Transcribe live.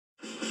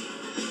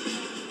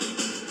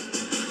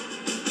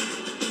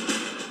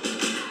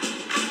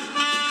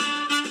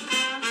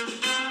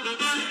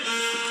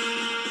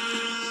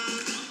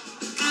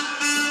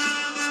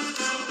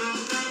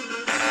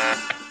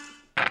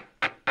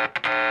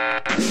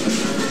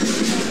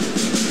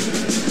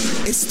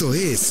Esto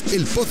es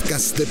el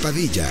podcast de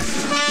Padilla,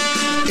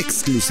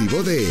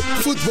 exclusivo de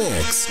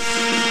Footbox.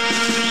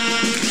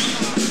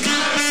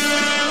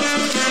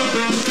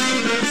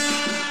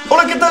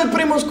 Hola, ¿qué tal,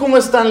 primos? ¿Cómo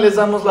están? Les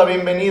damos la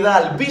bienvenida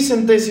al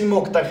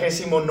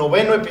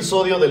 189º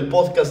episodio del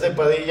podcast de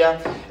Padilla.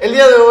 El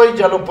día de hoy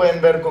ya lo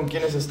pueden ver con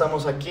quienes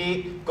estamos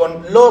aquí,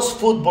 con los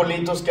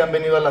futbolitos que han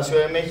venido a la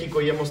Ciudad de México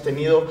y hemos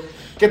tenido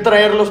que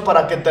traerlos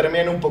para que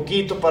terminen un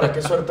poquito, para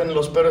que suelten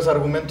los peores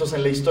argumentos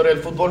en la historia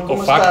del fútbol.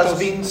 ¿Cómo estás,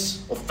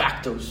 Vince? O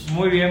Factos.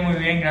 Muy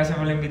bien, gracias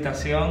por la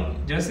invitación.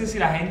 Yo no sé si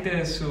la gente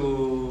de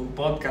su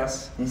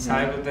podcast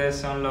sabe que ustedes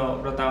son los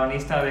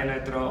protagonistas de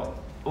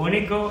nuestro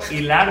único y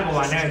largo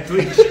baneo en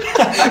Twitch.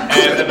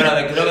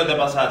 Espérate, creo que te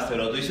pasaste,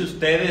 pero tú dices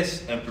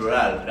ustedes en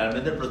plural.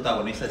 Realmente el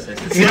protagonista es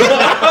ese. Sí.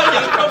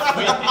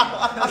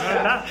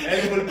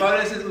 El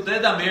culpable es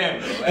ustedes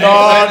también.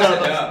 No,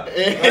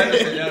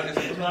 señor, que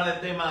se puso a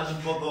hablar de temas un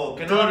poco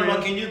que no lo vemos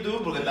aquí en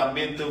YouTube porque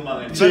también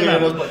tuman el sí,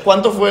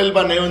 ¿cuánto fue el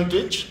baneo en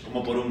Twitch?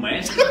 Como por un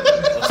mes.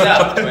 O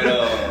sea,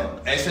 pero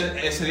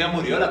ese día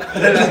murió la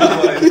carrera.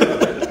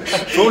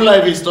 Fue un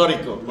live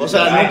histórico. O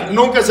sea,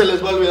 nunca se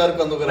les va a olvidar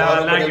cuando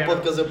grabaron con el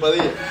podcast de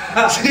Padilla.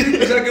 Sí.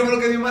 O sea, ¿qué fue lo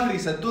que dio más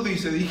risa? Tú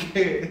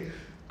dije,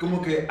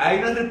 como que hay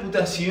una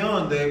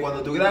reputación de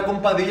cuando tú grabas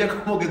con Padilla,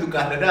 como que tu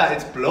carrera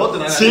explota,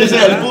 ¿no? Sí,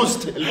 el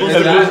boost. No,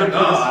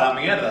 a la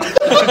mierda.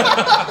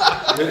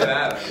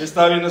 Yo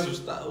estaba bien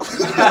asustado.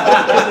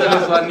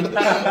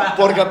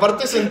 Porque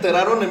aparte se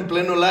enteraron en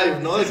pleno live,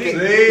 ¿no? Sí,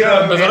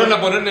 empezaron a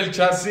poner en el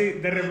chat. Sí,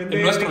 de repente.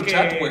 En nuestro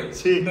chat, güey.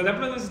 Sí. No te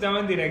pregunto si estaba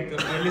en directo.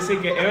 Y él dice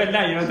que es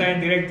verdad, yo no estaba en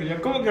directo. Yo,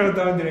 ¿cómo que no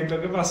estaba en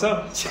directo? ¿Qué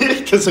pasó?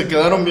 Sí, que se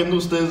quedaron viendo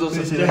ustedes dos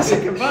así.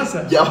 ¿Qué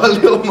pasa? Ya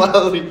valió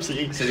madre.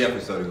 Sí. Ese día fue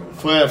histórico.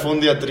 Fue un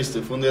día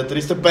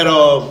triste,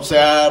 pero se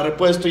ha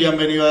repuesto y han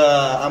venido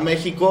a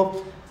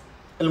México.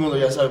 El mundo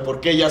ya sabe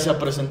por qué, ya se ha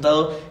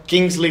presentado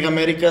Kings League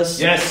Américas.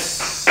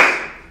 Yes.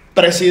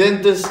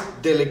 Presidentes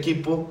del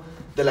equipo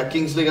de la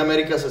Kings League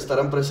Américas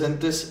estarán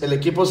presentes. El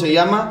equipo se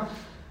llama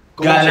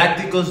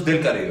Galácticos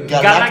del Caribe.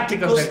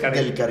 Galácticos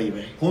del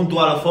Caribe.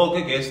 Junto a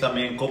Alofoque, que es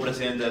también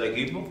copresidente del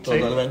equipo.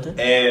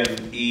 Totalmente.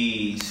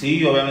 Y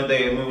sí,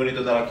 obviamente es muy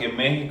bonito estar aquí en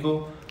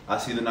México. Ha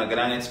sido una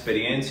gran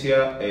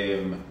experiencia.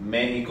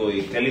 México,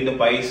 y qué lindo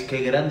país, qué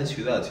grande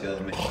ciudad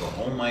de México.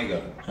 Oh my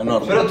God.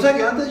 Enorme. Pero tú sabes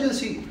que antes yo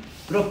decía,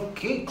 ¿pero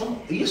qué?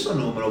 ¿Cómo? ¿Y esos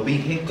números?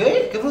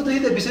 ¿Qué? ¿Qué fue lo que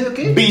dijiste? ¿Episodio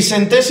qué?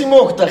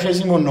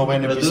 189º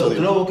Pero episodio.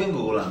 ¿Tú lo busqué en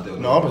Google antes?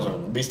 No, pues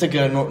viste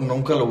que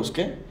nunca lo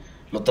busqué.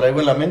 Lo traigo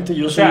en la mente.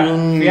 Yo soy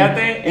un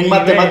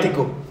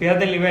matemático.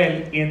 Fíjate el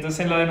nivel. Y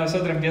entonces lo de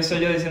nosotros empiezo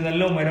yo diciendo el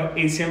número.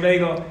 Y siempre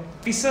digo,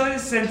 episodio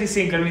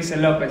 65. Él me dice,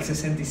 López, el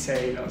 66.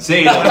 ¿No?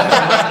 Sí.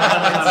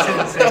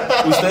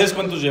 ¿Ustedes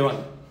cuántos llevan?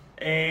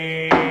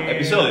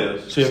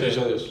 ¿Episodios? Sí,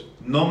 episodios.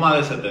 No más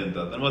de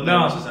 70.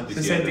 Tenemos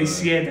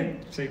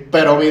 67. Sí.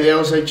 Pero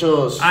videos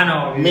hechos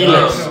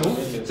miles.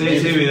 Sí,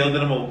 videos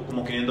tenemos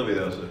como 500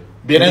 videos. Sí.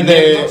 Vienen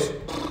de...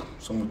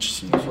 Son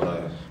muchísimos.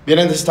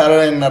 Vienen de estar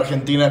en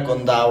Argentina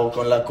con Davo,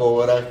 con La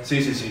Cobra.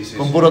 Sí.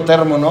 Con puro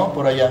termo, ¿no?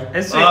 Por allá.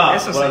 Eso sí.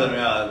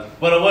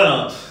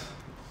 Bueno, o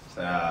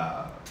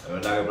sea, es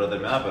verdad que por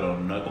determinada, pero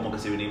no es como que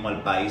si vinimos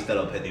al país de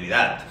la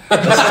objetividad. No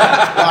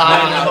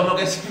es como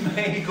que si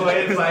México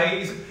es el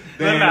país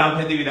de la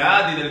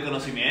objetividad y del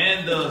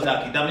conocimiento. O sea,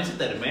 aquí también se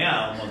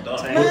termea un montón.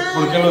 Sí.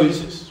 ¿Por qué lo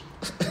dices?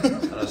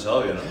 No es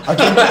obvio, ¿no?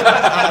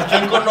 ¿A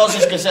quién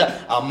conoces que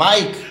sea? A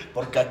Mike.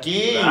 Porque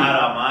aquí...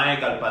 Claro, a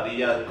Mike, al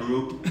Padilla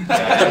Group, que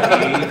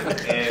hay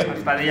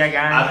aquí, Padilla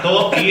Gang. a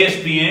todo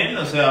ESPN,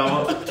 o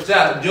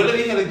sea, yo le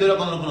dije a la historia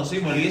cuando lo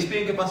conocimos, el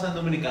ESPN que pasa en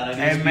Dominicana, el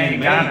ESPN en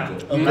mexicano.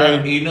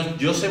 México. Y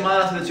yo sé más de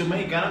la selección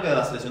mexicana que de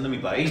la selección de mi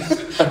país.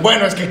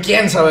 Bueno, es que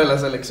 ¿quién sabe de la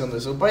selección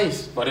de su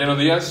país? Mariano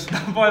Díaz.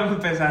 No podemos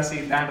empezar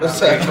así tan O rápido.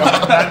 sea,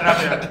 Tan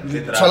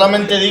rápido.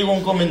 solamente digo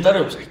un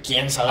comentario. Pues,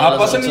 ¿quién sabe de la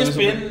Pasan selección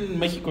de su ESPN en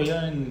México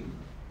ya en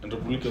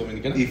República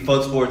Dominicana. Y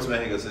Fox Sports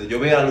México, o sea, yo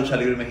veía la lucha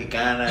libre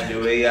mexicana, yo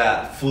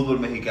veía fútbol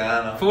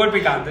mexicano. Fútbol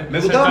picante. Me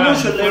gustaba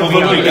mucho el León.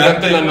 Fútbol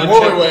picante en la noche.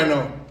 Muy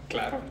bueno.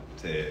 Claro.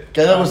 Sí.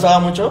 ¿Qué te gustaba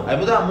mucho? A mí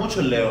me gustaba mucho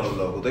el León,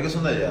 loco. Ustedes que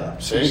son de allá.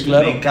 Sí,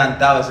 claro. Me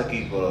encantaba ese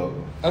equipo, loco.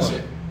 Ah, sí.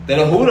 Te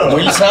lo juro, loco.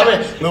 Will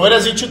sabe. Me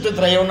hubieras dicho te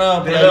traía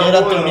una Te lo playera,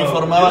 te juro.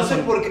 uniformaba. Yo no sé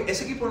por qué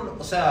ese equipo,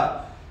 o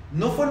sea,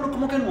 no fue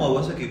como que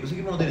nuevo ese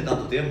equipo no tiene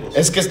tanto tiempo.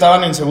 Es que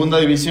estaban en segunda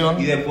división.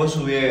 Y después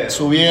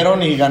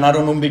Subieron y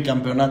ganaron un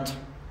bicampeonato.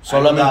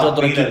 Solamente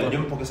otro equipo.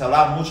 Porque se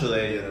hablaba mucho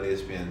de ellos en el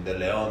ESPN, del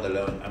León. A mí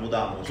me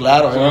gustaba mucho.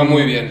 Claro. Jugaban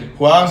muy bien.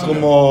 Jugaban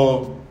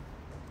como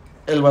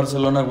el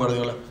Barcelona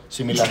Guardiola.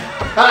 Similar.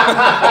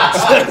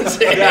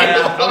 Sí.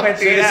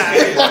 Objetividad.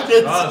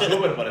 No,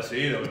 súper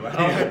parecido, me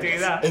imagino.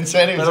 Objetividad. En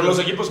serio. Pero los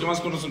equipos que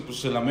más conocen,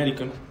 pues el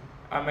América, ¿no?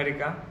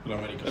 América. El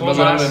América. El Pumas.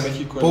 más grande de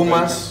México. el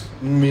Pumas,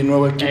 mi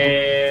nuevo equipo.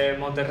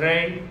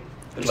 Monterrey. América.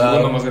 El Claro.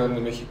 segundo más grande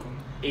de México.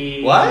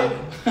 Y ¿What?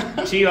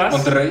 Chivas.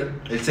 Monterrey.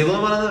 ¿El segundo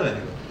más grande de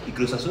México? ¿Y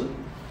Cruz Azul?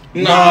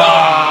 No.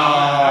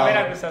 A ver,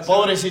 a Cruz Azul.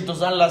 Pobrecitos,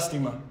 dan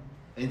lástima.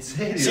 ¿En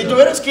serio? Si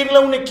tuvieras que irle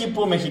a un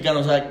equipo mexicano,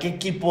 o sea, ¿qué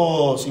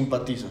equipo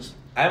simpatizas?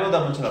 A mí me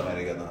gusta mucho la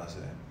América, no sé.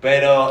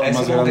 Pero es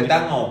Más como que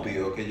grande. tan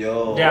obvio que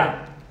yo...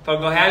 Ya. Por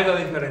coger algo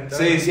diferente.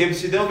 Sí,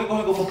 si tengo que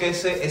coger como que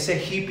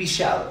ese hippie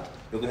shout,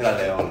 yo cogería el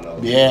león, loco.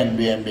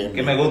 Bien.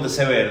 Que me gusta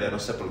ese verde, no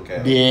sé por qué.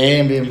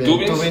 Bien. ¿Y tú, ¿Tú,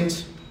 Vince?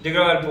 Vince? Yo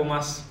creo que el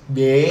Pumas.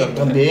 Bien,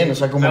 también, o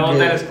sea, como Me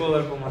gusta el que... escudo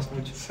del Pumas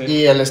mucho. Sí.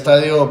 Y el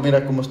estadio,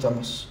 mira cómo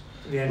estamos.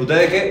 Bien.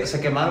 ¿Ustedes qué?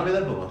 ¿Se quemaron bien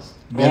del Pumas?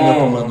 Bien de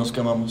Pumas nos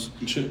quemamos.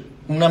 Sí.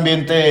 Un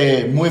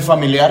ambiente muy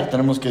familiar,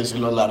 tenemos que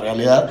decirlo, la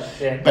realidad.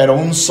 Bien. Pero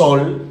un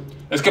sol...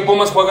 Es que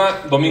Pumas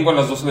juega domingo a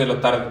las 12 de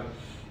la tarde.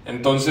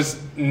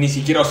 Entonces, ni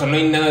siquiera, o sea, no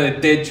hay nada de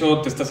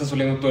techo, te estás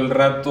asoleando todo el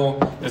rato.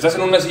 Estás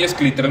en unas sillas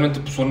que literalmente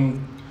pues, son.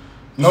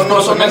 No,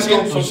 son cemento,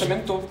 asientos. son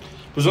cemento.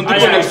 Pues son Ah,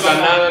 tipo ya, de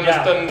explanada, no ya.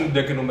 están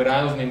de que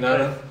numerados ni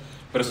nada.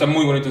 Pero está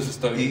muy bonito ese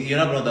estadio. Y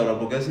una pregunta, bro,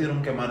 ¿por qué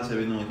decidieron quemarse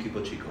viendo un equipo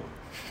chico?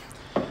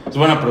 Es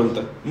buena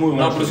pregunta. Muy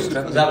buena. No, pero sí es O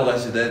grande. sea, porque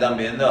si ustedes están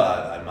viendo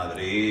al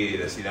Madrid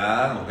de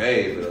Zidane, ok,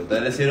 pero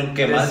ustedes decidieron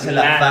quemarse De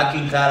la Zidane.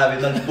 fucking cara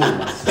viendo al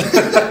Pumas.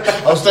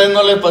 ¿A ustedes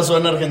no les pasó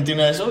en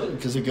Argentina eso?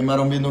 Que se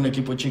quemaron viendo un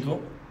equipo chico.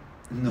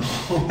 No.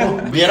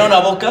 ¿Vieron a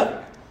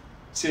Boca?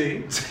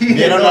 Sí.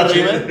 ¿Vieron a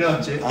River? De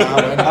noche. Ah,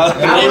 bueno. Ah,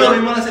 ¿El lo River?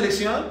 mismo la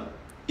selección.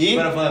 ¿Y?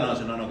 Pero fue de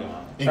noche, no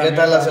quemamos. ¿Y qué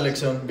tal la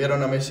selección?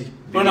 ¿Vieron a Messi?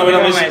 Bueno, a ver, a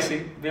Viva Messi.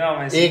 Messi. Viva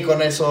Messi. Y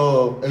con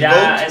eso, el Ya,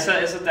 GOAT,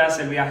 eso te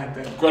hace el viaje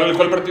entero.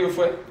 ¿Cuál partido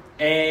fue?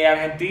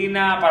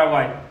 Argentina,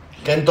 Paraguay.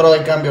 que entró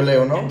de cambio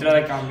Leo, ¿no? Entró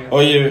de cambio.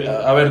 Oye,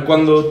 a ver,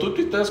 cuando tú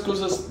tuiteas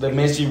cosas de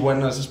Messi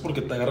buenas, ¿es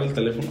porque te agarra el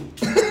teléfono?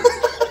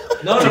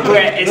 No,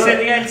 porque ese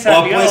día él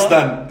salió.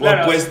 apuestan.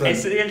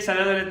 Ese día él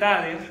salió del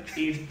estadio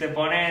y te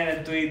pone en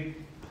el tweet,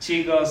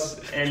 chicos,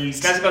 el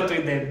clásico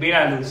tweet de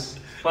Viraluz.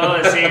 Puedo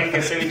decir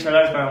que soy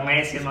bicholar, pero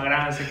Messi es más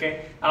grande, así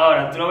que.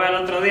 Ahora, tú lo ves al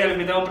otro día, le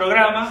invitamos a un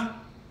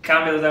programa,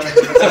 cambia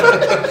totalmente.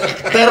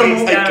 Termo.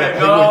 Cristiano,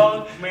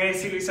 no,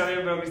 Messi lo hizo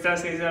bien, pero Cristiano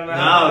se hizo el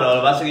mejor. No, bro,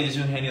 lo que pasa es que yo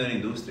soy un genio de la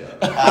industria.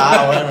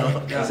 Ah,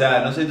 bueno. O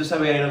sea, no sé si tú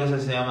sabías, hay una cosa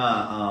que se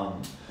llama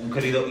un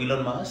querido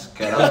Elon Musk,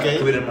 que ahora Ok.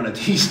 Twitter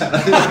monetiza.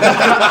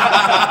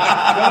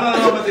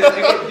 No, mentira.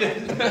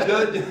 Es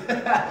que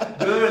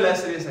yo de verdad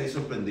estaría ahí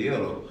sorprendido,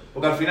 loco.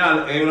 Porque al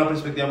final es una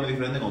perspectiva muy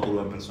diferente cuando tú lo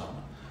ves en persona.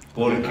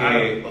 Porque,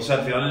 Claro. o sea,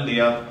 al final del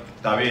día,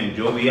 está bien,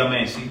 yo vi a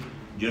Messi,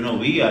 yo no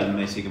vi al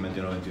Messi que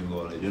metió 91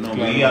 goles, yo no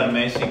vi al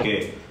Messi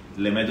que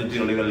le mete un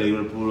tiro libre al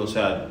Liverpool, o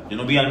sea, yo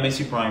no vi al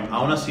Messi Prime,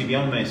 aún así vi a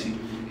un Messi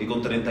que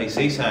con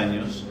 36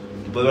 años,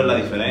 tú puedes ver la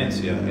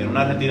diferencia, en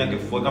una Argentina que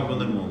fue campeón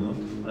del mundo,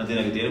 una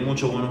Argentina que tiene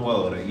muchos buenos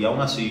jugadores, y aún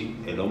así,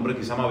 el hombre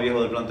quizá más viejo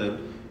del plantel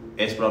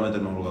es probablemente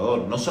el mejor jugador,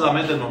 no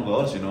solamente el mejor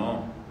jugador,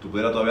 sino, tú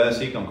pudieras todavía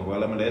decir que aunque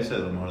juega la MLS es de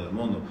los mejores del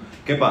mundo.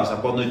 ¿Qué pasa?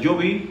 Cuando yo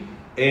vi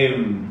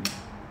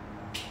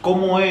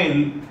cómo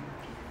él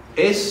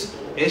es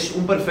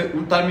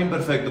un timing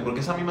perfecto,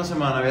 porque esa misma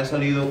semana había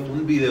salido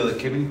un video de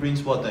Kevin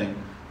Prince Boateng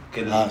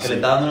que Sí. le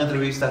está dando una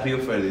entrevista a Rio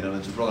Ferdinand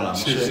en su programa,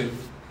 Sí.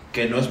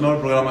 que no es mejor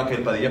programa que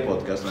el Padilla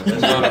Podcast, ¿no?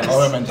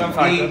 Obviamente. Son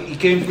factos. Y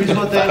Kevin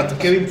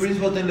Prince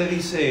Boateng le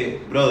dice,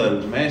 brother,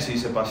 Messi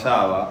se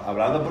pasaba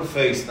hablando por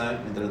FaceTime,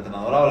 mientras el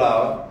entrenador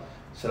hablaba,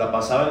 se la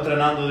pasaba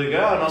entrenando, de que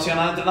no hacía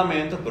nada de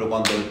entrenamiento, pero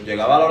cuando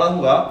llegaba a la hora de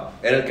jugar,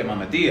 era el que más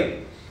metía.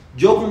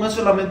 Yo con eso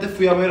solamente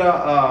fui a ver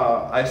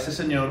a este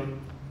señor,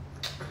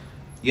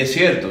 y es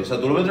cierto, o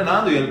sea, tú lo ves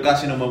entrenando y él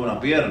casi no mueve una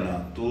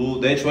pierna.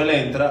 De hecho, él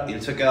entra y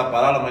él se queda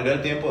parado la mayoría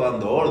del tiempo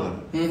dando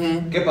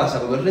orden. ¿Qué pasa?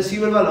 Cuando él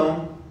recibe el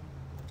balón,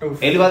 Uf.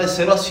 él va de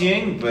 0 a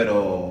 100,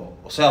 pero,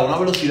 o sea, a una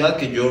velocidad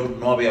que yo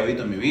no había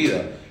visto en mi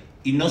vida.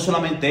 Y no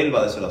solamente él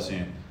va de 0 a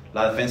 100,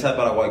 la defensa de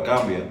Paraguay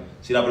cambia.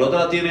 Si la pelota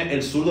la tiene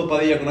el zurdo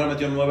Padilla, que no le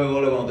metió 9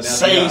 goles cuando tenía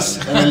 6 10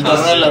 en años. el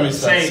torneo de la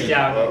amistad. 6 sí.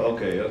 ya.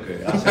 Ok.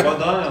 ¿Hace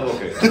cuántos años?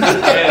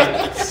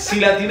 Ok. Si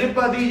la tiene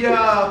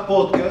Padilla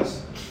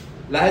Podcast,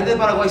 la gente de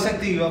Paraguay se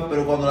activa,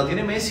 pero cuando la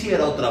tiene Messi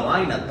era otra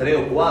vaina, 3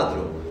 o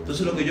 4.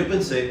 Entonces lo que yo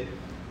pensé,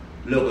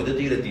 loco, este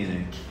tigre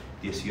tiene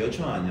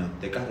 18 años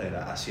de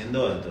carrera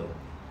haciendo esto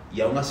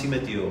y aún así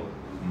metió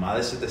más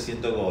de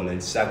 700 goles,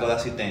 el saco de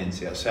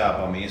asistencia. O sea,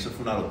 para mí eso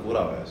fue una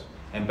locura, ¿ves?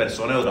 En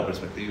persona es otra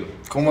perspectiva.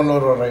 ¿Cómo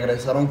lo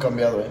regresaron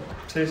cambiado,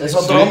 Sí, sí. Es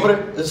otro hombre,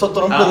 es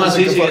otro hombre. Aún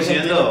así desde que fue sigue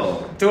argentino.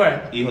 siendo Tú ves.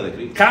 hijo de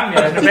Cristo.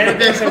 Cambia, de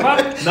repente se va.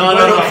 No,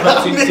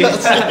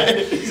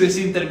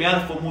 sin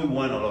terminar fue muy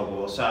bueno,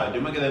 loco. O sea,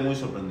 yo me quedé muy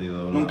sorprendido.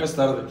 ¿verdad? Nunca es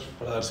tarde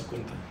para darse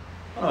cuenta.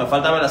 Bueno, me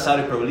falta ver a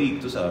Saudi Pro League,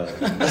 tú sabes.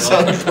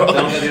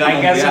 Tengo que tirar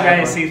Hay que hacer un viaje,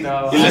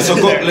 viajecito.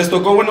 ¿Y les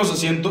tocó buenos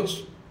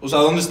asientos? O sea,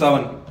 ¿dónde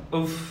estaban?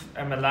 Uf,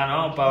 en verdad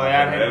no, para ver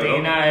a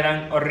Argentina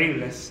eran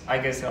horribles,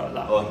 hay que decirlo,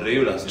 ¿verdad?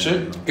 Horrible, así.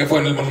 Sí. ¿Qué fue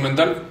en el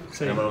Monumental?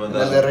 Sí. El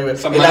Monumental. El de River.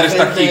 Esa Y la madre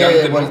está gente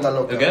gigante, ¿no? vuelta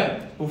loca. ¿El qué?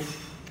 Uf.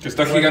 Que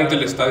está gigante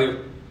el estadio.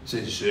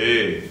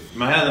 Sí.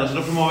 Imagínate,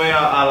 nosotros fuimos a ver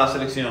a la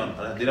selección,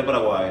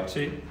 Argentina-Paraguay.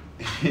 Sí.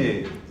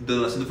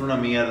 Donde la acento fue una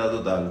mierda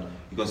total.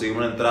 Y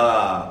conseguimos una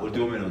entrada a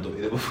último minuto.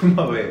 Y después fuimos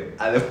a ver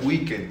a The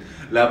Weeknd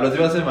la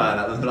próxima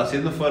semana, donde los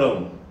asientos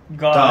fueron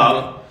God.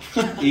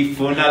 top. Y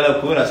fue una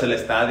locura, es el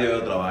estadio de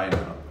otra vaina.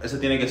 ¿No? Ese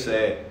tiene que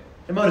ser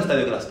el mejor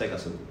estadio que las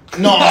Aztecas.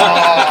 ¡No!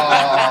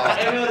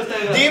 El mejor estadio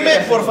que las Dime,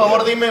 Aztecas. por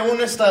favor, dime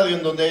un estadio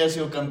en donde haya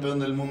sido campeón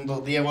del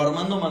mundo Diego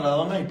Armando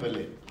Maradona y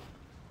Pelé.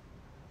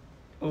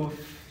 Uf.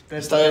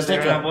 Estadio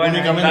Azteca,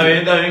 únicamente.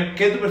 Está bien.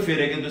 ¿Qué tú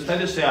prefieres? ¿Que en tu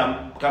estadio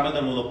sea Campeón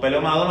del Mundo, Peleo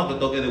Maradona o que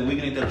toque The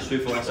Weeknd y Taylor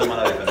Swift una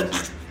semana de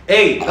diferencia?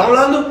 Ey, estamos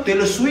hablando,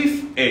 Taylor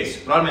Swift es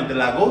probablemente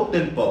la GOAT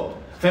del pop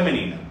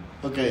femenina.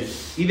 Ok.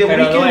 Y The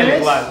Pero Weeknd duele es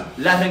igual.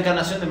 la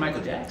reencarnación de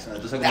Michael Jackson.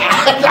 Entonces,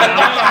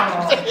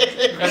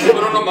 Es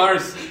Bruno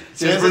Mars.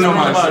 Sí, es Bruno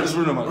Mars.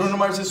 Bruno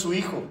Mars es su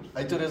hijo.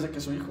 ¿Hay teorías de que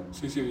es su hijo?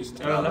 Sí, he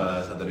visto.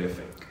 esa teoría es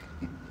fake.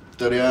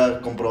 Teoría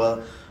comprobada.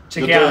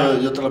 Chequeada.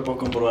 Yo te la puedo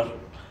comprobar.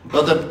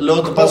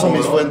 Luego te paso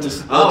mis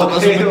fuentes. Luego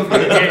te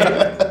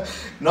paso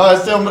No,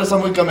 este hombre está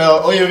muy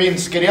cambiado. Oye,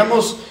 Vince,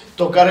 queríamos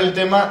tocar el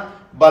tema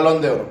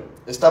Balón de Oro.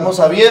 Estamos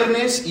a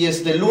viernes y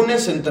este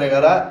lunes se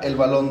entregará el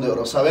Balón de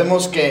Oro.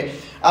 Sabemos que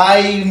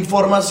hay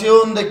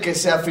información de que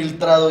se ha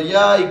filtrado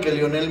ya y que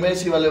Lionel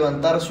Messi va a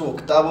levantar su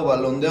 8º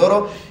Balón de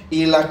Oro.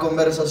 Y la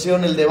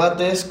conversación, el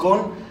debate es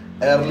con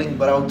Erling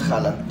Braut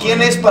Haaland.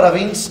 ¿Quién es para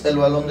Vince el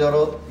Balón de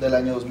Oro del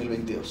año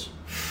 2022?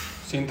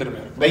 Sin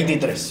terminar.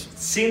 23.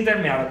 Sin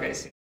terminar, ok,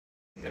 sin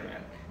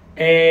terminar.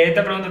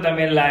 Esta pregunta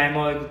también la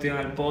hemos discutido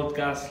en el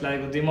podcast, la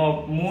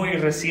discutimos muy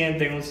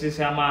reciente en un sitio que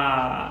se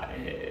llama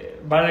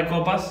Bar de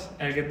Copas,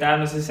 en el que está,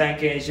 no sé si saben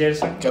quién es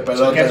Gerson. Qué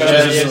pelota,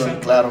 Gerson,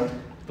 claro.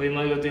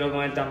 Pudimos discutirlo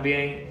con él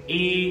también.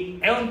 Y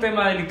es un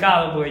tema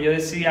delicado porque yo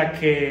decía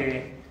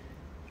que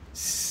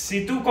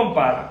si tú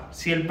comparas,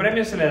 si el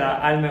premio se le da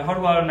al mejor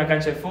jugador en una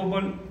cancha de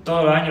fútbol,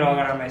 todos los años lo va a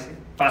ganar Messi.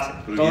 Fácil,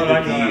 todos los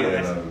años lo va a ganar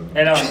Messi.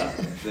 Es la verdad.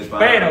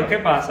 Pero, ¿qué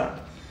pasa?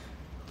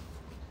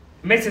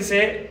 Messi es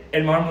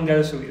el mejor mundial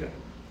de su vida.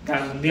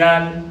 Gana el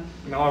mundial,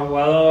 mejor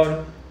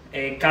jugador,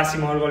 casi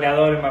mejor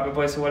goleador. Mbappé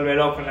puede se vuelve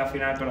loco en la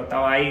final, pero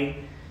estaba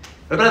ahí.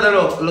 Espérate,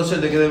 lo sé,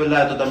 de que de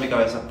verdad esto está en mi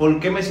cabeza. ¿Por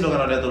qué Messi lo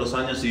ganaría todos los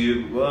años si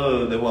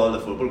de jugador de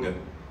fútbol? ¿Por qué?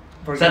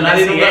 Porque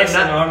nadie nunca es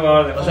el mejor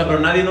jugador de fútbol. O sea, pero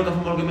nadie nunca fue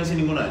mejor que Messi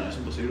ningún año, es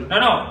imposible.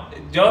 No,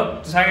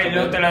 tú sabes que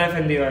yo te lo he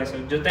defendido a eso.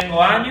 Yo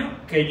tengo años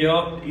que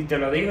y te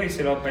lo digo y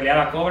se lo peleé a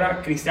la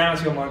cobra, Cristiano ha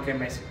sido mejor que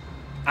Messi.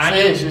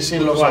 Sí,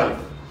 lo sé.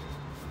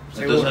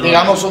 Entonces,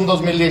 digamos un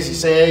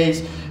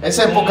 2016,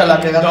 esa época en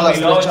la que gana las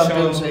 3 2008.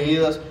 Champions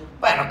seguidas.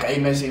 Bueno, que ahí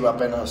Messi iba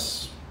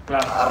apenas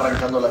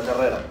arrancando la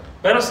carrera.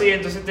 Pero sí,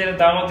 entonces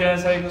estábamos teniendo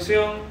esa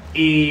discusión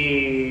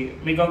y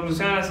mi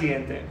conclusión es la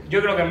siguiente.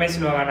 Yo creo que Messi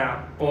lo va a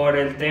ganar por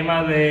el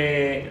tema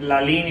de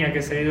la línea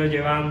que se ha ido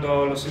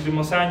llevando los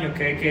últimos años,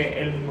 que es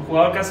que el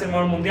jugador que hace el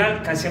mejor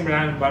mundial casi siempre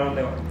gana el Balón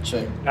de Oro. Sí.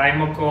 La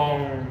vimos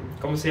con,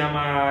 ¿cómo se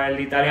llama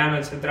el italiano,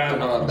 el central?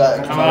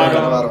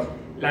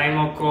 Navarro. La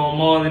vimos con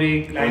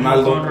Modric, la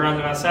vimos con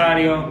Ronaldo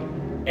Nazario.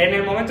 En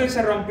el momento que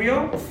se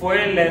rompió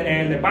fue el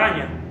de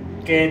España,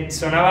 que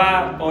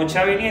sonaba o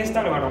Xavi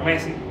Iniesta, lo ganó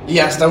Messi. Y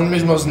hasta un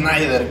mismo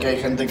Snyder, que hay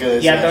gente que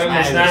decía. Y hasta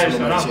un Snyder se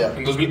lo merecía.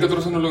 ¿En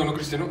 2014 no lo ganó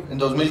Cristiano? En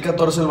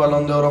 2014 el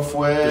Balón de Oro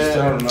fue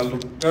Cristiano Ronaldo.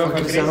 Fue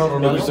Cristiano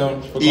Ronaldo. Fue como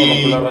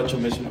rompió la racha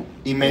Messi, ¿no?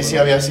 Y Messi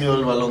había sido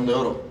el Balón de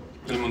Oro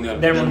Del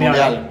Mundial. Del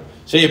Mundial.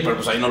 Sí, pero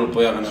pues ahí no lo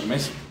podía ganar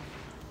Messi.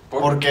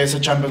 porque ese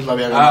Champions lo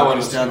había ganado Bueno,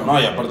 Cristiano. no,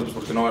 y aparte pues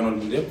porque no ganó el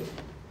Mundial.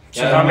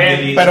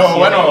 También. Pero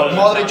bueno,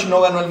 Modric no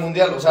ganó el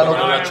mundial. O sea, No lo,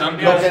 ganó la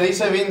Champions. lo que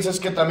dice Vince es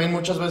que también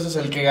muchas veces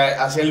el que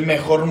hacía el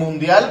mejor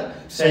mundial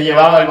se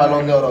llevaba el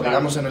Balón de Oro. Claro.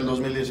 Digamos en el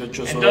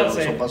 2018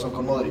 Entonces, eso pasó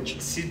con Modric.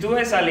 Si tú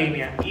ves esa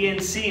línea y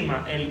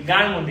encima el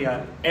gana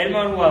mundial, el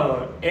mejor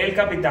jugador, el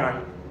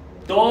capitán,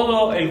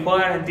 todo el juego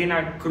de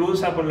Argentina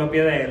cruza por los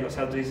pies de él. O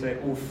sea, tú dices,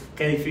 uff,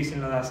 qué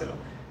difícil no dárselo.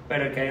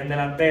 Pero el que hay un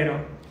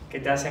delantero que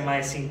te hace más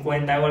de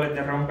 50 goles,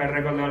 te rompe el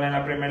récord de goles en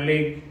la Premier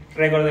League,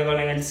 récord de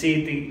goles en el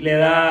City, le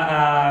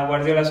da a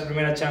Guardiola su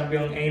primera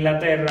Champions en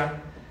Inglaterra,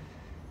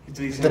 y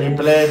tú dices,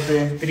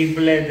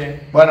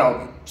 triplete,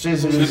 Bueno, sí,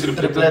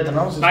 triplete,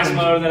 ¿no? Sí,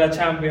 máximo valor de la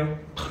Champions.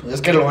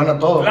 Es que lo gana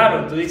todo.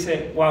 Claro, tú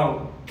dices,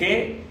 wow,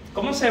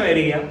 ¿cómo se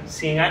vería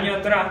si en años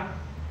atrás,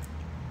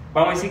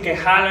 vamos a decir que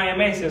Haaland es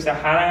Messi, o sea,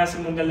 Haaland hace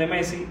el mundial de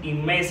Messi y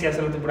Messi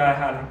hace la temporada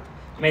de Haaland?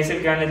 Messi el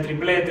que gana el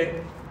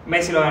triplete,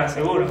 Messi lo gana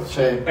seguro.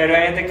 Sí. Pero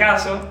en este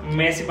caso,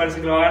 Messi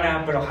parece que lo va a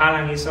ganar, pero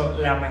Haaland hizo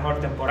la mejor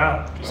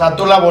temporada. O sea,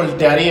 tú la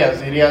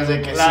voltearías, dirías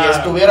de que Claro. si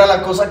estuviera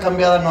la cosa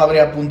cambiada no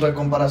habría punto de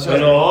comparación.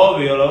 Pero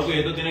obvio, loco, y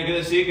esto tiene que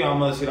decir que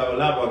vamos a decir la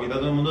verdad, porque aquí está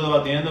todo el mundo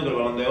debatiendo que el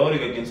Balón de Oro y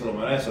que quién se lo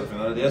merece. Al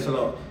final del día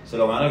se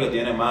lo gana el que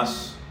tiene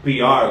más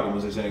PR,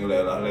 como se dice en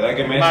inglés. La realidad es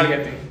que Messi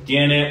Marketing.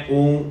 tiene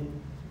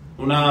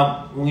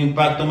un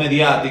impacto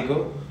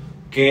mediático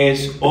que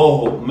es,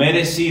 ojo,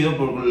 merecido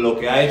por lo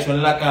que ha hecho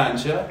en la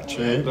cancha, Sí.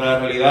 pero la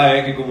realidad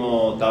es que,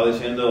 como estaba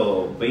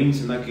diciendo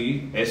Vincent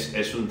aquí,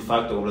 es un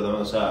facto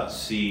completamente. O sea,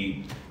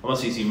 vamos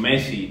a decir, si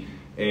Messi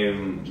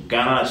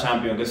gana la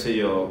Champions, qué sé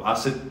yo,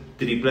 hace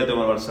triplete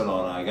con el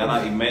Barcelona,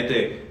 gana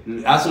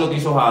y hace lo que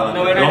hizo Haaland,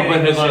 No hubiera rompe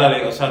el récord de la discusión.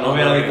 liga, o sea, no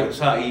hubiera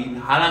discusión, o sea,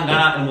 y Haaland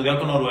gana el Mundial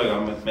con Noruega,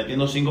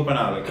 metiendo 5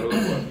 penales, creo que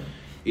fue,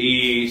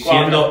 y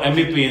siendo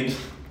MVP.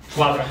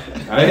 4.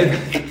 A ver.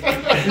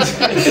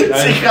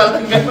 Sí,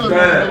 Haaland ganó el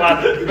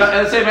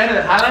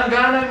Haaland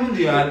gana el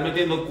mundial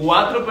metiendo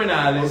 4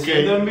 penales, Ok.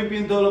 siendo MVP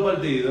en todos los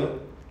partidos.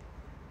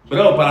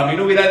 Bro, para mí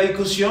no hubiera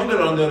discusión que el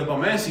Balón de Oro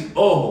para Messi.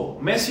 Ojo,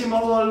 Messi es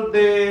más jugador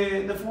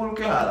de fútbol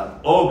que Haaland,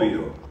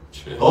 obvio.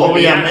 Sí.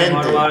 Obviamente.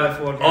 Mejor jugador de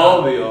fútbol.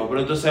 Obvio,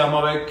 pero entonces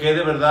vamos a ver qué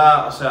de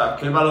verdad, o sea,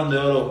 qué el Balón de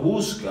Oro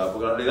busca,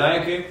 porque la realidad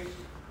es que,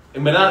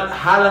 en verdad,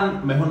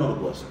 Haaland mejor no lo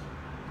puede hacer.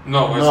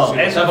 No, No, eso sí.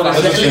 eso porque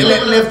fácil. eso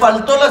sí. Le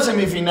faltó la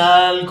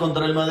semifinal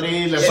contra el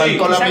Madrid, le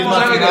faltó la quizá misma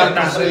cosa que final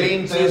falta. contra el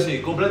Inter.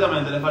 Sí,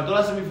 completamente. Le faltó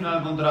la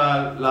semifinal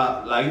contra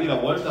la ida y la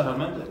vuelta,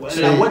 realmente.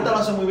 Sí. En la vuelta lo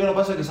hace muy bien, lo que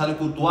pasa es que sale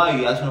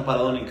Courtois y hace unos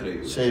paradones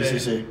increíbles.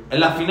 Sí. En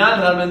la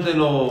final realmente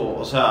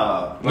o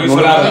sea... No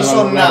hizo nada. No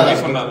hizo nada.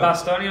 nada.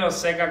 Bastoni lo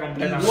seca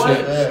completamente. Igual,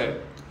 Sí.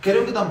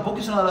 creo que tampoco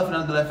hizo nada la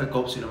final de la FA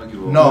Cup, si no me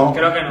equivoco. No,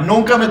 Creo que no.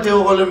 Nunca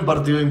metió gol en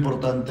partido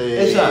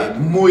importante. Exacto.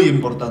 Muy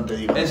importante,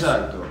 digo.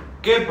 Exacto.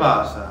 ¿Qué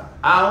pasa?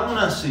 Aún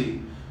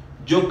así,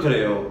 yo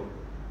creo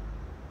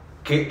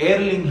que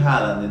Erling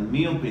Haaland, en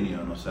mi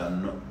opinión, o sea,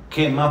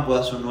 ¿qué más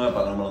puede hacer un 9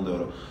 para ganar un Balón de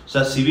Oro? O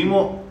sea, si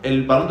vimos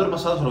el Balón de Oro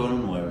pasado, se lo ganó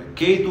un 9.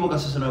 ¿Qué tuvo que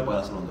hacer ese 9 para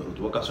ganar ese Balón de Oro?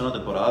 Tuvo que hacer una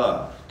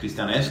temporada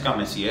cristianesca,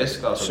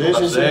 mesiesca, o sea, tuvo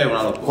que hacer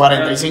una locura.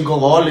 45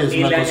 goles, Y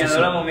una le cosa añadió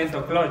el así.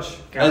 momento clutch,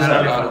 que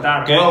ahora le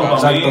faltaron. Que para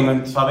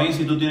Exactamente. mí,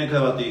 si tú tienes que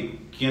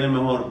debatir quién es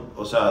mejor,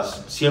 o sea,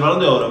 si el Balón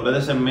de Oro en vez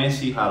de ser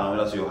Messi, Haaland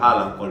hubiera sido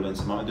Haaland con el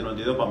Benzema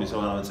 22, para mí se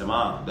lo gana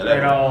Benzema de lejos.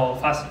 Pero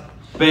fácil.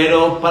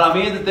 Pero para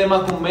mí este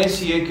tema con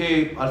Messi es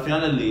que al final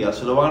del día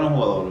se lo va a ganar un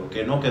jugador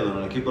que no quedó en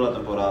el equipo de la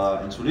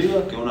temporada en su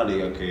liga, que es una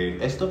liga que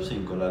es top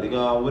 5, la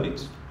Liga Uber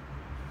Eats.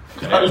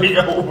 La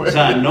Liga O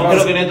sea, no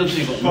creo que en estos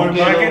chicos Por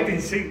marketing,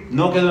 sí.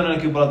 no quedó en el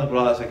equipo de la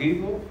temporada de ese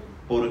equipo,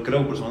 creo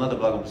que por segunda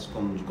temporada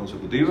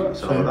consecutiva,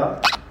 esa es la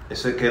verdad.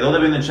 Se quedó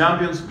debiendo en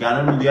Champions, ganó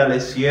el Mundial,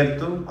 es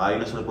cierto, ahí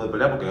no se le puede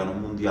pelear porque ganó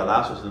un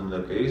mundialazo, ese es el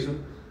Mundial que hizo.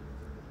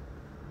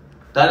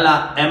 Está en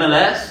la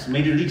MLS,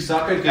 Major League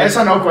Soccer, que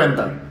Esa no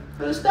cuenta.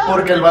 Pero está.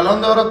 Porque el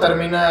Balón de Oro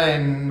termina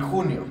en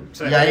junio.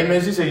 Sí. Y ahí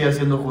Messi seguía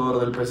siendo jugador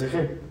del PSG.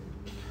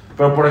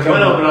 Pero por ejemplo,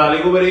 Bueno, pero la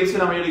Liga Uber Eats y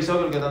la Major League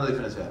Soccer, ¿qué tanta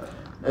diferencia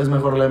hay? ¿es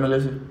mejor la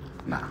MLS?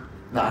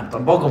 Nah,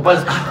 tampoco, pues.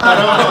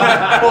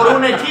 Pero por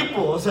un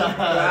equipo, o sea,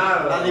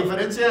 Claro. la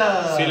diferencia.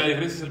 Sí, la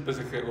diferencia es el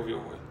PSG, obvio,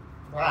 güey.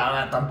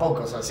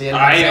 Tampoco, o sea, sí, el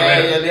Ay, a Marsella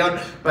ver. y el León.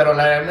 Pero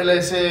la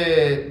MLS,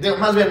 digo,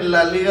 más bien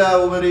la Liga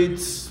Uber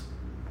Eats.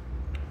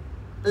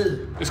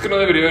 Es que no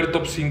debería haber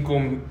top 5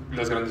 en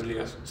las grandes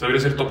ligas. O sea,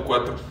 debería ser top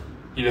 4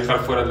 y dejar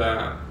fuera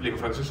la liga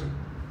francesa.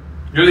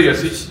 Yo diría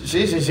sí.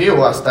 Sí,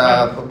 o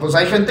hasta, pues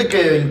hay gente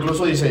que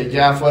incluso dice,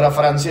 ya fuera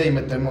Francia y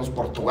metemos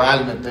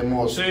Portugal,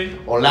 metemos Sí.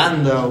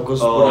 Holanda o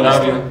cosas Oh, por el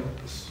Arabia. estilo.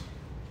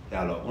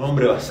 Ya, loco, un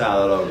hombre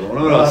basado, loco, un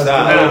hombre No, es que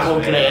basado. no lo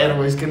puedo creer,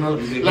 güey, es que no.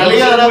 La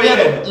Liga de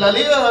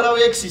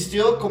Arabia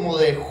existió como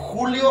de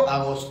julio a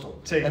agosto.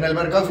 Sí. En el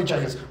mercado de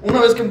fichajes.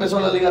 Una vez que empezó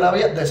la Liga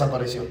Arabia,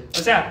 desapareció. O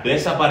sea,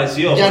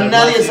 Desapareció. Ya pero el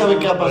nadie máximo- sabe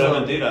qué ha pero pasado. es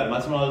mentira, el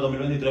máximo del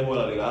 2023 fue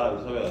la Liga Árabe,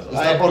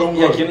 ¿sabes? Ah, por un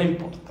 ¿Y a gol. quién le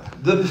importa?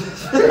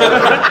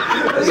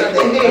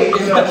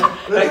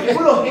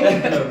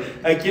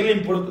 ¿A quién le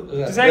importa? O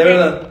sea, tú sabes de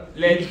verdad.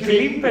 que el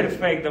clip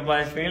perfecto para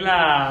definir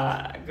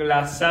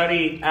la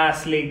Saudi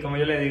Ass League, como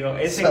yo le digo,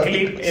 ese Saudi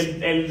clip, Ass.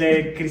 el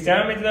de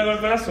Cristiano metiendo el gol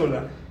con la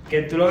zurda,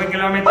 que tú lo ves que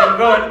le va a meter el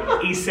gol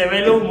y se ve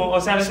el humo, o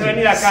sea, no se ve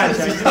ni la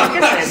cancha. ¿Qué es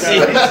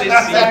eso? O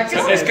sea,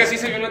 ¿qué Es que así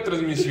se vio en la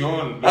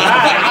transmisión.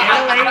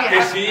 Ah, yo lo veía.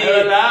 Que sí. Es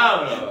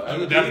verdad,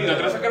 bro. De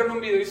atrás sacaron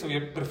un video y se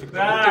veía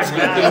perfectamente. Ah,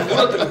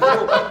 claro.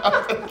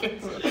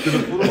 Te lo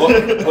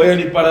juro. Oigan,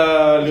 y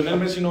para Lionel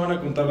Messi no van a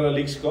contar la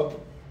Leagues Cup,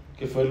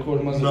 que fue el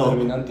jugador más No.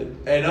 determinante.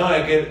 No,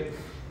 es que.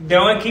 De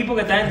un equipo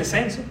que está en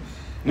descenso.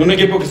 De un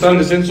equipo que estaba en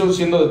descenso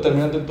siendo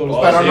determinante en todos los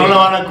Pero sí. no la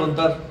van a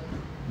contar.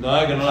 No,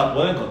 es que no la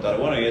pueden contar.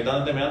 Bueno, y es tan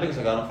determinante que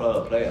se quedaron fuera de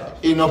los playoffs.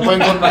 Y no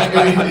pueden contar,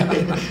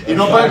 y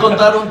no pueden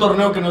contar un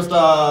torneo que no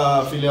está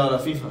afiliado a la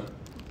FIFA.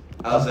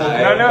 Ah, o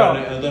sea, No.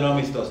 es un torneo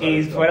amistoso.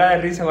 Y fuera de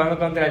risa jugando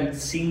contra el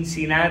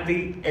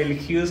Cincinnati, el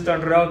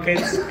Houston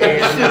Rockets, el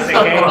no sé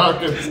qué.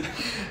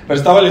 Pero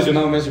estaba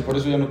lesionado Messi, por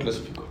eso ya no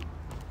clasificó.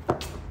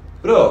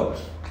 Bro,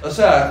 o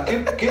sea,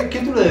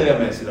 ¿qué tú le debes a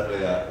Messi, la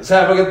realidad? O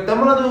sea, porque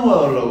estamos hablando de un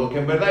jugador, loco, que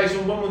en verdad hizo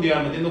un buen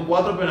mundial metiendo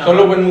 4 penales.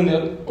 ¿Solo buen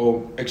mundial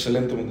o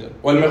excelente mundial?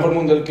 ¿O el mejor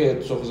mundial que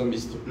tus ojos han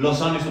visto? Los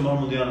Suns hizo un mejor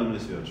mundial en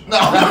 2018.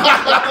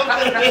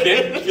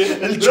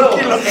 El Bro,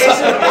 Chucky lo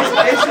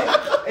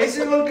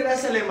ese gol que le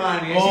hace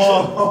Alemania, es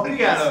Oh,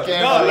 historia. es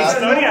que No, la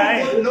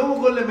historia, No hubo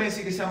un gol de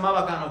Messi que sea más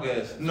bacano que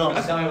ese. No,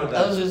 que sea más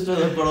importante. eso sí estoy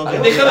de acuerdo.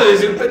 Deja de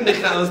decir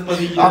pendejadas,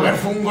 Padilla. A ver,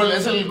 fue un gol,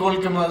 es el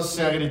gol que más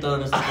se ha gritado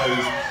en este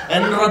país.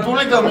 En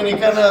República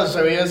Dominicana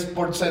se veía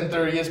Sports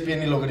Center y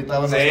ESPN y lo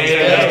gritaban Sí, nuestros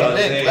players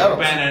también, sí. claro.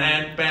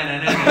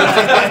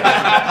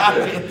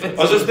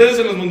 O sea, ustedes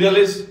en los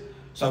mundiales,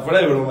 o sea, fuera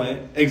de broma,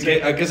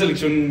 ¿a qué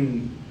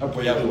selección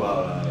apoyaban?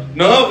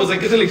 No, pues ¿a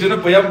qué selección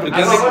apoyaban?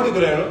 Porque hace... ¿Cuál tú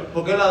crees, no?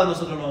 ¿Por qué la de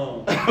nosotros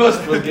no? Pues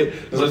porque,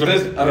 o sea,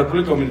 ustedes a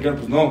República Dominicana,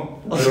 pues no.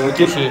 Pero ¿a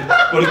quién,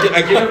 porque,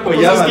 ¿a quién Pues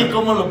es apoyaban? que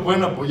cómo lo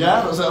pueden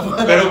apoyar, o sea,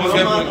 Pero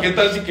pues, no, ¿qué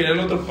tal si querían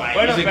otro país?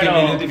 Bueno, De que pero-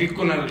 me identifico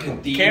con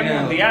Argentina. ¿Qué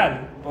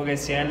mundial? Porque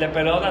si es el de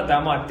pelota,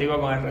 estamos activos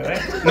con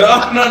RD.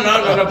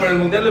 No, pero el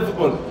mundial de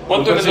fútbol.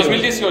 Ponte en el Sí.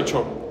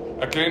 2018.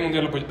 ¿A qué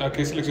mundial a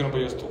qué selección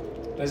apoyas tú?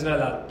 Es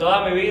verdad,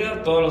 toda mi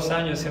vida, todos los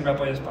años, siempre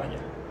apoyo a España.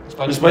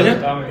 ¿España?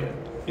 Toda mi vida.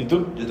 ¿Y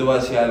tú? Yo te voy a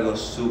decir algo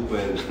súper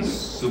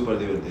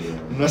divertido.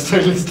 no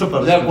estoy listo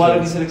para O sea, ¿cuál es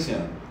mi escuchar. selección?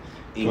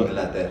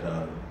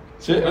 Inglaterra.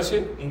 ¿Sí? ¿Ah, sí?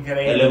 En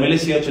Increíble. el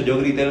 2018 yo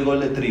grité el gol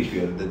de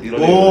Trippier, de tiro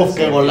Uf, libre.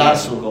 qué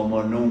golazo.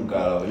 Como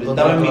nunca. Yo Contra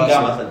estaba en mi Croacia.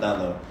 cama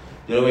saltando.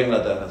 Yo lo voy a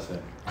Inglaterra, sí.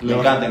 Me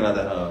encanta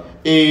Inglaterra.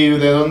 ¿Y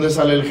de dónde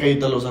sale el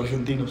hate a los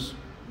argentinos?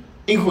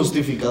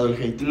 Injustificado el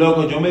hate.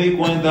 Loco, yo me di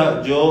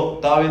cuenta, yo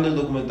estaba viendo el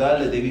documental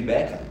de David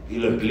Beckham y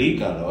lo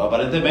explican. ¿No?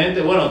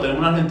 Aparentemente, bueno, tenemos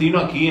un argentino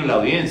aquí en la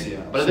audiencia.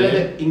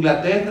 Aparentemente,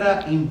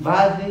 Inglaterra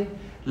invade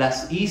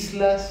las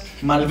islas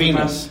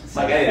Malvinas.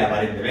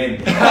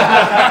 Aparentemente.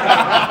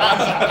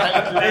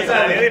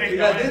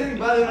 Inglaterra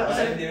invade una.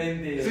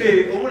 Aparentemente.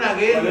 Sí, hubo una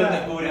Cuando guerra.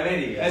 descubre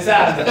América.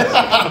 Exacto.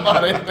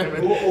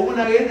 Aparentemente. Hubo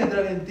una guerra entre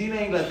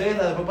Argentina e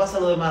Inglaterra. Después pasa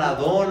lo de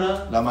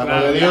Maradona. La mano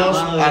Claro, de Dios,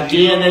 la mano de aquí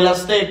Dios. en el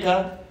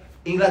Azteca.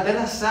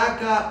 Inglaterra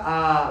saca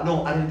a.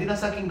 No, Argentina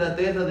saca a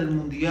Inglaterra del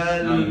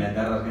mundial. No,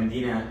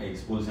 Inglaterra-Argentina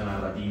expulsan a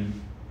Ratín.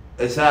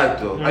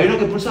 Exacto. Hay uno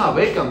que expulsa a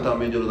Beckham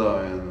también, yo lo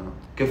estaba viendo.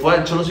 Que fue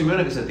al Cholo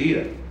Simeone que se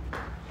tira.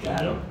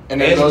 Claro.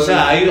 En el, Eso, o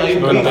sea, hay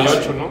un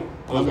 98, ¿no?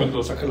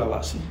 2002. Saca la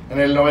base. ¿En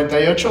el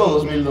 98 o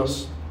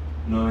 2002?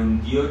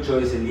 98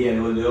 es el día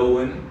del gol de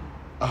Owen.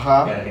 Que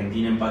Ajá.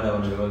 Argentina empata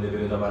con el gol de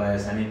pelota parada de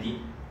Zanetti.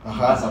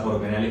 Ajá. Pasa por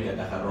penales que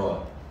ataja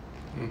Roa.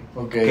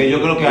 Ok. Que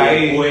yo creo que Y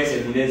hay. después,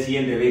 el mundial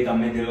siguiente, Beckham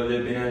mete el gol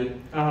del penal.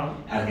 Ajá.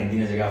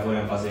 Argentina se queda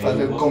fuera en fase de Fue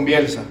grupos. con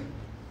Bielsa.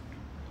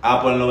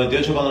 Por el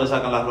 98 cuando le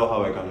sacan la roja a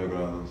Beckham, yo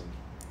creo. Entonces.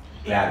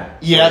 Claro.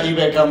 Y ahí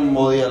Beckham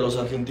odia a los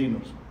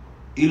argentinos.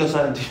 Y los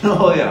argentinos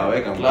odian a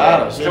Beckham.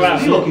 Claro, sí, Claro.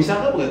 Digo,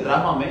 quizás no, porque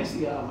trajo a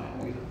Messi.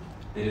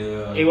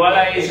 Pero Igual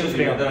ahí ellos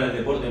sufrió. inventaron el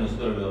deporte y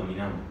nosotros lo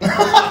dominamos.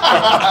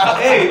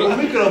 ¡Ey! Un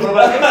micrófono,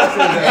 ¿para qué me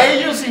haces?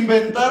 Ellos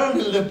inventaron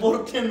el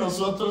deporte,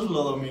 nosotros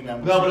lo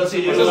dominamos. No, pero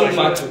sí, yo Eso creo es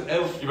un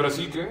fact. ¿Y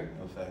Brasil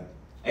qué?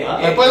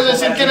 ¿Me puedes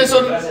decir con quiénes Brasil,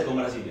 son? Francia con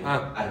Brasil. Ah.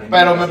 Argentina,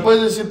 Pero ¿me Brasil.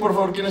 puedes decir por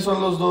favor quiénes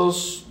son los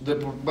dos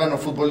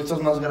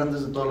futbolistas más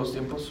grandes de todos los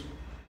tiempos?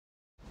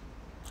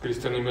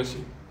 Cristiano y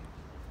Messi.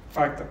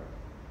 Facto.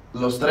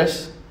 Los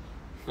tres.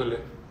 Dale.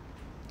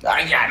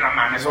 Ay, ya, no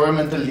mames,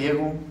 obviamente el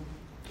Diego.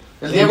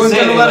 ¿El Diego en qué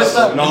serio? lugar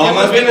está? No, ¿El Diego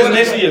más en bien qué es lugar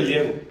Messi está? y el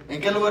Diego.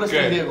 ¿En qué lugar está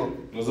 ¿Qué? el Diego?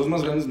 Los dos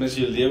más grandes,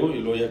 Messi y el Diego, y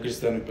luego ya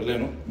Cristiano y Pelé,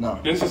 ¿no?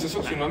 No. ¿Piensas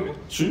eso, Tsunami?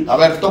 Sí. A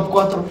ver, top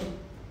 4.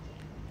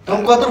 Top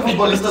 4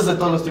 futbolistas de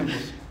todos los tiempos.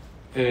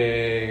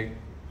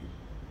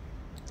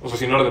 O sea,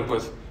 sin orden,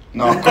 pues.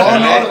 No, con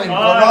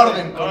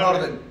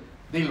orden.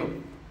 Dilo.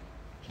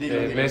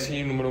 Dilo.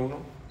 Messi, número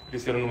 1.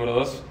 Cristiano, número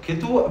 2. ¿Qué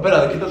tú?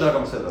 Espera, quítate la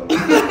camiseta.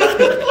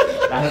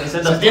 Las Se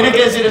recetas. tiene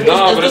que decir,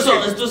 No, pero es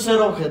que- esto es ser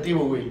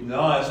objetivo, güey.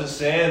 No, eso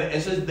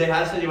es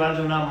dejarse llevar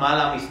de una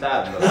mala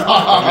amistad.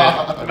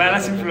 ¿no?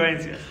 Malas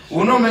influencias.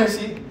 1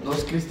 Messi,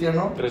 2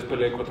 Cristiano, 3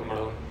 Pelé, 4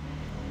 Maradona.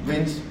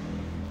 Vince.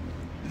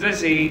 Entonces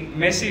sí,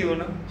 Messi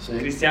 1, Sí.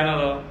 Cristiano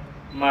 2,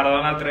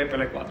 Maradona 3,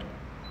 Pelé 4.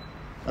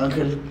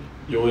 Ángel.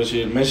 Yo voy a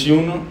decir Messi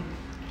 1,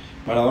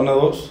 Maradona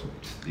 2,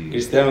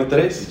 Cristiano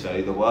 3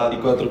 Chicharito 4.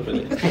 y 4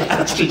 Pelé.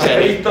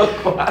 Chicharito.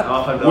 No va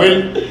a faltar.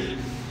 Will.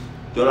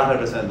 Yo las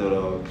represento,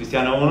 bro.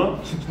 Cristiano 1,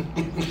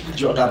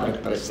 Yo la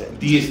represento.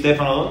 Di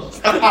Stefano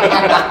 2,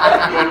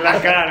 Con la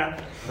cara.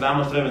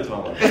 Ramos 3,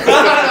 Benzema 4.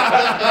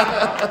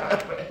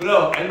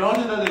 Bro, el mejor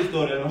central de la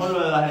historia, el mejor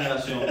de la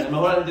generación, el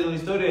mejor argentino de la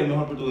historia y el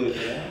mejor portugués de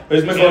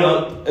la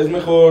historia. Es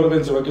mejor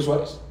Benzema que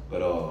Suárez.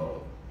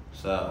 Pero, o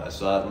sea,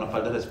 eso es una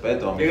falta de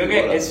respeto a mi Yo creo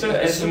figura. que eso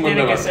es un buen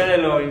tiene que debate. ser de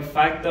los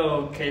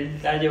impactos que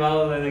él ha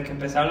llevado desde que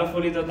empezaron los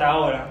futbolitos hasta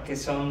ahora,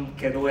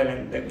 que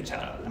duelen de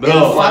escuchar hablar.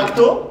 El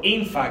facto.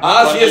 Infact.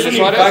 Ah, sí, es un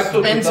Suárez,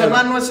 impacto. Benzema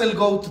total. no es el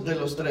GOAT de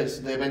los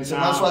tres, de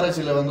Benzema, No. Suárez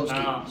y Lewandowski.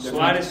 No, De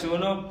Suárez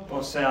 1,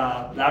 o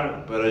sea,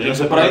 largo. Pero yo no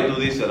sé por qué tú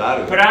dices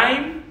largo.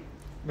 Prime,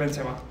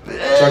 Benzema.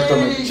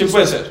 Exactamente. Sí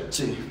puede ser.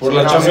 Sí. Por Sí,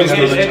 la no, Champions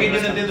sí, Es sí, que sí.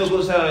 yo no entiendo,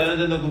 o sea, yo no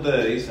entiendo qué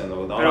ustedes dicen. Lo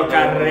que estamos Pero hablando.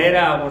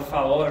 carrera, por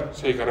favor.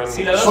 Sí, carrera.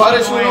 Si la-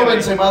 Suárez 1, 9.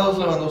 Benzema 2,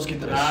 Lewandowski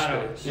 3. Claro.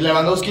 Y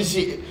Lewandowski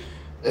sí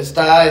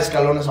está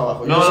escalones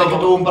abajo. Yo No, sé no, que no.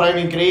 tuvo un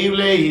prime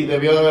increíble y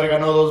debió de haber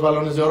ganado 2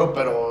 balones de oro,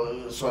 pero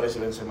Suárez y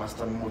Benzema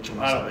están mucho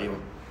más Claro. arriba.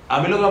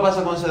 A mí lo que me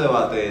pasa con ese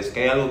debate es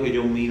que hay algo que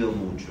yo mido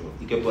mucho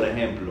y que, por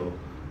ejemplo,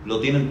 lo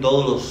tienen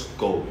todos los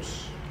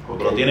GOATs.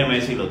 Porque lo tiene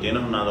Messi, lo tiene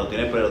Ronaldo, lo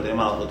tiene Pelé, lo tiene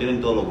Maradona, lo tienen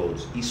todos los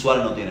GOATs. Y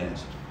Suárez no tiene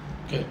eso.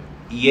 ¿Qué?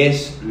 Y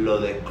es lo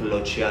de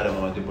clochear en un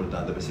momento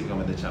importante,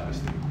 específicamente en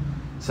Champions League.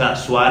 O sea,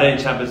 Suárez en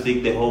Champions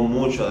League dejó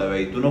mucho de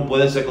ver y tú no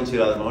puedes ser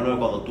considerado el mejor 9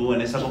 cuando tú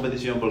en esa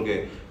competición,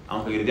 porque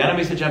aunque Cristiano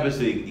viste Champions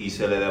League y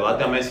se le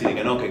debate a Messi de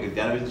que no, que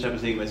Cristiano viste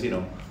Champions League y Messi no,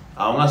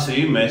 aún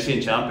así Messi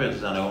en Champions, o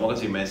sea, no es como que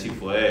si Messi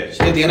fue...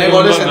 Sí, tiene Sí,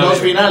 goles en bueno, 2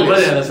 ¿Tú me finales.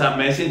 entiendes? O sea,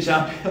 Messi en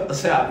Champions, o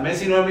sea,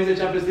 Messi no es Messi en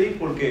Champions League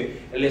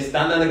porque el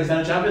estándar de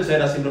Cristiano en Champions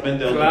era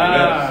simplemente otro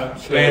Claro. nivel.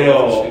 Sí,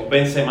 Pero sí.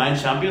 Benzema en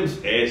Champions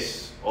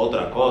es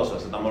otra cosa, o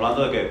sea, estamos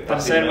hablando de que... Tercer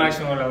fácilmente-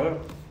 máximo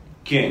goleador,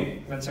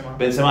 ¿Quién? Benzema.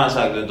 Benzema,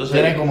 exacto. Entonces,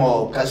 Tiene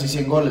como casi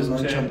 100 goles, ¿no?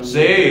 En Sí. Champions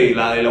League. sí,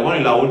 bueno,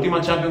 y la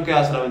última Champions que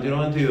hace, la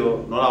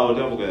 21-22, no la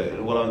última porque él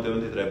jugó la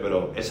 21-23,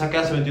 pero esa que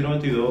hace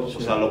 21-22, o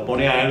sea, lo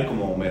pone a él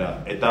como,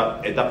 mira,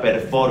 esta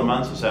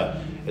performance, o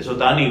sea, Eso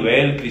está a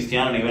nivel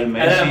Cristiano, a nivel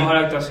Messi. Es de la mejor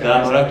actuación. De la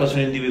mejor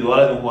actuación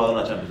individual de un jugador en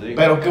la Champions League.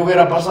 Pero ¿qué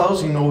hubiera pasado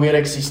si no hubiera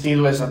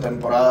existido esa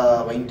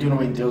temporada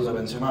 21-22 de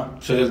Benzema?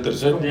 Sería el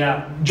tercero.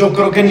 Ya. Yo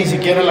creo que ni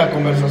siquiera en la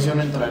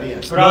conversación entraría.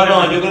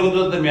 No, yo creo que tú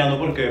estás terminando.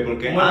 ¿Por qué?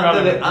 Porque Muy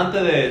probable.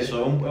 antes de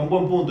eso, es un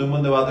buen punto, un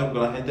buen debate, porque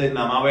la gente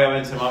nada más ve a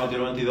Benzema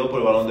 21-22 por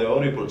el Balón de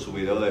Oro y por su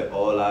video de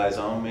Hola, it's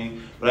on me.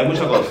 Pero hay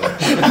muchas cosas.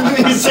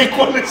 Ni sé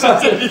cuál es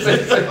ese.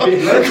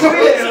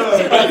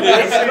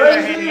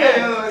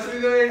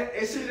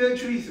 Ese video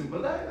chulísimo,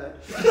 ¿verdad?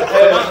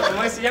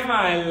 ¿Cómo se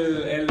llama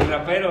el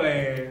rapero?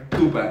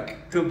 Tupac.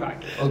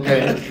 Ok.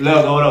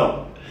 Loco,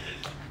 bro.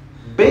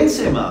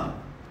 Benzema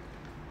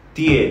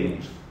tiene.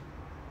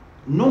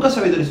 Nunca se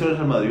había utilizado en el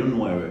Real Madrid un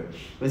 9.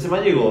 Benzema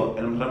llegó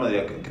en el Real Madrid.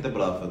 ¿Qué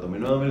temporada fue?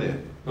 ¿2009-2010?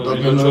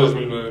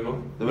 2008-2009,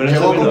 ¿no?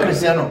 Llegó con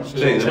Cristiano. Sí,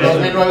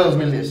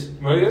 2009-2010.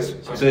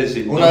 ¿2010?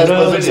 Sí. Una después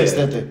del 2010.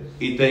 sextete.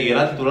 Y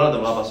era titular la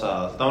temporada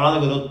pasada. Estamos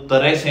hablando que tuvo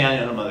 13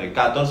 años en el Madrid,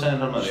 14 años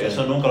en el Madrid. Sí.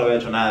 Eso nunca lo había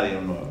hecho nadie en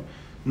un 9.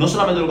 No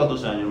solamente los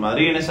 14 años. El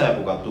Madrid en esa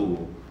época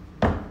tuvo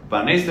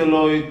Van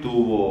Nistelrooy,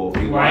 tuvo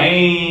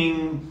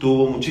Higuaín,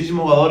 tuvo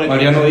muchísimos jugadores.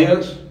 Mariano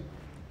Díaz.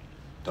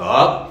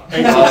 Top.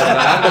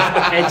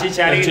 El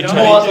Chicharito.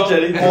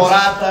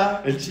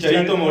 Morata. El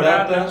Chicharito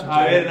Morata.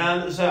 A ver,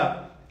 Hernando, o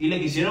sea, y le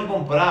quisieron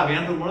comprar.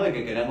 Habían rumores de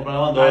que querían comprar a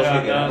Lewandowski,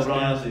 que querían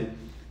comprar a así.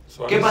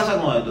 Suárez. ¿Qué pasa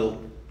con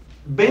esto?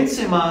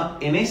 Benzema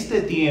en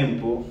este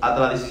tiempo, hasta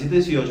la 17-18,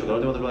 que es la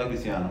última temporada de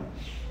Cristiano,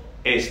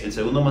 es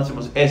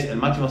el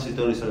máximo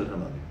asistidor del Real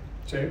Madrid.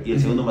 Sí. Y el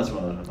segundo máximo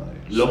del Real Madrid.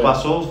 Sí. Lo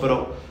pasó,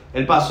 pero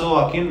él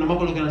pasó aquí, no me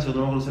acuerdo quién era el segundo,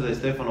 no me acuerdo si era de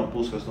Stefano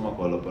Puskas, no me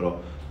acuerdo, pero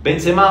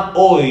Benzema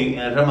hoy en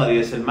el Real Madrid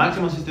es el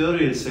máximo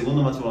asistidor y el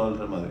segundo máximo del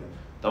Real Madrid.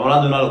 Estamos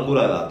hablando de una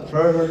locura de datos.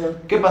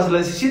 ¿Qué pasa? La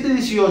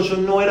 17-18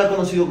 no era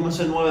conocido como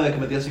ese 9 de que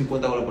metía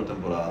 50 goles por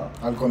temporada.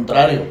 Al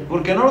contrario.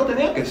 Porque no lo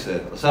tenía que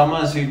ser. O sea, vamos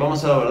a decir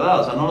la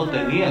verdad. O sea, no lo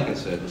tenía que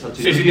ser. O sea,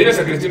 Si tienes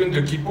a Cristiano en tu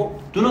equipo,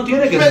 tú no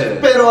tienes que ser.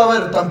 Pero a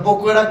ver,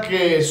 tampoco era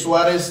que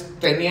Suárez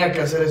tenía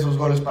que hacer esos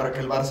goles para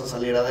que el Barça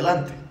saliera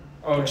adelante.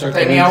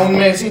 Tenía un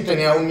Messi,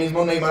 tenía un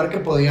mismo Neymar que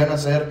podían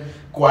hacer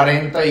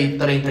 40 y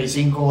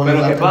 35 goles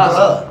Pero la ¿qué temporada.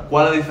 pasa?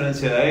 ¿Cuál es la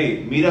diferencia de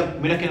ahí?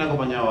 Mira quién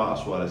acompañaba a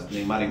Suárez,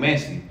 Neymar y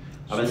Messi.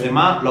 A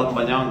Benzema lo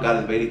acompañaban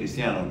Gareth Bale y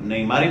Cristiano.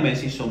 Neymar y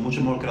Messi son mucho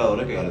mejor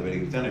creadores que Gareth Bale y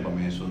Cristiano, y para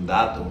mí es un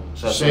dato. O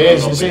sea, Sí,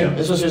 eso no sí, opina.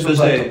 eso sí es un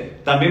Entonces, dato.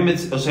 también,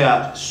 o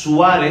sea,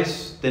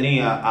 Suárez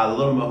tenía a dos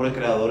de los mejores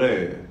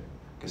creadores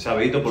que se ha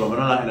visto, por lo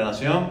menos en la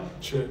generación,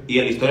 sí. y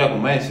en la historia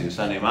con Messi. O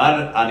sea,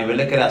 Neymar a nivel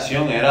de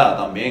creación era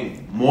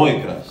también muy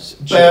crack.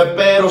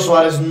 Pero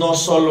Suárez no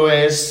solo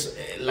es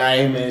la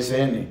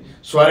MSN.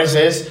 Suárez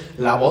es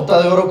la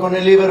bota de oro con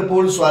el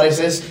Liverpool. Suárez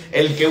es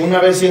el que una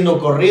vez siendo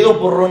corrido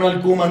por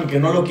Ronald Koeman, que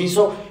no lo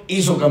quiso,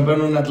 hizo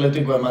campeón en un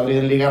Atlético de Madrid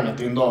en Liga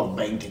metiendo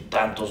 20 y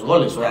tantos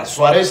goles. O sea,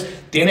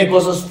 Suárez tiene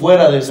cosas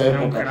fuera de esa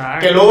época.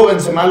 Que luego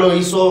Benzema lo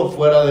hizo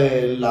fuera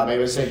de la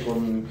BBC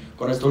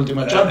con esta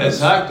última Champions.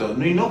 Exacto.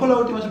 Y no con la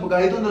última época,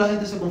 ahí es donde la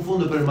gente se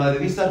confunde, pero el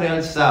madridista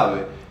real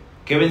sabe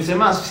que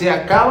Benzema se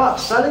acaba,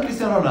 sale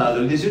Cristiano Ronaldo,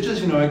 el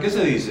 18-19, ¿qué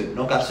se dice?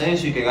 No, que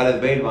Asensio y que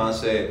Gareth Bale van a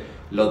ser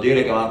los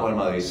tigres que van a coger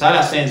Madrid. Sale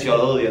Asensio a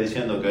los 2 días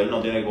diciendo que él no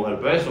tiene que coger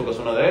peso, que es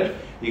uno de él,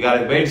 y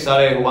Gareth Bale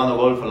sale jugando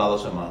golf en las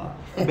 2 semanas.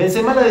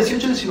 Benzema en la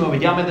 18-19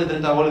 ya mete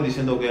 30 goles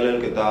diciendo que él es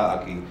el que está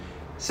aquí.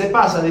 Se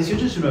pasa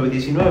 18-19,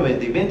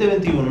 19-20 y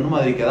 20-21 en un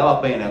Madrid que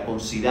daba pena con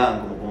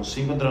Zidane, como con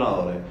 5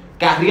 entrenadores,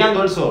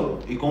 carriando él solo,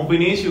 y con un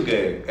Vinicius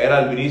que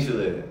era el Vinicius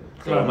de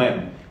los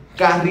memes,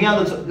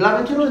 carriando él solo.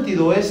 La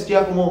 21-22 es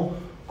ya como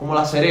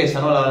la cereza,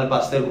 ¿no? La del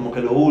pastel, como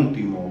que lo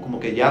último, como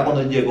que ya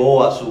cuando él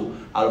llegó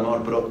a lo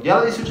mejor, pero ya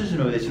la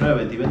 18-19,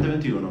 19-20 y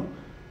 20-21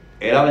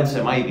 era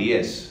Benzema y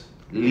 10,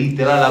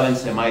 literal a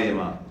Benzema y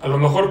demás. A lo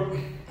mejor,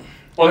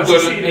 No sé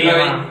si en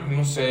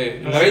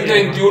la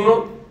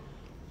 2021,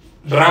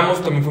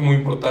 Ramos también fue muy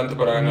importante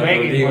para ganar la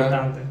Muy Liga.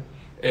 importante.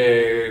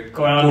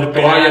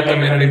 Courtois ya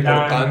también era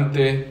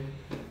importante.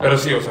 Pero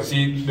sí, o sea,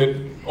 sí,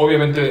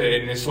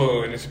 obviamente en esa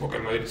época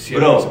el Madrid sí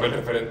era el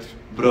referente.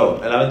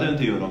 Bro, en la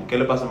 2021, ¿qué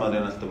le pasa a Madrid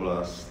en esta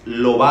temporada?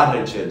 Lo barre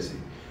el Chelsea.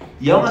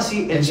 Y aún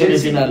así el Chelsea,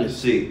 semifinales.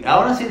 Sí,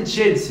 aún así el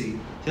Chelsea,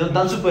 siendo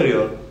tan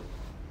superior,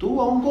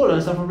 tuvo un gol en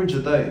el Stamford Bridge,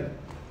 está ahí.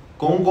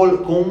 Con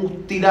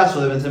un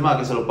tirazo de Benzema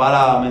que se lo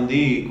para a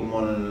Mendy como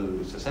en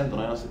el 60,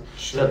 ¿no? O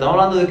sea, estamos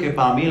hablando de que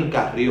para mí el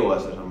carrío va a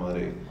ser Real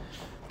Madrid.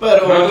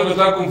 Pero No, yo me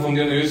estaba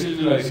confundiendo, yo sí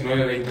la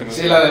 19-20.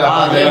 sí, la de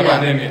la de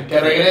pandemia, que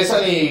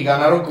regresan y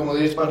ganaron como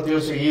 10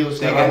 partidos seguidos,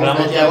 Sí, que que Ramos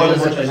Ramos metía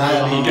goles de mucho,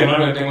 penal. Y que no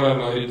le tengo al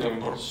Madrid también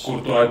por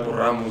Courtois y por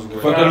Ramos, güey.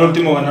 Fue que el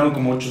último ganaron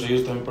como 8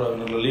 seguidos también para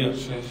ganar la liga.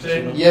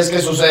 Sí. Y es que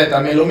sucede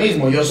también lo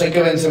mismo. Yo sé que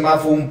Benzema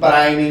fue un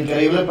prime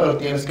increíble, pero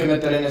tienes que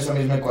meter en esa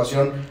misma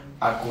ecuación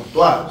a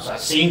Courtois. O sea,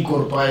 sin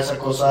Courtois esa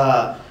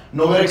cosa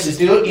no hubiera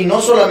existido, y no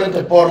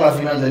solamente por la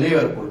final de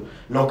Liverpool.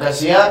 Lo que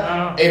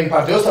hacía en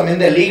partidos también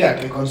de liga,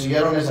 que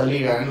consiguieron esa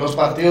liga. En los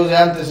partidos de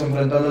antes,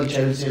 enfrentando el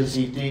Chelsea, el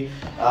City,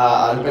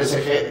 al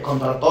PSG,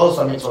 contra todos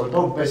también, sobre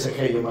todo el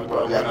PSG, yo me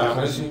acuerdo.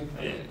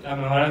 La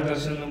mejor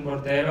actuación de un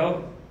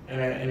portero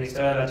en la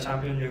historia de la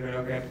Champions, yo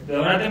creo que de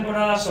una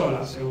temporada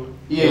sola, seguro.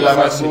 Y la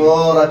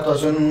mejor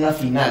actuación en una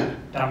final.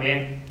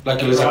 También. La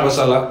que le sacó a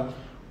Salah.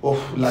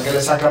 La que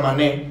le saca a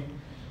Mané.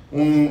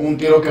 Un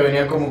tiro que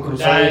venía como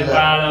cruzado. Da el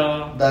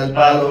palo. Da el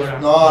palo.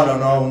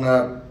 No,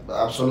 una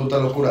absoluta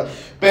locura.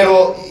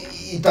 Pero,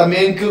 y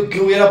también, ¿qué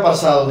hubiera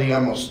pasado,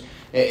 digamos?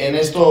 En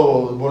esto,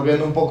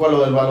 volviendo un poco a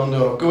lo del Balón de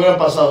Oro, ¿qué hubiera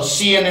pasado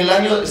si en el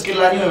año, es que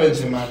el año de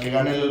Benzema, que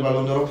gane el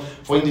Balón de Oro,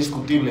 fue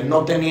indiscutible,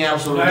 no tenía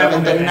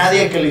absolutamente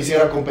nadie que le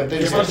hiciera competencia?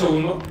 ¿Qué fue el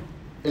segundo?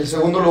 El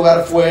segundo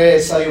lugar fue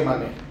Sadio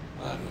Mané.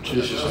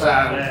 Sí. O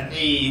sea,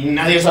 y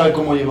nadie sabe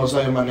cómo llegó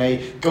Sadio Mané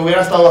ahí. Que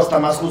hubiera estado hasta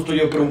más justo,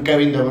 yo creo, un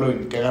Kevin De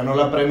Bruyne, que ganó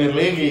la Premier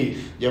League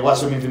y llegó a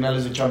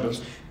semifinales de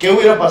Champions. ¿Qué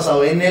hubiera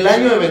pasado en el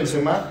año de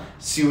Benzema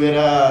si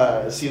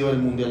hubiera sido el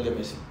Mundial de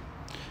Messi?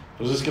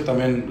 Pues es que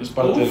también es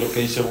parte de lo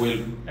que dice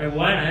Will. Es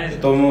buena, De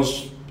todos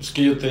modos, es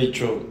que yo te he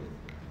dicho,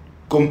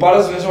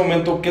 comparas en ese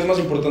momento, ¿qué es más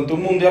importante,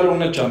 un Mundial o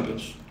una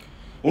Champions?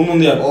 Un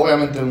Mundial.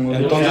 Obviamente un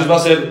Mundial. Entonces va a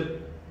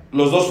ser,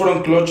 los dos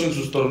fueron clutch en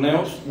sus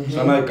torneos, se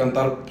van a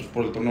decantar pues,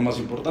 por el torneo más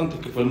importante,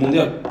 que fue el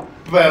Mundial.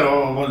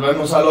 Pero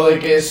volvemos a lo de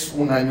que es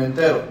un año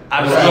entero.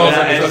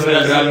 Eso es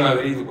el Real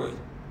Madrid,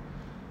 güey.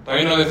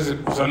 También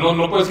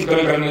no puedes quitar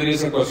el Real Madrid de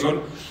esa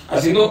ecuación.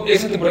 Haciendo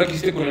esa temporada que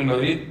hiciste con el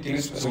Madrid,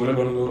 tienes que asegurar el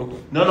Balón de Oro, güey.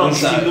 No,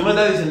 si tú me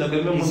estás diciendo que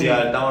es el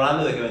Mundial, estamos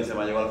hablando de que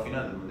Benzema llegó a la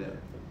final del Mundial.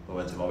 O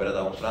Benzema hubiera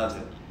estado con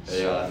Francia, que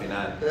llegó a la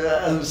final.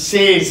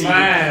 Sí,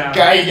 Bueno.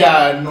 que ahí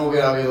ya no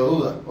hubiera habido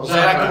duda. O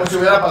sea, era como si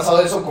hubiera pasado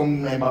eso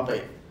con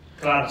Mbappé.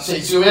 Claro.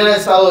 Si hubiera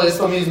estado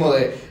esto mismo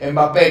de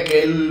Mbappé,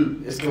 que él,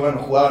 es que bueno,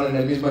 jugaban en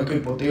el mismo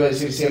equipo, te iba a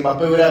decir, si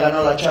Mbappé hubiera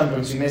ganado la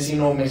Champions y Messi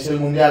no, Messi el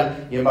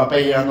Mundial, y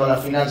Mbappé llegando a la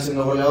final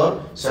siendo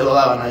goleador, se lo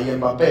daban ahí a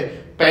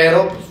Mbappé,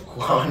 pero pues,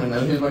 jugaban en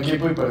el mismo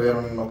equipo y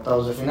perdieron en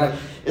octavos de final.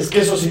 Es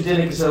que eso sí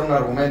tiene que ser un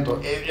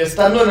argumento.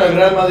 Estando en el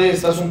Real Madrid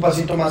estás un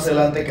pasito más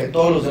adelante que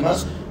todos los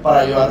demás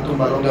para llevarte un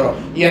Balón de Oro.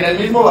 Y en el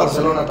mismo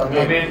Barcelona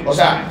también. O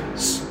sea,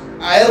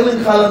 a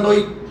Erling Haaland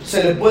hoy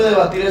se le puede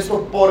debatir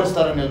esto por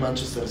estar en el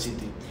Manchester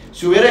City.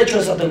 Si hubiera hecho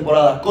esa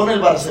temporada con el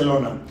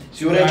Barcelona,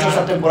 si hubiera hecho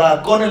esa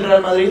temporada con el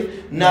Real Madrid,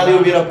 nadie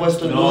hubiera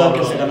puesto en duda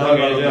que se ganaba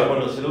el Balón de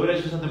Oro. Si lo hubiera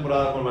hecho esa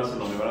temporada con el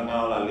Barcelona, me hubieran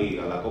ganado la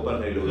Liga, la Copa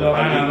del Rey, Lo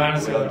van a ganar,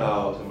 hubiera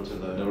estado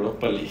 100% de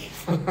Europa League.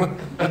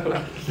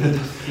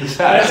 O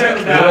sea, si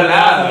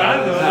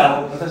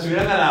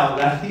hubieran ganado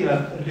la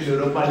Liga y la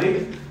Europa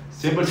League,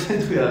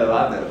 100% hubiera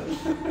debate.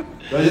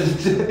 ¿Qué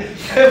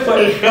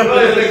fue?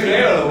 No, yo te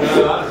creo,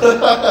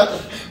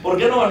 ¿Por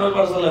qué no ganó el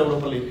Barça la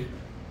Europa League?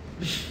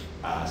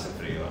 Hace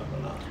frío,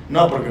 ¿verdad?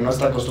 No, porque no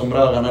está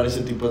acostumbrado a ganar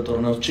ese tipo de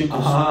torneos chicos.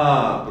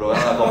 Pero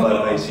gana la Copa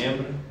del Rey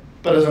siempre.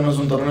 Pero ese no es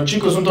un torneo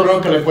chico, es un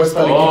torneo que le cuesta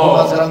al equipo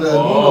más grande del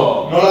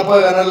mundo. No la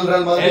puede ganar el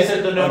Real Madrid. Es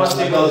el torneo más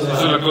chico. Eso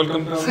es el actual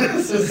campeón.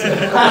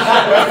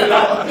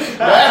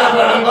 Bueno,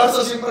 pero el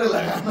Barça siempre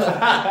la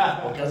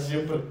gana. O casi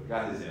siempre.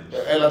 Casi siempre.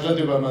 El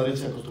Atlético de Madrid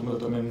se acostumbra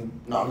también.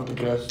 No te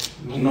creas.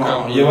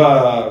 No,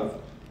 lleva...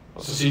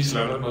 O sea, sí, se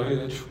la ganó el Madrid,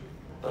 de hecho.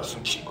 Pero es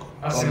un chico.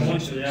 Hace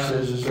mucho ya.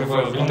 Sí. ¿Qué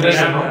fue?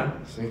 2013, ¿no?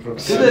 Sí, creo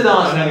que ¿Qué sí. ustedes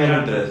estaban haciendo en el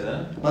 2013?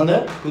 ¿Mande?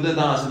 ¿Qué ustedes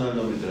estaban haciendo en el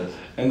 2013?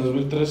 En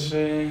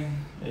 2013...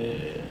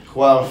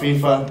 Jugaba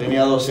FIFA,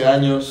 tenía 12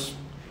 años.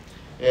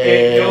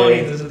 Qué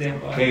bonito ese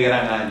tiempo. Qué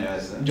gran año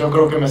ese. Yo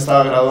creo que me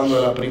estaba graduando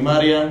de la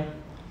primaria.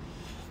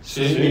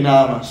 Sí. Y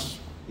nada más.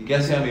 ¿Y qué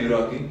hacía mi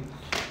bro aquí?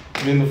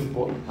 Viendo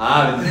fútbol.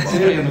 Viendo Sí,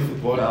 viendo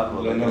fútbol.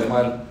 Lo Lo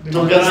normal.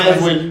 ¿Tú qué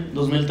hacías, Will?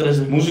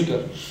 2013. Música.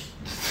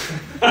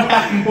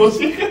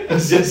 ¿Música?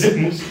 Sí, hace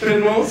música,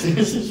 ¿no?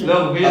 Sí.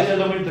 Loco, que yo hacía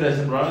en el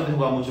 2013, probablemente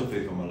jugaba mucho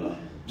FIFA, ¿verdad?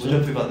 Mucho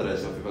FIFA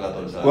 13 o FIFA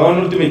 14. ¿sabes? ¿Jugaban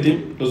Ultimate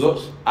Team, los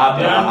dos?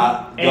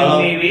 En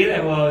mi vida he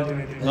jugado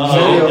Ultimate Team. No, ¿En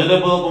serio? yo te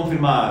puedo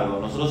confirmar algo.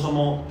 Nosotros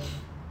somos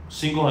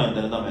 5 gente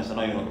en esta mesa,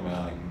 no hay uno que me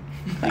gane aquí.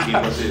 Y que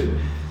imposible.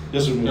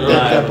 Yo soy muy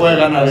Te puede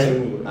ganar, soy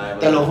muy bueno.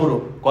 te lo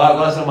juro.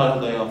 ¿Cuál es el más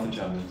alto que llegamos en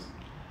Champions?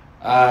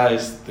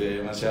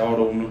 Demasiado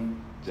oro 1.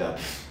 Ya.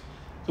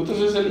 ¿Tú te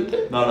haces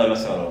elite? No,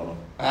 demasiado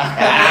no.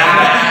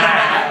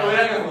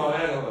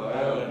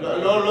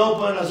 Luego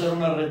pueden hacer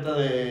una reta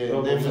de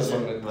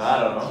FC.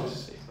 Claro, ¿no?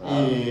 Sí.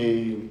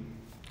 Y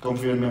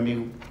confío en mi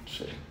amigo.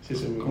 Sí,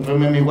 muy bueno. Confío en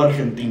mi amigo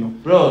argentino.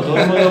 Bro, todo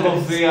el mundo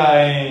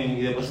confía en.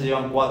 Y después se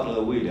llevan 4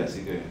 de Willy,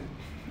 así que.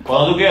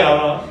 Cuando tú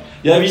quieras, bro.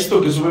 Ya he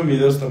visto que suben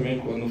videos también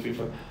jugando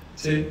FIFA.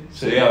 Sí.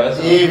 Sí, a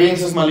veces. ¿Y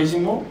Vince es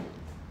malísimo?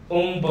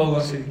 Un poco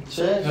sí.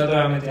 Sí. No te voy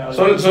a meter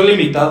ahora. Son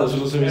limitados,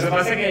 los he Lo que visto.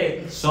 pasa es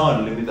que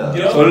Son limitados.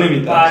 yo Son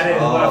limitados. paré de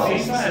jugar Oh.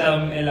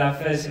 FIFA en la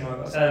F19.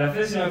 O sea, de la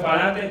F19 para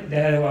adelante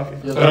dejé de jugar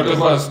FIFA. ¿Pero qué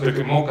juegas? ¿De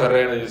que modo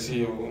carrera y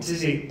así? O...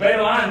 Sí,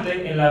 pero antes,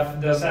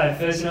 o sea, el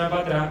F19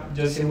 para atrás,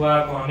 yo sí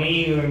jugaba con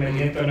amigos y me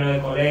metí en torneos de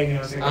colegio,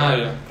 no sé qué.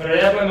 Ya. Pero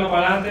ya después más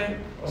para adelante,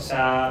 o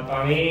sea,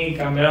 para mí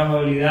cambiar la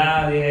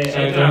movilidad, dije, Sí,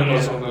 esto es tenés mierda.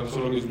 razón, eso es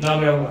lo mismo. No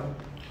quiero jugar.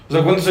 O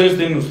sea, ¿cuántos años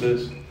tienen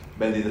ustedes?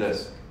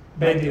 23.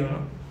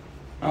 21.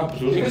 Pues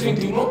 ¿Tienes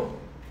 21?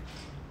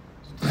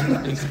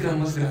 Pensé que era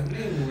más grande,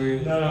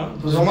 güey. No.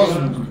 Pues somos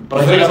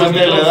prácticamente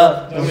de la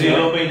edad. Sí,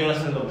 yo me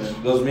nací en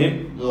 2000.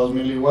 2000.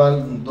 2000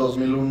 igual,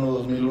 2001,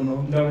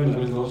 2001,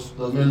 2002. 2002.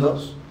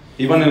 2002.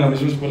 ¿Iban en la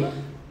misma escuela?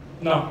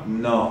 No.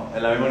 No,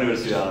 en la misma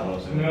universidad no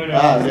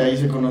conocemos. De ahí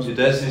se Si conoce.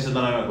 ustedes sí son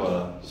de la misma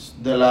escuela.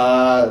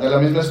 De la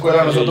misma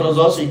escuela nosotros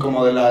dos y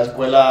como de la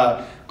escuela,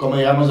 como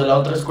digamos de la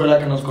otra escuela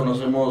que nos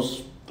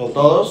conocemos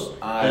todos,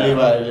 él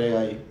iba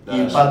ahí.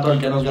 Y Pato, el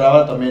que nos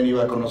graba, también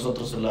iba con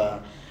nosotros en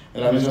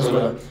la misma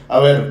escuela. A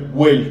ver,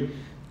 Will,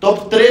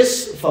 top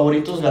 3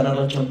 favoritos ganar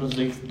la Champions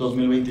League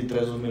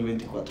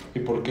 2023-2024. ¿Y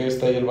por qué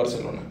está ahí el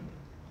Barcelona?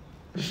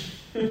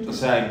 O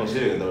sea,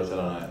 imposible que te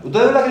Barcelona.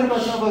 ¿Ustedes ven la que el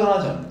Barcelona puede ganar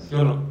la Champions?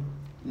 Yo no.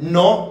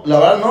 No, la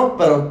verdad no,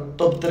 pero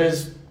top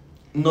 3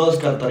 no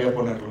descartaría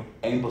ponerlo.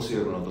 Es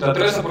imposible con los ¿Te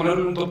atreves a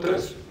ponerle un top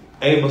 3?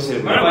 Es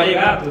imposible. Bueno, va a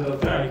llegar a tu top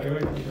 3, hay que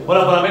ver.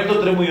 Bueno, para mí el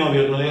top 3 es muy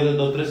obvio. El que no diga del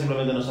top 3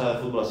 simplemente no sabe de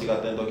fútbol, así que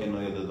atento a quien no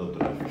diga del top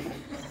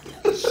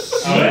 3.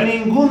 Sin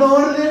ningún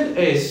orden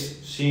es.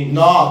 Sin.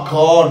 No,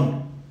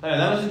 con.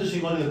 Dame siento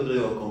sin orden y después te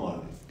digo con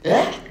orden.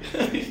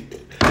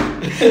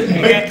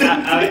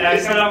 A ver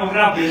si hablamos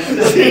rápido.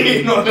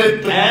 Sí, no le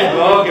entiendo.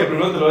 No, que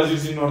primero te lo voy a decir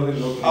sin orden,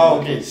 loco.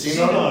 Ok, Sin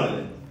sin orden.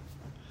 orden.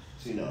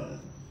 Sin orden.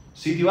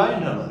 City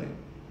Bayern, Real Madrid.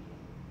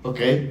 Ok.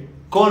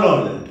 Con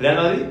orden. Real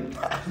Madrid.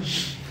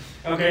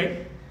 Ok.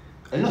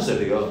 Él no se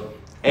rió.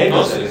 Él no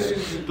No, se sí, rió. sí,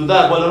 sí. ¿Tú estás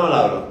de acuerdo o no,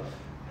 Lauro?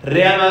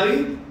 Real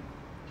Madrid,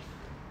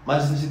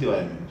 Manchester City,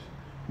 Bayern Múnich.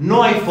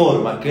 No hay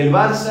forma que el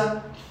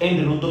Barça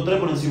entre en un top 3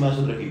 por encima de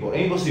su otro equipo.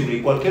 Es imposible.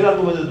 Y cualquier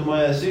argumento que tú me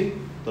vayas a decir,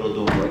 te lo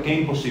tumbo. Es que es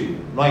imposible.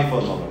 No hay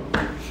forma, bro.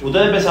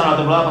 Ustedes empezaron la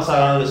temporada pasada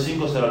ganando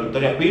 5-0 a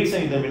Victoria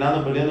Pilsen y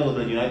terminando perdiendo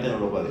contra el United en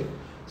Europa League.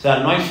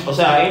 O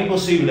sea, es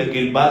imposible que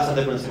el Barça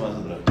esté por encima de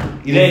nosotros.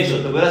 Y de hecho,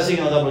 te pudiera decir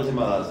que no está por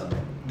encima del Barça.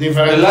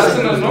 Diferentes El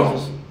Arsenal no.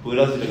 circunstancias.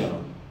 Pudiera decirle que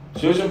no.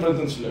 Si hoy se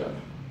enfrentan, si le gana.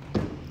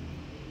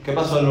 ¿Qué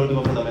pasó en el último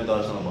enfrentamiento de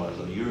Arsenal con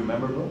Barça? You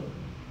remember, bro?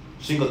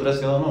 5-3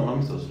 quedó, no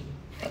amistoso.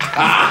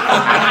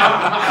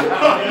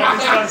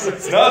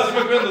 No, sí me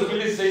acuerdo en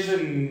 2016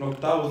 en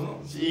octavos, ¿no?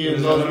 Sí,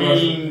 en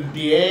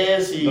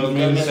 2010 y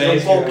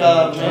 2006,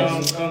 cada que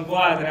mes. Con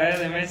 4,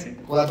 de Messi.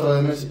 4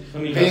 de Messi.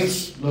 Son hijas.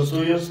 Vince, los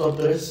tuyos, top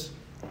 3.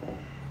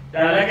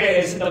 La verdad que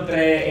ese top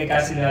 3 es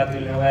casi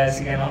debatible, voy a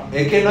decir que no.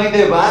 Es que no hay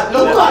debate.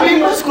 ¿Lo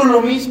cambias con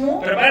lo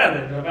mismo? Pero espérate.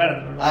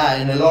 Ah,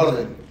 en el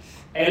orden.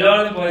 El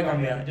orden puede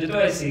cambiar. Yo te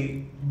voy a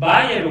decir,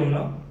 Bayern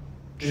 1.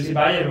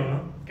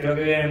 Creo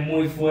que viene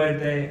muy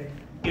fuerte.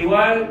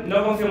 Igual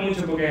no confío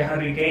mucho porque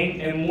Harry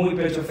Kane es muy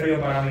pecho frío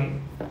para mí.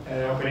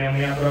 Opinión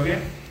mía propia.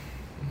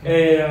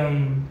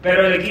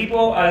 Pero el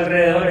equipo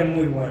alrededor es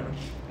muy bueno.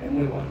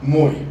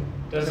 Muy.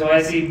 Entonces voy a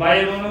decir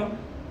Bayern 1,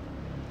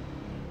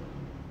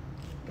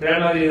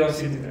 Real Madrid 2,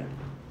 City 3.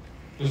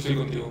 Yo estoy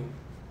contigo.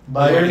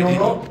 Bayern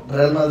Igualitito. 1,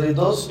 Real Madrid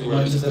 2, Igualitito.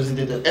 Manchester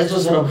City 3. Esto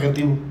es el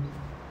objetivo.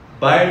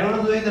 Bayern no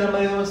tuviste Real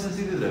Madrid de Manchester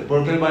City 3.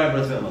 ¿Por qué el Bayern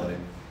parece de Madrid?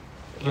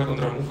 La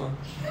contra Mufa.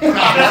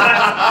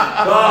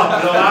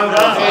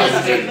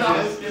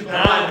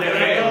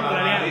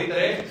 Madrid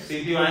 3,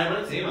 City Bayern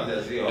por encima.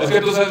 Es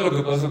que tú sabes lo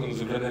que pasa cuando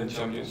se enfrentan en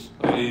Champions.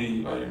 Madrid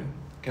y Bayern.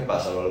 ¿Qué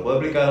pasa, bro? ¿Lo puedo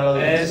explicar a la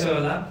audiencia? Eso,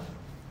 ¿verdad?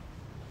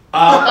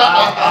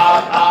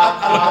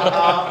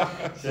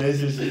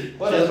 Sí.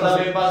 Bueno, eso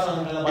también pasa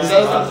en la ¿Y Madrid.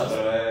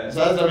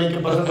 sabes también qué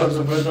pasa cuando se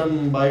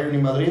enfrentan Bayern y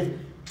Madrid?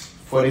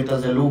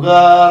 Fueritas de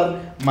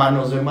lugar,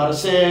 manos de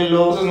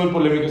Marcelo. Cosas muy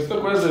polémicas. ¿Te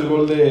acuerdas del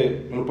gol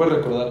de... me lo puedes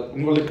recordar?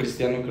 Un gol de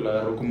Cristiano que lo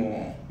agarró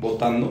como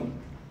botando.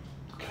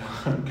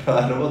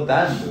 Claro,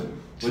 votando.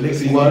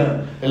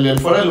 Igual, el del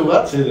fuera de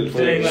lugar. Sí, del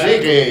fuera. Sí,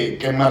 Sí,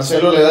 que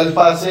Marcelo le da el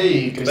pase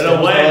y Cristiano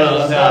Pero bueno,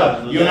 estaba o sea,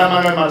 adelantado. Y una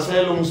mano de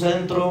Marcelo, un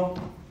centro,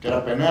 que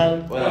era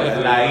penal. Bueno,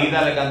 en la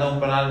ida le cantó un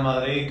penal al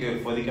Madrid que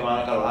fue de que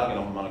Manuel Carvajal, que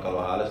no fue Manuel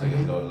Carvajal, eso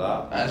es la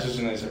verdad. Ah, eso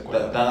sí nadie se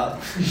acuerda. Está-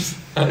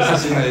 Eso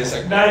sí nadie se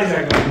acuerda. Nadie se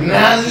acuerda.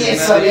 Nadie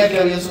sabía que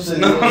había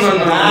sucedido. No,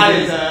 eso.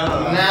 Nadie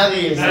sabe.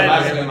 Nadie Se sabía.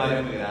 pasa que el Madrid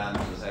es muy grande,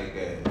 o sea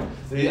que...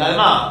 Y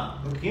además,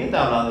 ¿quién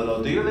está hablando?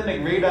 Los Tigres de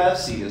Negrita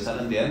sí, o sea,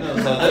 no entiendo.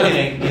 O sea, ustedes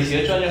tienen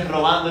 18 años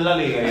robando en la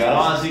liga y ahora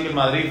van a decir que el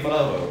Madrid fuera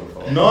de juego,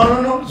 por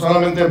favor. No,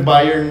 solamente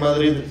Bayern,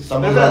 Madrid.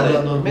 Estamos Pero espérate,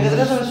 hablando. me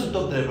encantaría saber su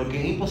top 3 porque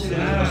es imposible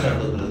que no sea el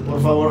top 3.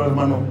 Por favor,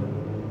 hermano.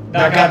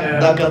 Da cátedra.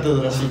 Da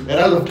cátedra, sí.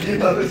 Era lo que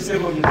iba a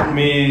decir.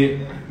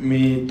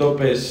 Mi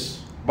top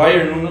es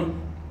Bayern 1,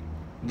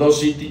 2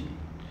 City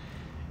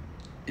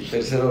y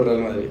tercero Real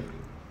Madrid.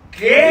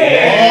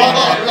 ¿Qué?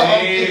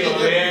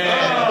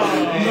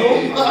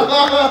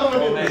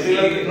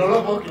 No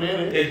lo puedo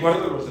creer, El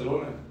cuarto de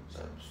Barcelona. O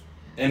sea,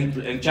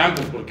 pues, en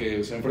Champions,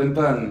 porque se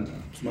enfrentan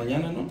pues,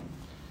 mañana, ¿no?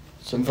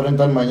 Se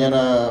enfrentan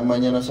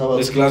mañana sábado.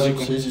 Es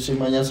clásico. Sí,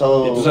 mañana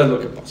sábado. Y tú sabes lo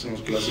que pasa en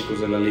los clásicos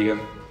de la liga.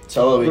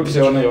 Sábado Creo que 28.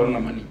 se van a llevar una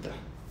manita.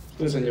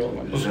 Ustedes se han llevado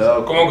manita.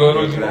 ¿Cómo quedó el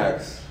último?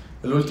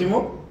 ¿El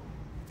último?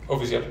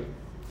 Oficial.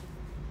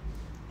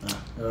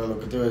 Era lo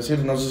que te iba a decir.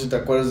 No sé si te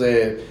acuerdas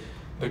de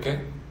 ¿De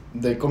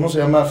qué? cómo se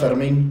llama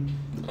Fermín.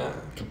 Ah.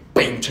 Qué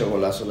pinche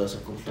golazo le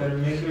sacó.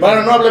 Fermín.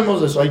 Bueno, no hablemos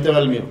de eso. Ahí te va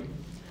el mío.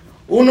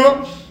 1,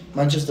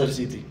 Manchester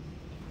City.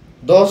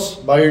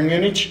 2, Bayern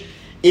Múnich.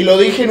 Y lo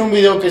dije en un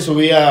video que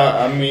subí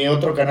a mi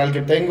otro canal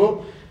que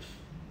tengo.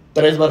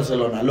 3,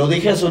 Barcelona. Lo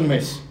dije hace un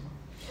mes.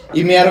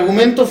 Y mi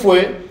argumento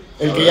fue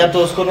el que ya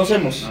todos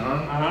conocemos.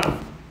 Ajá.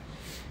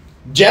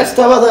 Ya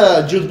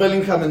estaba Jude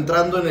Bellingham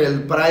entrando en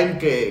el prime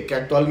que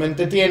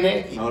actualmente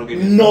tiene,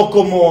 no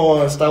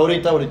como está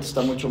ahorita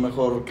está mucho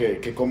mejor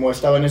que como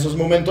estaba en esos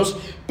momentos,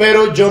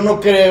 pero yo no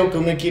creo que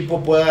un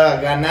equipo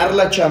pueda ganar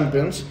la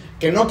Champions,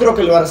 que no creo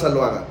que el Barça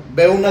lo haga.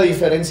 Veo una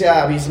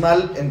diferencia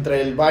abismal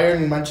entre el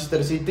Bayern y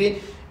Manchester City,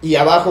 y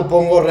abajo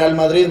pongo Real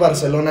Madrid,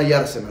 Barcelona y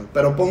Arsenal,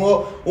 pero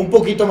pongo un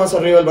poquito más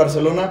arriba el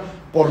Barcelona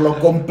por lo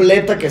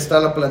completa que está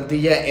la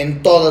plantilla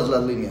en todas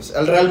las líneas.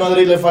 Al Real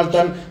Madrid le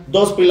faltan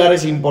 2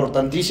 pilares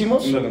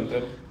importantísimos, Un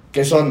delantero.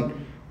 que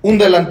son un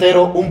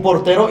delantero, un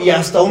portero y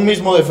hasta un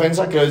mismo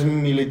defensa, que es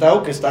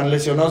Militao, que están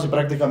lesionados y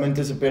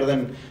prácticamente se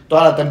pierden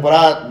toda la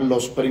temporada,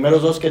 los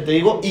primeros 2 que te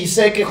digo. Y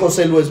sé que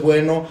José Lu es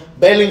bueno,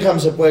 Bellingham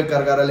se puede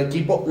cargar al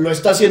equipo, lo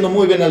está haciendo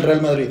muy bien el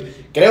Real Madrid.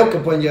 Creo que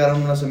pueden llegar a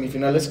unas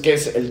semifinales, que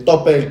es el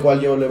tope del cual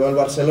yo le veo al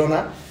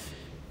Barcelona.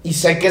 Y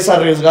sé que es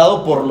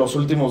arriesgado por los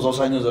últimos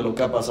 2 años de lo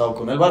que ha pasado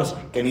con el Barça,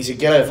 que ni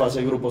siquiera de fase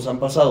de grupos han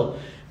pasado.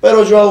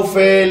 Pero Joao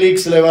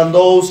Félix,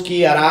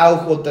 Lewandowski,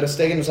 Araujo, Ter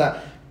Stegen, o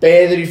sea,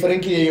 Pedri,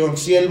 Frenkie de Jong,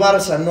 si el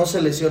Barça no se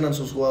lesionan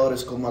sus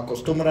jugadores como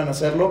acostumbran a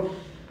hacerlo,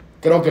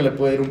 creo que le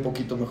puede ir un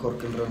poquito mejor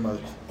que el Real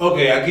Madrid. Ok,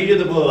 aquí yo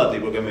te puedo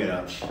debatir, porque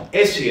mira,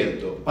 es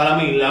cierto, para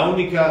mí la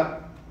única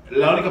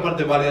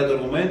parte válida de tu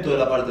argumento es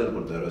la parte del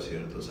portero, es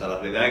cierto. O sea, la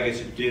realidad es que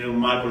si tú tienes un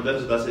mal portero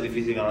se te hace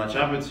difícil ganar la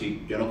Champions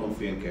y yo no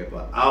confío en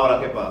Kepa. Ahora,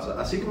 ¿qué pasa?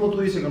 Así como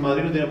tú dices que el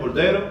Madrid no tiene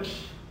portero,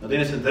 no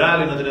tiene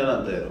central y no tiene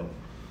delantero,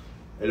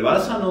 el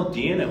Barça no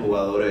tiene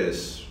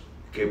jugadores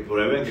que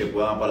prueben que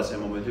puedan aparecer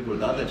en momentos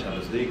importantes en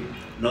Champions League.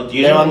 No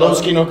tiene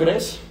 ¿Lewandowski no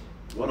crees?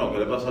 Bueno, ¿qué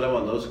le pasó a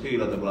Lewandowski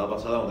la temporada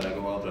pasada cuando tenía que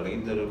jugar contra el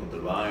Inter, contra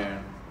el Bayern?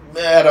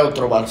 Era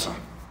otro Barça.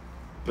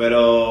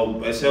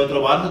 Pero ese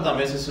otro Barça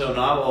también se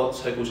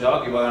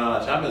escuchaba que iba a ganar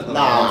la Champions.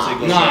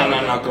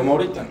 No, como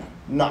ahorita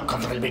no. No,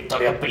 contra el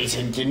Victoria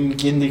Pilsen,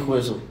 ¿quién dijo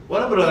eso?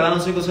 Bueno, pero ganaron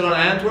 5-0 al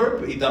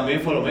Antwerp y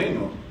también fue lo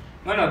mismo.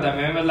 Bueno,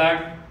 también es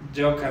verdad,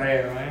 yo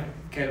creo,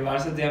 que el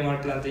Barça tiene mejor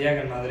plantilla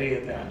que el Madrid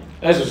este año.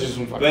 Eso sí es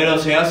un factor. Pero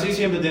si es así,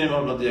 siempre tiene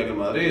mejor plantilla que el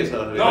Madrid, esa es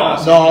la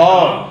realidad.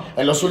 No,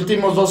 en los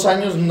últimos 2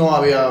 años no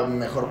había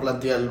mejor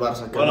plantilla del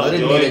Barça que el Bueno,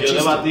 Madrid. yo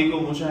debatí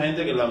con mucha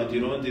gente que en la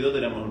 21-22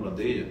 tenía mejor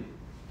plantilla.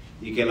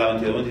 Y que en la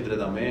 22-23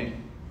 también.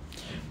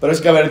 Pero es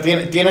que, a ver,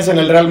 tienes en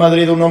el Real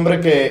Madrid un hombre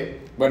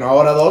que, bueno,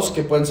 ahora 2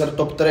 que pueden ser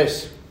top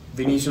 3,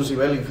 Vinicius y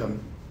Bellingham.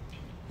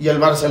 Y el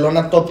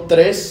Barcelona top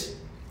 3.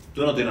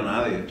 Tú no tienes a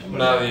nadie.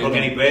 Nadie. Porque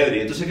ni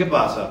Pedri. Entonces, ¿qué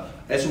pasa?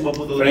 Es un buen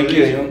punto de Frenkie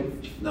de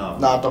Jong.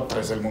 No, top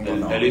 3 del mundo,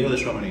 no. el hijo de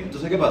Tchouaméni.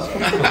 Entonces, ¿qué pasa?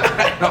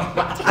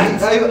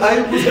 hay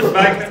un punto.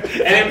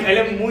 Él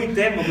es muy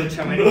temo con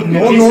Tchouaméni.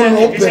 No,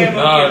 Ese es pero-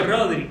 mejor que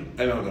Rodri.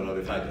 Es mejor que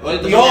Rodri, fact. Oye,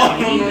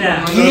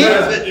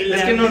 ¿Quién?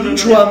 Es que no.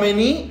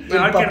 Tchouaméni, el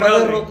Mejor que papá de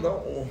Rodri. Rodri.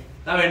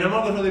 No. A ver, no es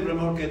mejor que Rodri, pero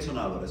es mejor que Edson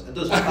Álvarez.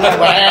 Entonces,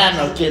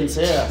 Bueno, quien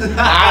sea.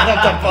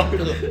 No,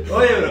 tampoco.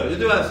 oye, bro, yo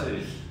te voy a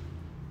decir.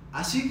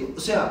 Así, o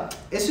sea,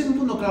 ese es un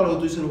punto claro que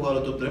tú dices el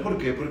jugador top 3. ¿Por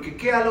qué? Porque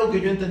 ¿qué es algo que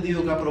yo he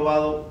entendido que ha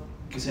probado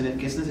que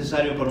es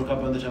necesario para un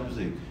campeón de Champions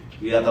League?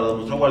 Y hasta lo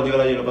demostró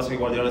Guardiola, y lo que pasa es que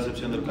Guardiola es la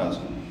excepción del caso.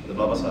 La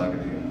temporada pasada que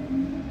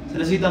diga. Se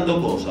necesitan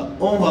 2 cosas.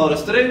 Un jugador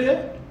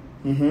estrella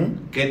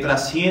que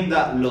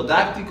trascienda lo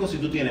táctico, si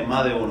tú tienes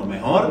más de uno,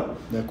 mejor.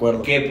 De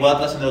acuerdo. Que pueda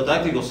trascender lo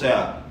táctico, o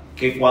sea,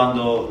 que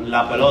cuando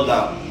la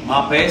pelota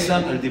más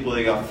pesa, el tipo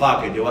diga,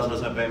 fuck it, yo voy a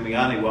hacer el en mi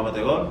gana y voy a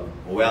meter gol,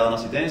 o voy a dar una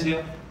asistencia.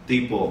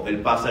 Tipo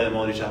el pase de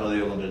Modric a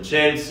Rodrigo contra el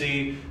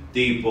Chelsea,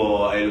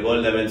 tipo el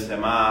gol de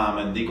Benzema,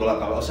 Mendico la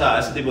cabeza, o sea,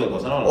 ese tipo de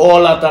cosas, ¿no? O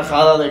la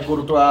tajada de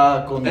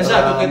Courtois contra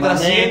Exacto, que Mané.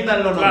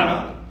 trasciendan lo normal.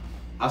 Claro.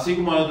 Así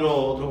como hay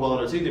otro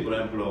jugador del City, por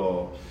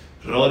ejemplo,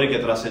 Rodri, que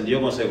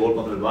trascendió con ese gol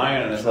contra el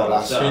Bayern. O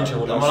sea,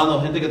 estamos hablando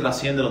de gente que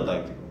trasciende lo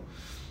táctico.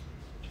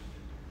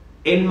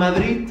 El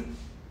Madrid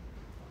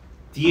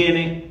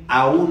tiene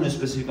a uno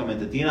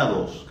específicamente, tiene a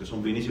 2, que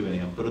son Vinicius y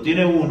Bellingham, pero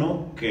tiene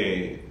uno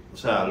que, o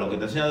sea, lo que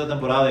te enseña esta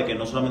temporada es que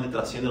no solamente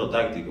trasciende lo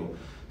táctico,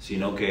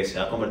 sino que se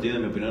ha convertido,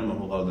 en mi opinión, en el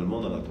mejor jugador del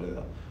mundo en la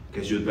actualidad,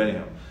 que es Jude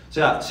Bellingham. O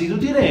sea, si tú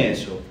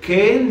tienes eso,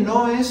 que él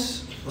no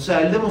es, o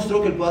sea, él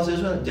demostró que él puede hacer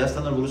eso ya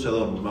estando en el Borussia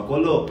Dortmund. Me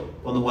acuerdo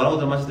cuando jugaron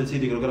contra el Manchester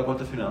City, creo que era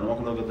cuarta final, no me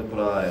acuerdo qué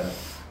temporada era,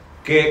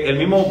 que el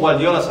mismo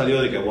Guardiola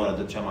salió de que, bueno,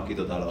 este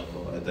chamaquito está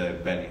loco, este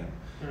es Bellingham.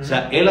 O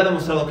sea, él ha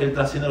demostrado que él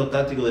trasciende lo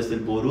táctico desde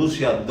el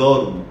Borussia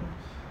Dortmund.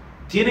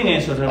 Tienen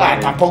eso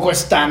realmente. Tampoco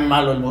es tan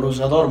malo el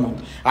Borussia Dortmund.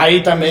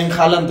 Ahí también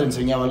Haaland te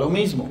enseñaba lo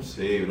mismo.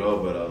 Sí,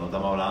 bro, pero no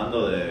estamos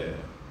hablando de...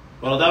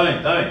 Bueno,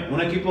 está bien. Un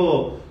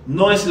equipo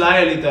no es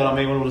la élite ahora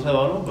mismo el Borussia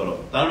Dortmund, pero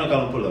está en un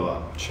escalón por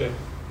debajo. Sí.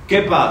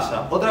 ¿Qué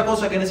pasa? Otra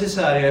cosa que es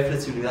necesaria es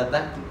flexibilidad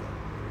táctica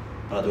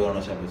para tu ganar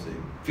una Champions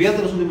League.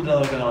 Fíjate los últimos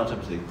entrenadores que han ganado la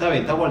Champions League. Está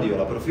bien, está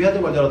Guardiola, pero fíjate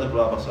Guardiola la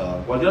temporada pasada.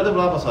 Guardiola la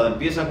temporada pasada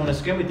empieza con un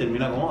esquema y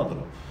termina con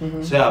otro.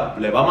 O sea,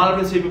 le va mal al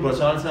principio, por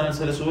eso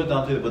se le sube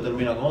tanto y después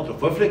termina con otro.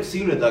 Fue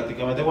flexible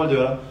tácticamente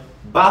Guardiola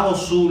bajo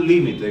su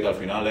límite, que al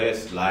final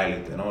es la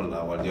élite, ¿no? La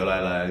Guardiola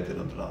es la élite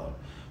del entrenador.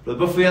 Pero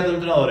después fíjate el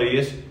entrenador y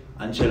es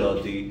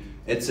Ancelotti,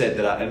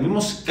 etcétera. El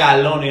mismo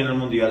Scaloni en el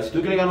Mundial. Si tú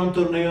quieres ganar un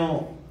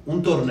torneo,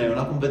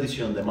 una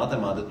competición de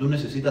mate-mate, tú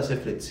necesitas ser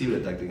flexible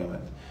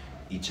tácticamente.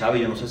 Y Xavi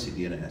yo no sé si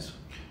tiene eso.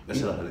 Esa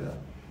es la realidad.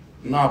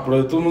 No, pero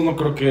de todos modos no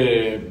creo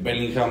que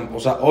Bellingham, o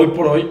sea, hoy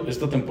por hoy,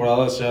 esta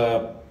temporada se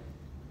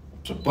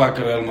pueda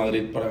cargar al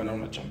Madrid para ganar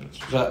una Champions.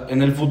 O sea,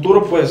 en el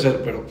futuro puede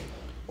ser, pero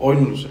hoy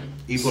no lo sé.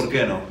 ¿Y por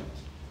qué no?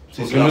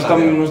 Porque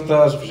no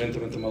está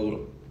suficientemente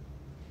maduro.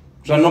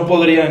 O sea, no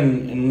podría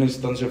en una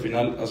instancia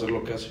final hacer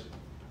lo que hace.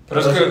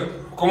 Pero es que,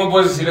 ¿cómo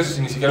puedes decir eso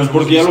si ni siquiera Pues lo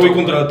hemos porque ya lo vi visto,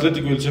 contra el güey?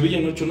 Atlético y el Sevilla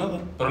y no ha hecho nada.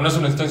 Pero no es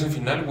una instancia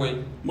final, güey.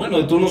 Bueno,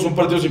 de todos modos son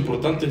partidos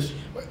importantes.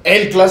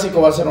 El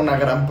clásico va a ser una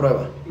gran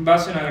prueba. Va a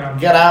ser una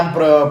Gran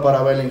prueba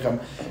para Bellingham.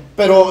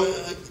 Pero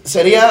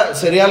sería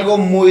algo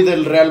muy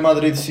del Real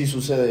Madrid si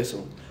sucede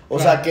eso. O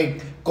sea, que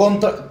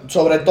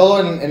sobre todo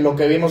en lo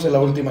que vimos en la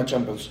última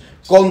Champions,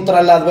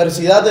 contra la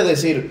adversidad de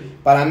decir,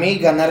 para mí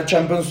ganar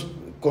Champions,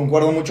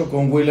 concuerdo mucho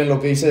con Will en lo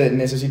que dice,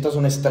 necesitas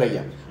una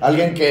estrella.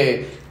 Alguien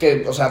que,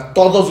 o sea,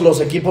 todos los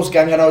equipos que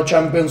han ganado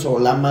Champions, o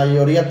la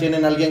mayoría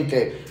tienen alguien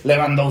que,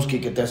 Lewandowski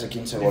que te hace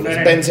 15 goles,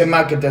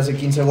 Benzema que te hace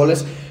 15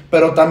 goles,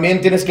 pero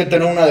también tienes que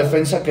tener una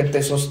defensa que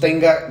te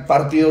sostenga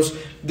partidos,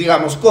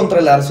 digamos, contra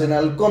el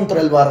Arsenal, contra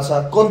el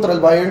Barça, contra el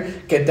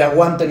Bayern, que te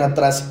aguanten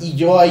atrás. Y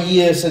yo ahí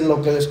es en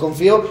lo que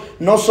desconfío,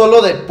 no solo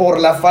por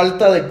la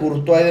falta de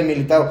Courtois y de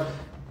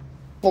Militao,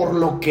 por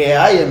lo que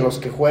hay en los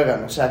que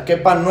juegan. O sea,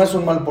 Kepa no es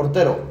un mal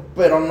portero,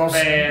 pero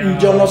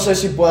yo no sé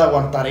si puede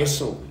aguantar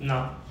eso.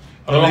 No.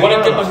 A lo mejor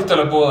en qué pasita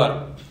le puedo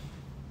dar.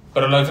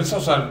 Pero la defensa,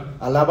 o sea,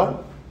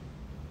 ¿Alaba?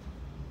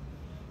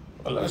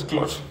 a la vez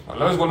clutch. A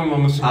la vez bueno,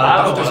 momentos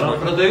Alaba, importantes, bueno, güey.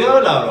 pero te digo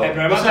la verdad, El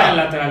problema está en el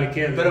lateral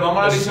izquierdo. Pero vamos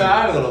a analizar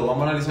algo, loco,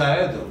 vamos a analizar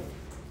esto.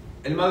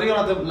 El Madrid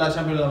ganó la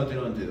Champions de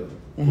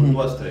 21-22,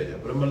 Courtois estrella,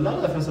 pero en verdad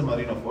la defensa del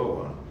Madrid no fue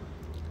buena.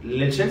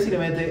 El Chelsea le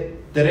mete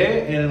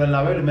 3 en el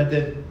Bernabéu y le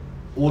mete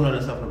 1 en el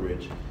Stamford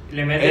Bridge.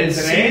 Le mete el 3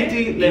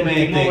 City le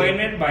mete Timo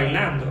Werner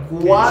bailando.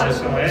 4,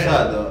 Eso es.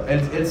 exacto.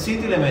 El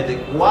City le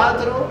mete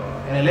 4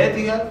 en el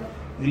Etihad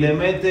y le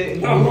mete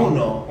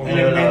 1 en el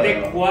Le mete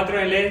Bernabéu. 4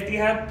 en el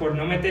Etihad por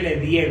no meterle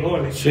 10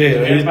 goles. Sí,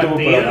 en ahí el estuvo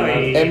partido para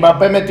ganar. y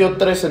Mbappé metió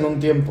 3 en un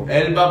tiempo.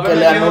 El Mbappé que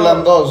le metió-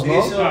 anulan 2, ¿no?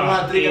 hizo un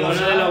hat-trick y en uno los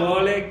de los años.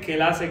 goles que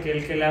él hace,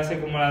 que le hace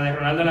como la de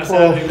Ronaldo Oh,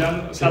 Nazario,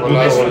 o sea, sí, tú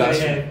ves eso y golazo.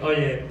 dije,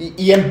 oye,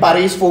 Y en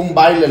París fue un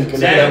baile el que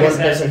Sí, le pegó el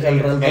sí, PSG al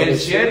Real Madrid. El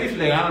Sheriff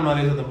le gana al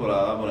Madrid esta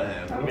temporada, por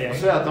ejemplo. También. O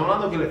sea, estamos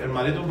hablando que el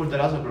Madrid tuvo un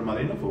porterazo, pero el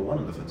Madrid no fue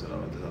bueno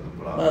defensivamente esta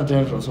temporada. Ah,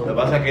 tienes razón. Lo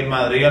que pasa es que el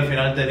Madrid al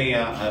final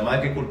tenía,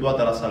 además de que Courtois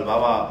te la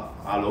salvaba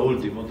a lo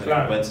último, tenía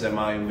Claro. un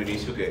Benzema y un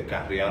Vinicius que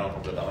carriaron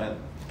completamente.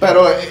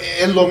 Pero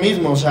es lo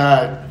mismo, o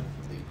sea,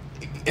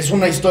 es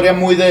una historia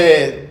muy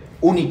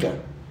única.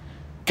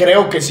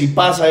 Creo que si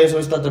pasa eso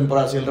esta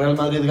temporada, si el Real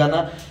Madrid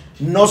gana,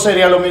 no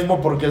sería lo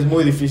mismo porque es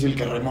muy difícil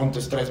que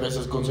remontes 3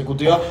 veces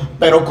consecutivas,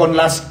 pero con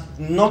las,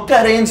 no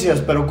carencias,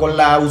 pero con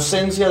la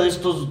ausencia de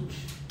estos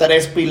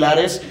 3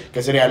 pilares,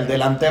 que sería el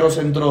delantero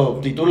centro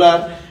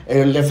titular,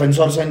 el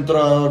defensor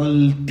centro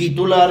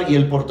titular y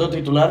el portero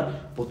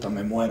titular, puta,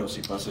 me muero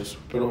si pasa eso.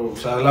 Pero, o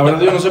sea, la verdad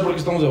yo no sé por qué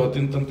estamos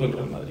debatiendo tanto el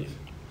Real Madrid.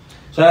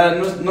 O sea,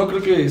 no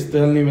creo que esté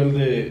al nivel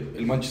de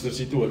el Manchester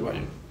City o el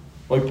Bayern,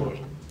 hoy por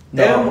hoy.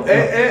 No, es una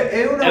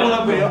Es buena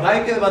un- opinión.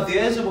 Hay que debatir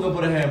eso porque,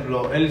 por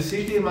ejemplo, el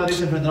City y el Madrid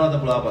se enfrentaron la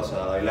temporada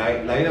pasada y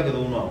la ida quedó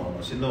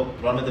 1-1, siendo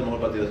probablemente el mejor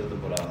partido de esta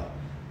temporada.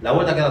 La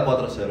vuelta queda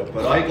 4-0,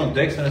 pero hay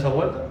contexto en esa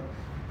vuelta.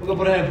 Porque,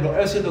 por ejemplo,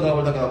 es cierto que la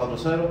vuelta queda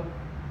 4-0.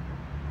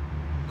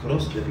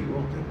 Cross de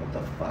pivote, what the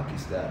fuck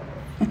is that?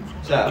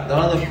 O sea, está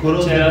hablando de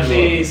cross de Chelsea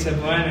pivote. se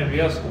pone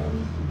nervioso.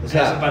 O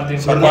sea, Ese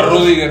partido. sacó a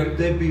Rudiger.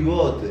 de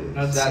pivote.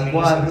 No tiene Sacó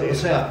ningún a- sentido. o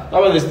sea,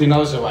 Estaba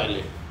destinado a ese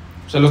baile.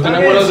 Se los Está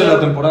tenían bien, buenos de se la lo-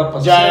 temporada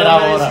pasada. Ya se era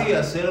lo hora.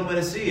 merecía, se lo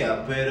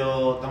merecía,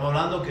 pero estamos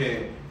hablando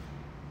que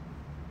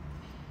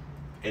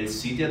el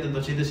City atento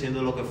a Chile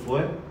siendo lo que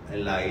fue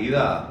en la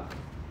ida,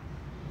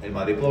 el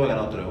Madrid pudo haber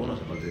ganado 3-1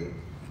 ese partido.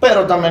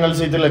 Pero también el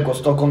City le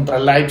costó contra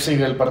el Leipzig,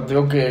 el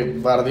partido que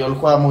Guardiola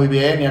juega muy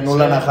bien y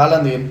anulan Sí. a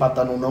Haaland y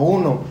empatan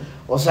 1-1.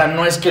 O sea,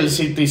 no es que el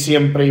City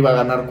siempre iba a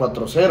ganar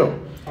 4-0.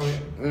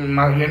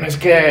 Más bien es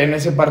que en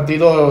ese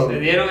partido... Se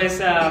dieron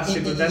esa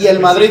Y el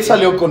Madrid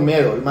salió con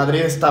miedo, el Madrid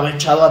estaba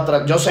echado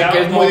atrás. Yo sé Estaba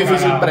que es muy todo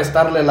difícil cagado.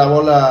 prestarle la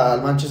bola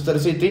al Manchester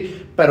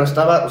City, pero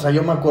estaba, o sea,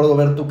 yo me acuerdo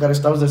ver tu cara,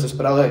 estabas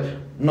desesperado de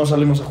no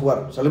salimos a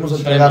jugar, salimos a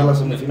entregar la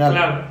semifinal.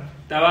 Claro,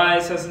 estaba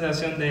esa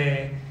sensación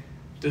de.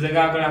 Tú te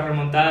quedabas con la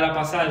remontada de la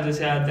pasada, y tú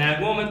decías, en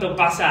algún momento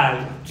pasa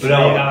algo. Pero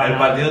Y llegaba el nada.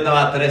 partido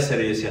estaba 3-0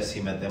 y yo decía, si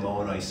metemos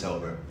uno y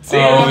sober. Sí,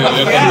 Ah, era obvio, yo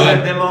confiable. también.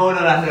 Metemos uno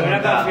a la Era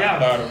remontada.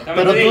 confiable. Claro. También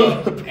Pero te digo,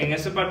 tú- en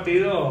ese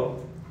partido,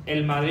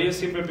 el Madrid yo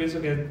siempre pienso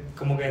que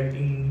como que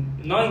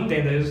no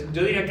intenta,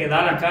 yo diría que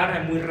da la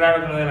cara, es muy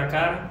raro que no dé la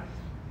cara.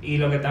 Y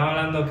lo que estaba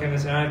hablando, que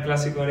mencionaba el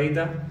clásico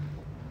ahorita,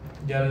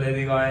 yo le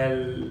digo a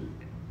él,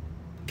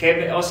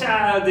 que, o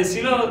sea,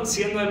 decirlo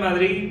siendo el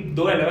Madrid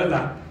duele,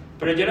 ¿verdad?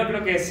 Pero yo no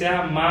creo que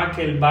sea más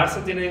que el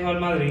Barça tiene hijo al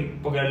Madrid,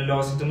 porque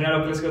si tú miras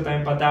los clásicos están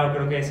empatados,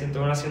 creo que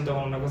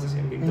 101-101, una cosa así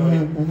en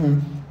victoria. Ujú, ujú.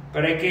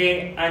 Pero es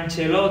que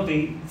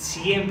Ancelotti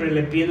siempre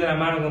le pierde la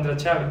mano contra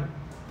Xavi.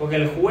 Porque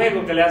el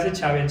juego que le hace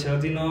Xavi,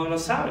 Ancelotti no lo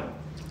sabe.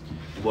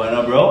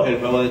 Bueno, bro, el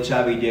juego de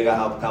Xavi llega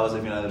a octavos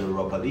de final de la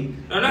Europa League.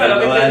 No, El lo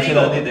que juego de te digo,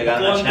 Ancelotti te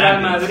gana contra el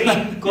Champions.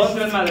 Madrid,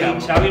 contra el Madrid,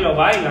 Xavi lo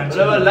baila.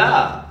 Pero es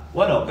verdad.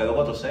 Bueno, quedó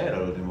 4-0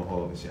 el último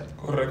juego oficial.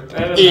 Correcto.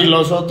 Y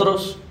los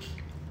otros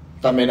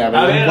también ha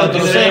habido un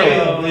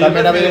 4-0.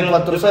 También ha habido un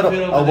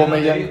 4-0. A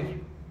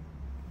Aubameyang.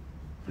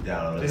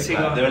 Ya, Sí,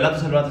 de verdad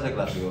tú salvaste ese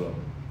clásico, bro.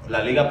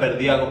 La liga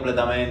perdía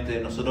completamente.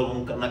 Nosotros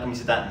con una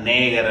camiseta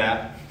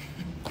negra.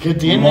 ¿Qué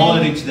tiene?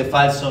 Modric de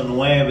falso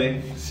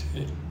 9.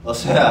 Sí. O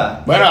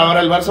sea. Bueno,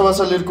 ahora el Barça va a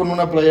salir con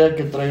una playera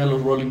que traiga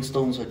los Rolling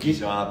Stones Y aquí.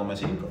 se van a comer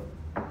 5.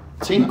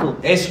 5.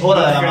 Es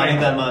hora de la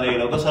manita del Madrid.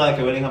 Lo que pasa es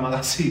que Bellingham haga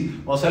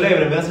así. O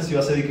celebre, veas si va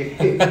a ser de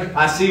que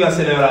así va a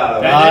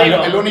celebrar. Ah,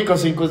 el único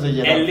 5 es de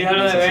Gerrard. Él dijo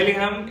lo de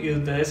Bellingham y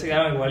ustedes se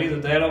quedaron igualitos.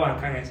 Ustedes lo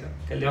bancan eso.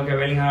 Que él dijo que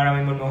Bellingham ahora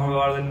mismo es el mejor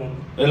jugador del mundo.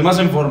 El más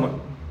en forma.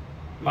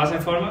 ¿Más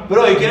en forma?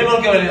 Bro, ¿y quién es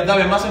mejor que Bellingham? Está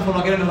bien, más en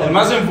forma, ¿quién es mejor? El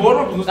más en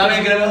forma, pues no ¿Está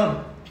bien, quién es mejor?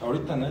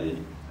 Ahorita nadie.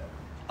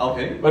 Ah, ok.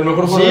 El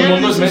mejor Sí, jugador del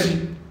mundo es sí,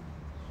 Messi.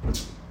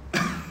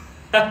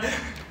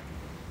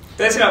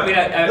 Entonces,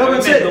 mira, a No, mí en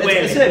me serio,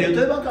 duele. en serio,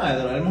 ustedes van a caer,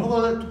 el mejor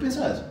jugador, ¿tú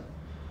piensas eso?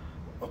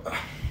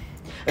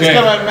 Es ¿Qué? que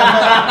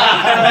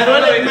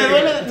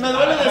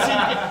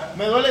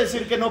me duele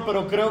decir que no,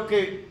 pero creo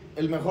que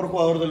el mejor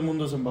jugador del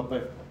mundo es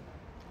Mbappé.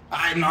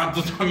 Ay, no,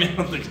 tú también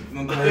no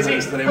te vayas Sí. al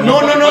extremo. No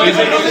digo Oye, en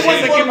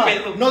 ¿qué forma.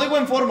 pedo? No digo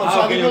en forma, o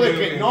sea, Ah, ok, digo ok, de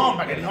que ok. no,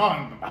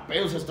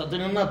 Mbappé, o sea, está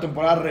teniendo una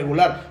temporada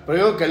regular. Pero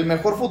digo que el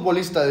mejor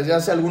futbolista desde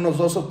hace algunos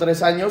 2 o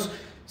 3 años,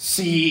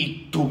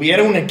 si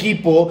tuviera un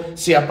equipo,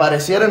 si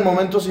apareciera en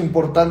momentos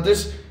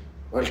importantes,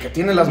 el que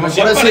tiene las No, sí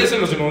mejores. aparece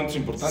en los momentos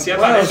importantes. Sí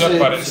Bueno, aparece. Sí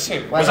aparece.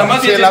 Bueno, o sea,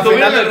 más si bien, si la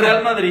estuviera en final el del-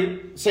 Real Madrid,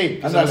 Sí, que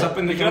se ándale. nos ha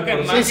pendejado Creo que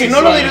por más- Sí, eso.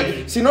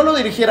 si no lo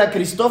dirigiera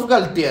Christophe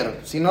Galtier,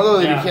 si no lo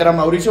dirigiera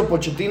Mauricio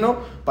Pochettino,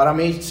 para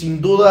mí, sin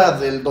duda,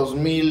 del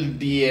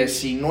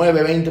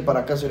 2019-20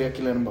 para acá sería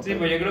Kylian Mbappé. Sí,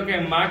 pues yo creo que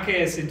más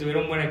que si tuviera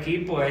un buen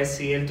equipo es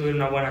si él tuviera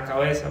una buena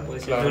cabeza.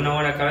 Pues si Claro. él tuviera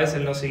una buena cabeza,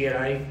 él no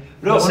siguiera ahí.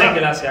 Bro, No sé una- qué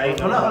le hace ahí.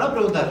 ¿no? Una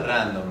pregunta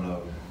random,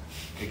 loco,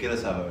 que quiero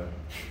saber.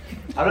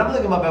 Hablamos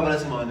de que Mbappé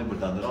aparece en un momento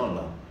importante, ¿no?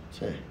 ¿verdad?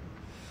 Sí.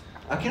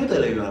 ¿A quién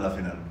ustedes le iban a la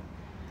final?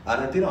 ¿A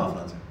Argentina o a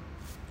Francia?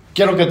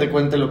 Quiero que te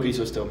cuente lo que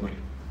hizo este hombre.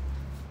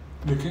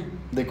 ¿De qué?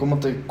 De cómo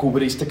te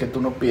cubriste que tú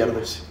no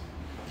pierdes.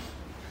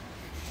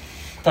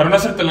 Para no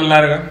hacerte la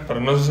larga, para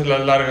no hacer la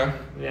larga,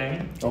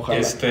 Bien. Ojalá.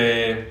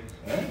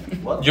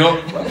 What? yo,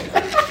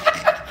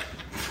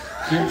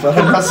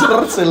 Para no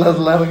hacérselas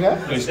larga.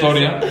 la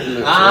historia.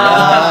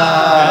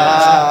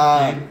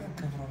 Ah.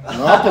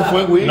 No, pues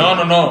fue Will.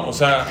 No, o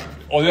sea,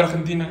 odio a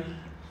Argentina,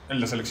 el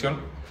de selección.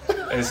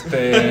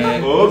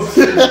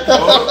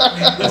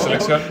 La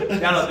selección.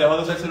 Ya no, te vas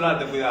a usar el celular,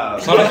 ten cuidado.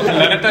 Solo,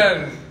 la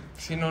neta,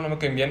 sí, no me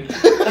caen bien.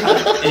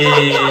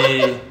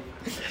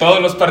 Y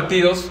todos los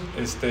partidos,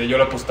 yo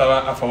le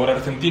apostaba a favor a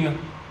Argentina.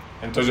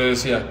 Entonces yo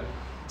decía,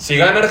 si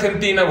gana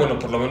Argentina, bueno,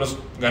 por lo menos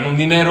gano un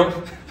dinero,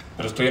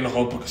 pero estoy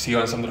enojado porque sigue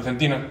avanzando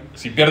Argentina.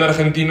 Si pierde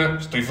Argentina,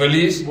 estoy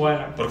feliz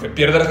Bueno. porque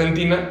pierde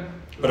Argentina,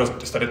 pero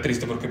estaré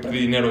triste porque perdí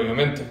dinero,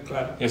 obviamente.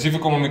 Claro. Y así fue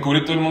como me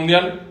cubrí todo el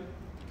mundial.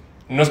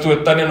 No estuve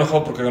tan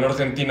enojado porque ganó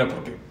Argentina,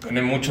 porque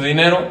gané mucho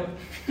dinero,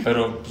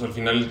 pero pues al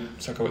final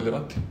se acabó el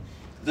debate.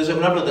 Entonces,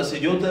 una pregunta, si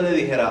yo a usted le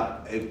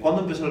dijera,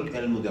 ¿cuándo empezó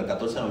el mundial?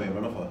 14 de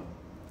noviembre, ¿no fue?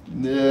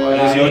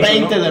 18,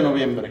 20 ¿no? de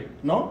noviembre,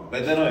 ¿no?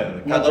 20 de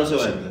noviembre, 14 o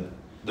 20.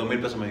 2,000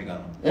 pesos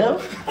mexicanos. ¿Eh?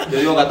 Yo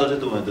digo 14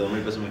 tú 20,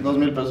 2,000 pesos mexicanos.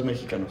 2,000 pesos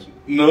mexicanos.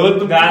 No,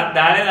 tú.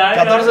 Dale.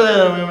 14 de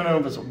noviembre no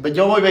empezó.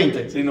 Yo voy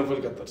 20. Sí, no fue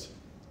el 14.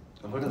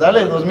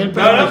 Dale, 2,000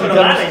 pesos No, pero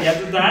mexicanos. dale, ya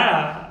tú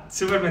estás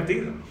súper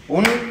metido.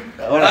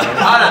 Ahora.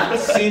 Ahora,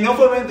 si no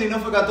fue 20 y no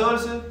fue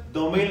 14,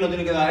 2,000 lo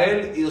tiene que dar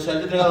él y o sea, él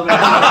te entrega 2,000.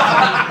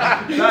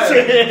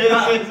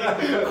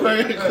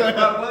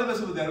 ¿Cuándo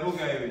empezó el mundial?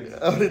 Busca ahí, bicho.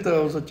 Ahorita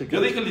vamos a checar.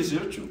 Yo dije el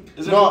 18.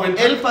 ¿Ese No,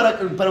 cuenta? él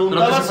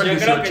preguntaba. Creo que sí fue Yo el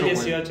creo que 18,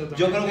 güey. 18 también.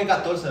 Yo creo que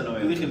 14 de Yo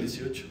noviembre. dije el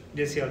 18.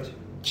 18.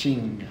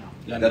 Chinga.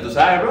 Ya tú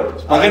sabes, bro.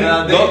 Paguen,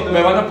 Adelante.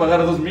 me van a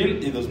pagar 2,000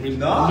 y 2,000.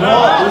 No.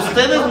 No,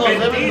 ustedes nos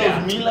mentira. deben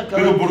 2,000 a cada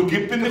Pero uno. ¿por qué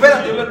pendejo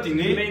Espérate. yo la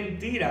atiné?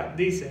 Mentira,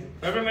 dice.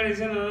 Fue la primera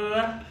edición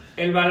de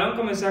el balón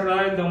comenzó a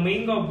rodar el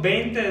domingo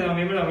 20 de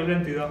noviembre de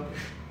 2022.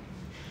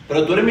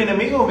 Pero tú eres mi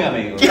enemigo o mi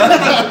amigo. O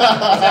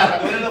sea,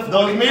 tú eres los 2,000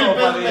 futbolistas,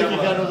 pesos padrino,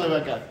 mexicanos de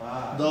acá.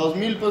 Ah.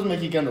 2,000 pesos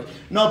mexicanos.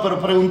 No,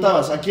 pero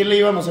preguntabas, ¿a quién le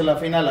íbamos en la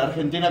final?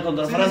 ¿Argentina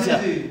contra Sí, Francia?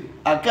 sí.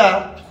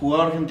 Acá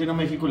jugaba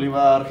Argentina-México, le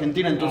iba a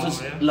Argentina, entonces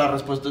Obvio. la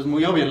respuesta es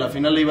muy obvia. En la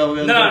final le iba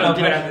obviamente No, a no,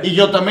 Argentina. espérate. Y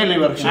yo también le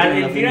iba a Argentina. en la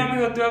Argentina, final.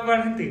 amigo, tú vas para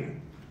Argentina.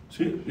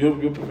 Sí, yo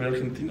prefiero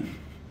Argentina.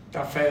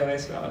 Está feo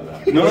eso, la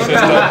verdad. No, Sí,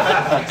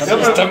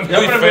 está muy yo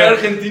prefiero feo.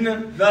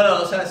 Argentina.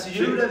 No, o sea, si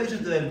yo le hubiera dicho a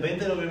ustedes el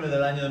 20 de noviembre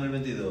del año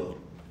 2022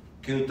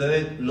 que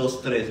ustedes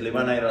los tres le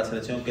iban a ir a la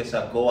selección que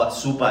sacó a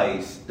su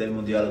país del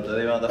mundial,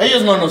 ustedes iban a dar.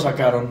 Ellos no nos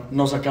sacaron,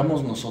 nos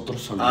sacamos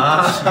nosotros solitos.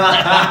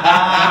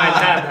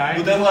 Ah,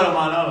 Ustedes jugaron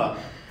mal, ¿no?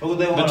 Fue que ustedes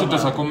De hecho, jugaron te mal.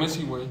 sacó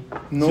Messi, güey.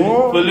 No, Sí,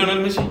 fue Lionel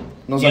Messi.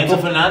 nos Y Enzo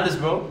sacó. Fernández,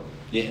 bro.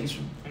 Y Enzo.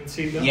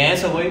 Sí, ¿no? Y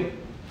eso, güey.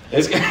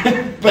 Es que.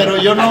 Pero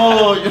yo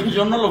no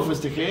lo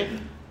festejé.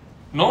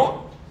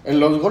 ¿No? En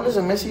los goles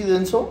de Messi y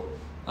Denso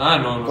Ah,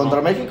 no. contra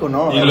México,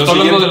 no. Y lo lo hablando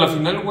siguiente- de la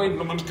final, güey.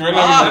 No mames, que ve la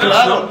Ah, final.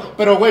 claro.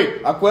 Pero, güey,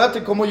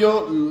 acuérdate cómo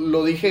yo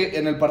lo dije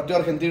en el partido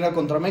Argentina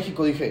contra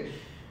México. Dije,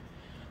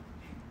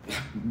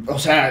 O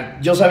sea,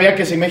 yo sabía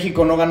que si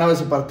México no ganaba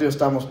ese partido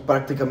estábamos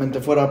prácticamente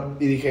fuera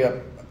y dije,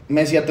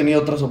 Messi ha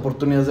tenido otras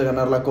oportunidades de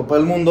ganar la Copa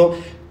del Mundo.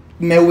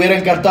 Me hubiera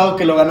encantado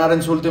que lo ganara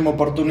en su última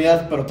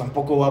oportunidad, pero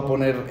tampoco voy a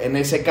poner en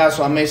ese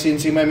caso a Messi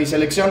encima de mi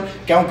selección,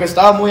 que aunque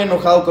estaba muy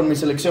enojado con mi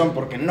selección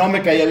porque no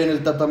me caía bien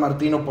el Tata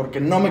Martino, porque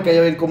no me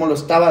caía bien cómo lo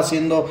estaba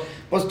haciendo,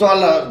 pues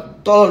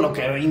todo lo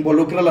que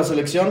involucra a la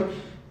selección,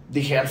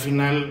 dije al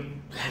final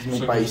es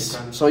mi país.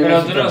 Soy Pero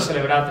tú mexicano. no lo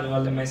celebraste el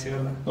gol de Messi,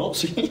 ¿verdad? No,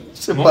 sí,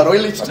 se paró y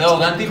le hizo.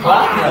 No,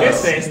 antipatria. ¿Qué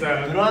es esto?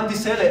 Pero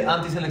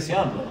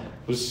antiselección, bro.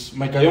 Pues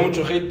me cayó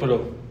mucho hate,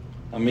 pero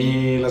a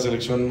mí la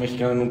selección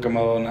mexicana nunca me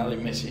ha dado nada y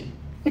Messi.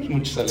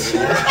 Muchas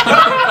alegrías.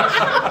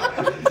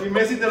 Y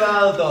Messi te lo ha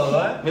dado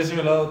todo, ¿eh? Messi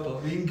me lo ha dado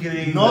todo.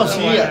 Increíble. No,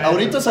 sí,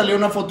 ahorita salió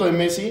una foto de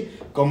Messi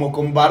como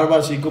con barba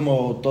así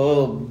como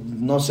todo,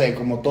 no sé,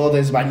 como todo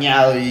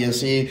desbañado y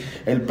así,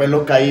 el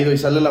pelo caído y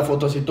sale la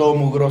foto así todo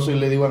mugroso y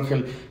le digo a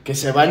Ángel que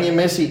se bañe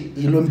Messi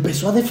y lo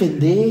empezó a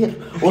defender.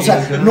 O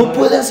sea, no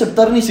puede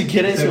aceptar ni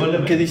siquiera eso.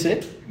 ¿Qué dice?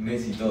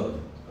 Messi todo.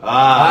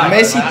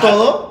 ¿Messi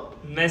todo?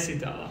 Messi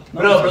todo.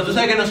 Pero tú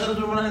sabes que nosotros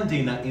tuvimos en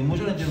Argentina y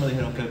muchos argentinos nos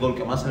dijeron que el gol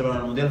que más celebraron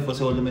en el mundial fue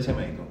ese gol de Messi a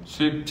México.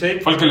 Sí, Sí.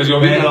 fue el que les dio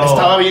vida. Pero-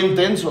 Estaba bien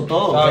tenso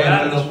todo. Estaba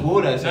Claro. bien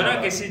locura ese No, gol.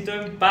 no, que si tú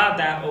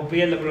empatas o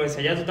pierdes, pero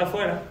dice, ya tú estás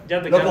fuera,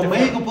 ya te Loco, quedaste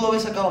México fuera. pudo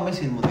haber sacado a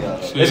Messi del mundial.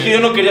 bro. Sí. Es que yo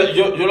no quería,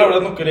 yo la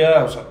verdad no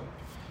quería, o sea,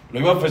 lo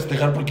iba a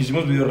festejar porque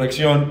hicimos video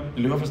reacción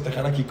y lo iba a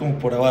festejar aquí como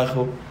por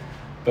abajo,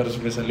 pero se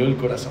me salió el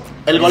corazón.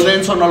 El gol de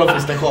Enzo no lo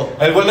festejó.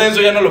 El gol de Enzo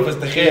ya no lo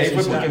festejé, Sí, ahí sí,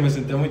 fue sí. porque me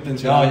sentía muy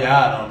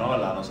tensionado.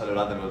 No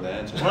celebraste el gol de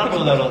Enzo. Una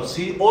pregunta, bro.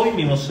 Si hoy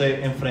mismo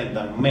se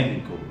enfrentan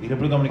México y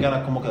República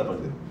Dominicana, ¿cómo queda el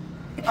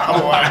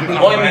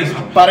partido? Hoy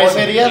mismo.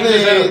 Parecería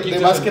 15-0, de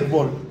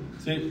básquetbol.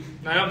 Sí.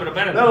 No, pero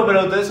espérate. No,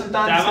 pero ustedes son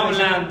tan... Estamos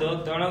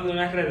hablando de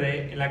una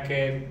RD en la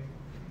que,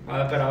 a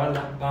ver, espera,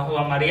 ¿verdad? Van a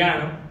jugar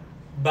Mariano,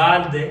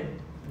 Valde,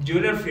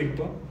 Junior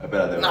Firpo.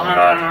 Espérate. No,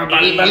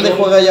 Valde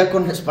juega ya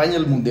con España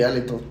el mundial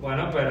y todo.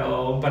 Bueno,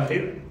 pero un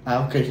partido. Ah,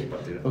 ok.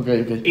 Ok.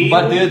 Y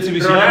partido de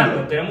exhibición.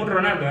 Ronaldo, tenemos un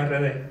Ronaldo en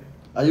RD,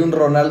 Hay un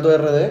Ronaldo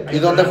RD. ¿Y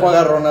dónde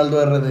juega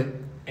Ronaldo RD?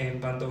 en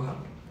Pantoja.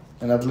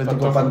 En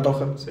Atlético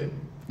Pantoja. Sí.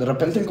 De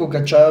repente en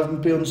Coca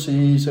Champions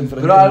sí se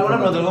enfrenta. Pero alguna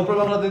no tengo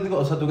problema con el Atlético.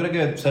 O sea, ¿tú crees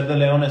que ser de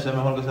Leones es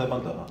mejor que ser de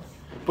Pantoja?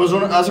 Pues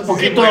hace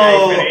poquito. Sí, buena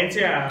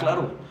diferencia.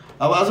 Claro.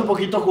 Hace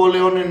poquito jugó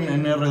León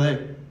en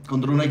RD.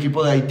 Contra un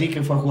equipo de Haití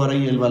que fue a jugar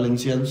ahí el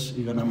Valencians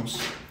y ganamos.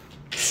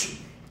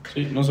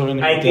 Sí, no sabía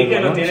ni Haití que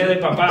patearlo, no tiene de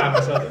papá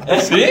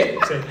nosotros. ¿Sí?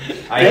 Sí.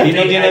 Haití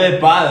no tiene de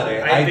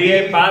padre. Haití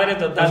es padre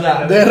total. O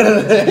sea, De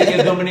RD. desde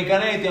que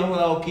Dominicana y Haití han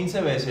jugado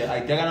 15 veces,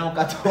 Haití ha ganado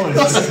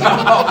 14.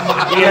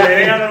 Y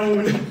le ganó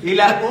uno. Y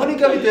la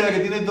única victoria que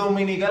tiene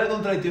Dominicana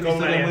contra Haití, una Con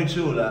historia muy Mariano.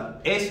 chula,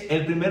 es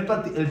el primer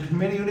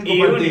y único Y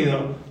partido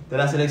único. de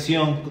la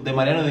selección de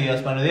Mariano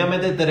Díaz. Mariano Díaz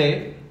mete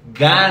 3,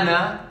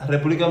 gana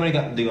República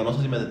Dominicana. Digo, no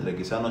sé si mete 3,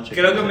 quizás no cheque.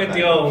 Creo que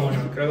metió uno,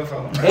 creo que fue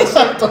uno.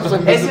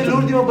 Es el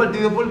último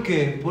partido, ¿por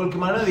qué? Porque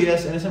Mariano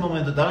Díaz en ese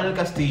momento estaba en el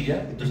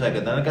Castilla, y tú sabes que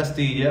está en el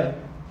Castilla,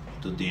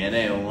 tú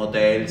tienes un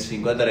hotel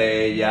 5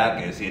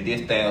 estrellas, que si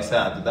esté, o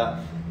sea, tú estás...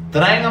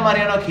 Traen a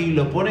Mariano aquí,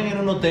 lo ponen en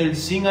un hotel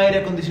sin aire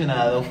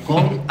acondicionado,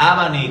 con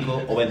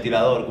abanico o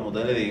ventilador, como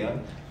ustedes le digan,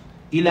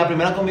 y la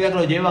primera comida que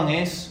lo llevan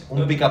es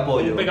un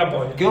picapollo. Un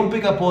picapollo. ¿Qué es un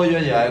picapollo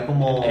allá? Es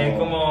como... Es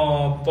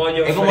como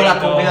pollo Es como la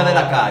frito. comida de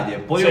la calle,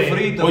 pollo Sí.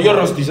 frito. Pollo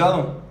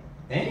rostizado.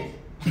 ¿Eh?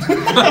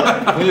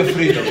 Pollo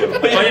frito,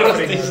 bro. Pollo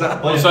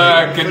frito. Pollo O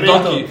sea, frito.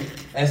 Kentucky.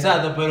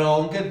 Exacto, pero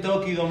un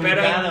Kentucky Pero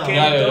dominicano. en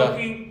Ya, ya, ya.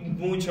 Kentucky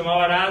mucho más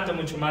barato,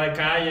 mucho más de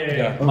calle.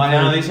 Ya.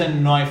 Mariano dice,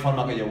 no hay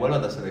forma que yo vuelva a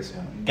esta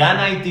selección.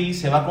 Gana Haití,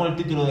 se va con el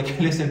título de que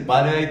él es el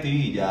padre de Haití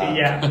y ya.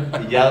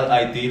 Y Y ya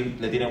Haití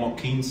le tiene como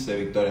 15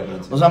 victorias. por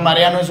encima. O sea,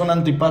 Mariano es una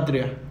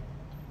antipatria.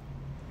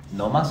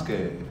 No más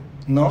que...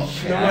 ¿No?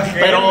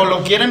 Pero lo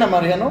quieren a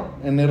Mariano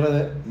en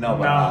RD. No, No,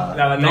 para nada.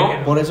 la verdad No, que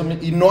no. Por eso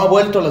y no ha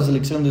vuelto a la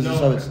selección desde, No.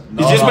 ¿sabes?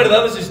 No, ¿Y si es no.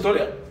 verdad esa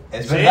historia?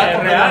 Es Sí, verdad, es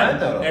completamente,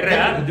 real, bro. es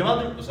real. Yo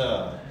me... O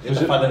sea, yo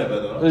te falta de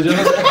respeto, ¿no? Pues yo no,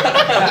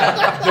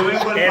 Yo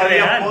vengo al Es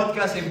Padilla real.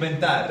 Podcast a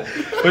inventar.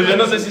 pues yo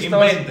no sé si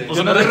estabas... Invente. O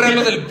sea, ¿no es real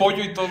lo del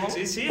pollo y todo?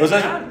 Sí, sí, O es sea,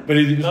 real. pero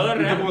 ¿y Todo es tú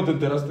real. cómo te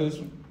enteraste de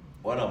eso?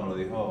 Bueno, me lo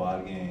dijo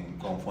alguien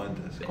con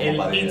fuentes. Como El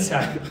Padilla.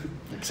 inside.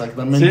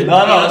 Exactamente. Sí.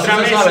 No, Y no, otra eso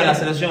se vez- sabe en la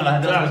selección, la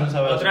gente de la Claro,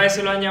 selección sabe otra eso. vez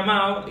se lo han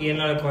llamado y él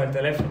no le coge el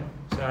teléfono.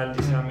 O sea, él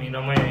dice a mí,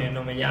 no me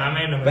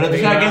llame, no me Pero tú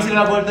escriba. sabes a quién se le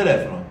va por el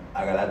teléfono.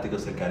 A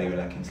Galácticos del Caribe,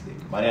 la Kings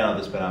League. Mariano,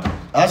 te esperamos.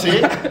 Ah, sí.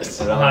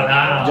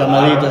 Ojalá.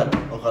 Llamadita.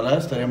 Ojalá,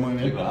 estaría muy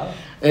Sí, bien.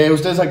 claro.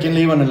 ¿Ustedes a quién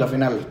le iban en la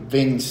final?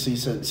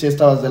 Vince, si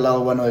estabas del lado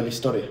bueno de la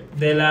historia.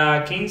 De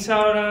la 15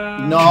 ahora.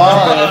 No,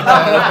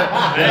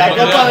 de la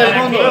Copa del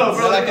Mundo.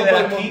 Kings, De la de Copa la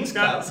del Mundo. Kings.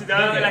 Si te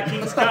hablo de la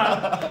Kings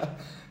Cup,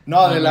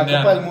 No, de la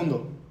Mundial. Copa del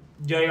Mundo.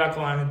 yo iba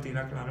con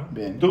Argentina, claro.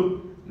 Bien.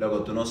 ¿Tú? Loco,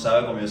 tú no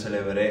sabes cómo yo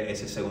celebré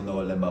ese segundo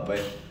gol de Mbappé.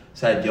 O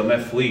sea, yo me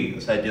fui.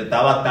 O sea, yo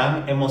estaba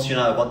tan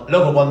emocionado.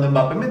 Loco, cuando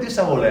Mbappé metió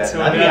esa volea, Se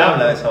nadie volvió.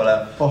 habla de esa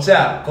volea. O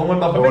sea, como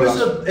Mbappé Qué metió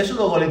golazo. esos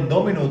 2 goles en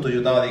 2 minutos, yo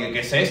estaba diciendo,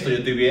 ¿qué es esto? Yo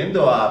estoy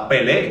viendo a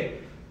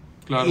Pelé.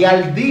 Claro. Y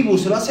al Dibu,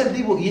 se lo hace al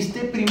Dibu. Y este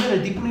primero,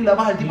 el tipo ni la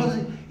baja, el tipo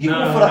hace. ¿Y No,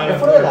 cómo no, fuera, no, es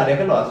fuera del área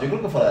que lo hace? Yo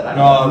creo que fuera del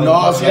área.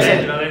 No, sí es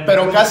Dentro.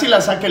 pero casi la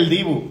saca el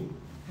Dibu.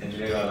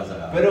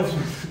 Pero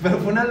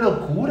fue una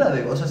locura,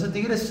 o sea, ese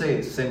tigre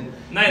se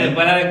No, y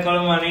después la de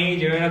Colmaní,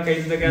 yo veo que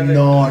ahí te quedaste.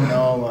 No,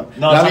 man.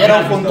 No, ¿La sí,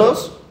 vieron no,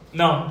 juntos?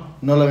 No.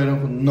 No la vieron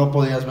juntos. No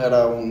podías ver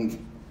a un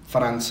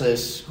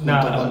francés junto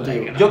No,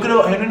 contigo. no. Yo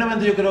creo,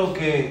 genuinamente yo creo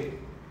que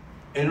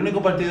el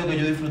único partido que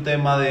yo disfruté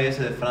más de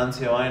ese de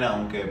Francia vaina,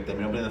 aunque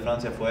terminó perdiendo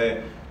Francia,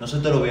 fue, no sé si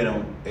ustedes lo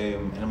vieron,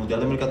 en el Mundial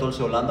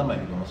 2014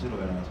 Holanda-México, no sé si lo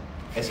vieron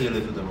eso. Ese yo lo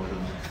disfruté mucho.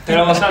 ¿Te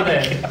lo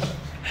gozaste?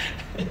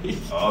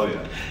 Obvio.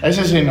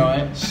 Ese sí no,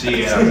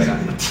 Sí, era penal.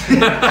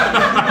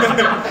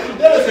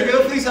 Se quedó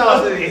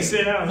frisado ese día.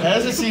 Ese era.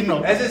 Ese sí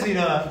no. Ese sí,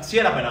 no, sí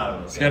era penal.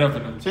 Bro. Sí, era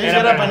penal. Sí, Era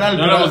era penal. penal.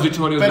 No lo hemos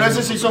dicho varias pero veces.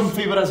 ese sí son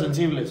fibras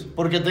sensibles.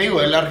 Porque te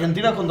digo, el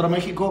Argentina contra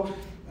México.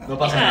 No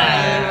pasa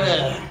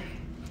nada.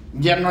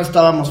 Ya no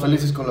estábamos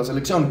felices con la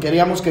selección.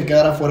 Queríamos que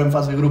quedara fuera en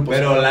fase de grupos.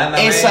 Pero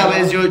Holanda, esa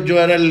México. vez yo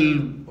era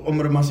el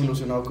hombre más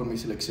ilusionado con mi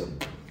selección.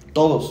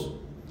 Todos.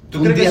 ¿Tú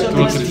Un crees que día eso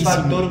no es tristísimo.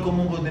 factor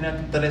común cuando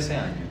tenía 13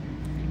 años?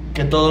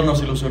 Que todo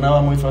nos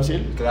ilusionaba muy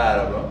fácil.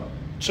 Claro, bro.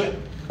 Sí.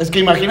 Es que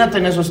imagínate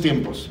en esos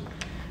tiempos.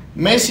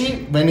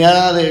 Messi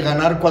venía de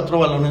ganar 4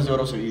 balones de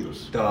oro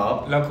seguidos.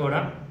 Top.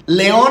 Locura.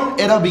 León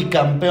era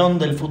bicampeón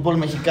del fútbol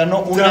mexicano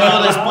un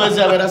año después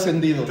de haber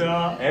ascendido.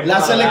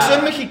 La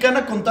selección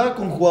mexicana contaba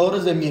con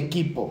jugadores de mi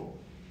equipo,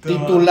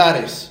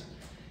 titulares.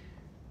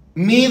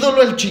 Mi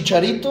ídolo, el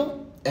Chicharito,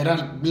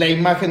 era la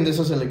imagen de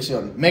esa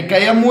selección. Me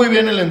caía muy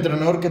bien el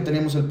entrenador que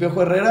teníamos, el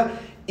Piojo Herrera,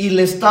 y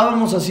le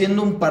estábamos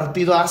haciendo un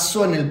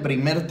partidazo en el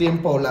primer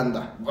tiempo a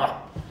Holanda.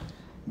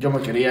 Yo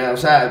me quería, o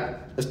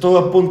sea, estuve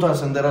a punto de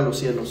ascender a los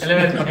cielos.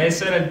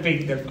 Ese era el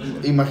pick del fútbol.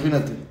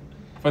 Imagínate,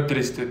 Fue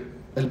triste.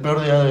 el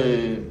peor día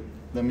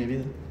de mi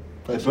vida.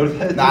 El peor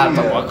día de tu Nah,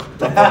 vida. tampoco.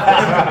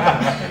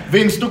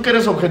 Vince, tú que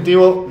eres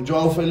objetivo,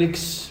 Joao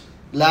Félix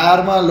la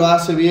arma, lo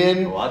hace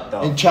bien. What the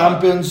En fuck?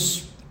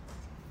 Champions,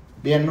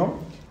 bien, ¿no?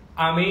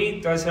 A mí,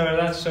 te voy a decir la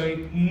verdad,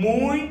 soy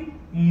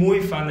muy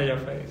fan de Joao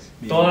Félix.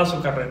 Bien. Toda su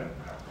carrera.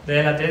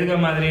 Desde el Atlético de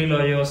Madrid lo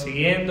llevo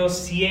siguiendo,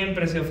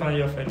 siempre he sido fan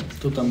de Joao Félix.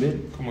 Tú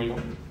también. Como yo.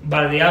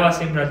 Bardeaba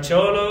siempre al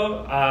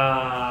Cholo,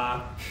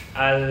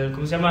 al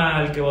 ¿cómo se llama?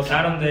 Al que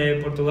votaron de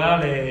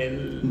Portugal,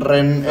 el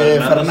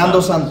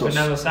Fernando Santos.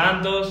 Fernando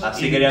Santos.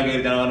 Así Y querían que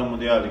Cristiano ganara un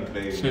mundial,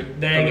 increíble. Sí.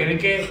 desde que vi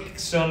que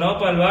sonó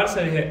para el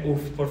Barça, dije,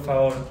 uff, por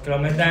favor, que lo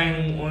metan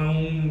en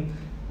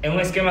un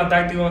esquema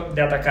táctico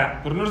de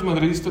atacar. ¿Pero no eres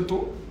madridista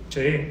tú?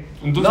 Sí.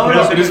 Entonces, No,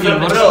 ¿pero bro, eres del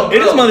bro, Barça? bro,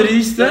 ¿Eres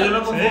madridista? Yo me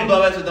confundo a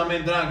veces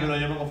también, tranquilo,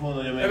 yo me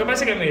confundo. Lo que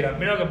pasa es que mira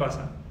lo que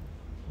pasa.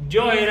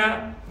 Yo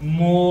era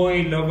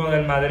muy loco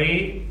del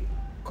Madrid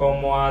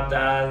como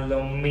hasta el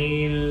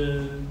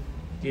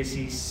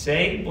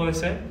 2016, puede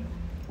ser.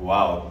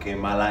 Wow, qué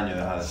mal año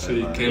dejar de ser.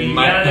 Sí, Madrid. qué Y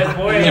mal. ya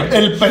después.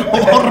 El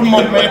peor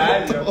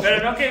momento.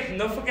 Pero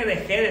no fue que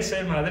dejé de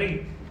ser Madrid.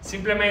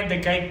 Simplemente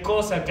que hay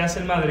cosas que hace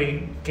el Madrid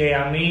que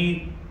a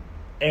mí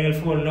en el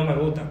fútbol no me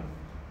gustan.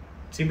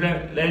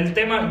 El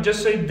tema, yo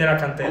soy de la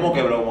cantera. ¿Cómo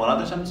que, bro? ¿Como la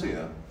Champions League?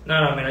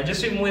 No, mira, yo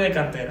soy muy de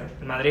cantera.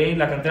 El Madrid,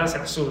 la cantera se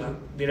la suda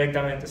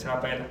directamente, se la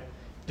pela.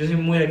 Yo soy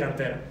muy de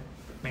cantera.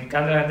 Me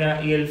encanta la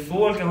cantera. Y el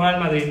fútbol que juega el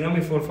Madrid no es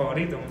mi fútbol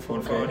favorito. Mi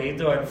fútbol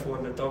favorito es el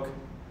fútbol de toque.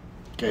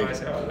 ¿Qué? No,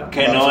 esa es la verdad.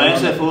 Que no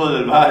es el fútbol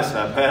del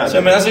Barça, espérate.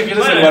 Se me hace que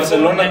eres el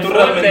Barcelona, el tú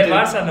fútbol realmente. del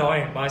Barça no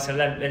es. Vamos a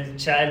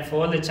decir, el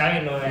fútbol de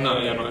Xavi no es. No,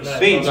 ya no es.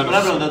 Vince, No, una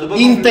no. pregunta. ¿tú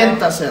puedes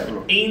Intenta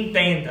hacerlo.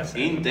 Intenta.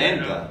 sí.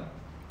 Intenta.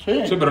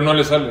 Sí. Sí, pero no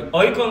le sale.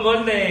 Hoy con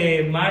gol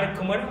de Marc,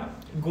 ¿cómo era?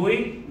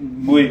 Gui.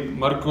 Uy,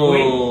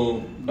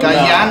 Marco...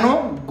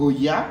 Gallano,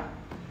 Guyá.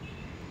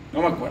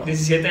 no me acuerdo.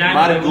 17 años.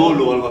 Marc de gol,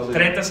 Gulu o algo así.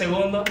 30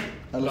 segundos.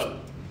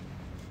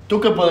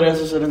 ¿Tú qué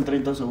podrías hacer en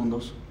 30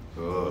 segundos?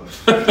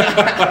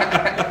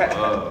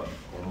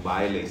 Un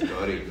baile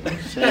histórico.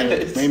 Sí,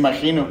 me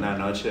imagino. Una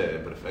noche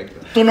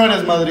perfecta. Tú no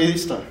eres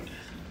madridista.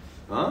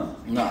 ¿Ah?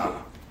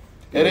 No.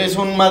 Eres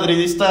un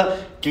madridista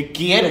que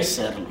quiere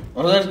serlo.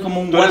 O sea, eres como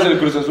un Tú eres el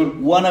Cruz Azul.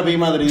 wannabe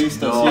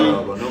madridista, No, sí.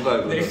 loco, nunca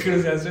el De Cruz.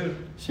 Cruz Azul.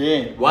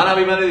 Sí.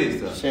 ¿Wannabe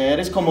madridista? Sí,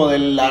 eres como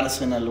del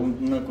Arsenal,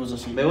 una cosa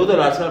así. Me gusta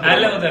el Arsenal. A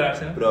él le gusta el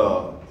Arsenal.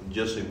 Pero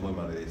yo soy muy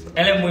madridista.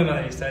 Él es muy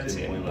madridista, él Sí,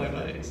 sí, es muy muy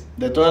madridista. madridista.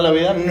 De toda la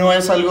vida, no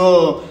es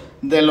algo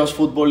de los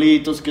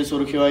futbolitos que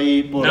surgió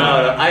ahí por... No.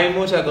 Hay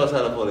muchas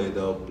cosas de los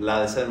políticos.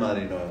 La de ser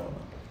Madrid no es una.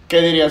 ¿Qué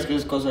dirías que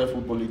es cosa de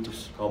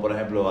futbolitos? Como por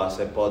ejemplo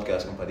hacer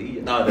podcast con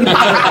Padilla. No, de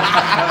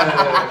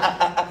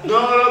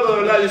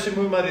verdad, yo soy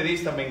muy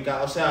madridista, me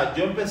encanta. O sea,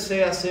 yo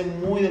empecé a ser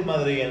muy del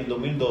Madrid en el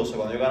 2012,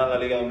 cuando yo gané la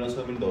Liga de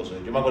 2012.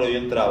 Yo me acuerdo que yo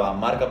entraba a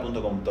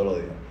marca.com todos los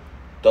días.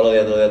 Todos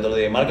los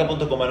días. Y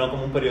marca.com era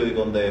como un periódico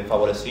donde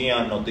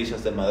favorecían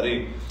noticias del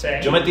Madrid. Sí.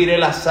 Yo me tiré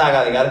la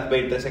saga de Gareth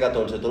Bale 13-14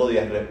 todos los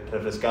días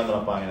refrescando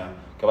la página.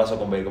 ¿Qué pasó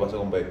con Bale? ¿Qué pasó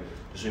con Bale?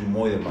 Yo soy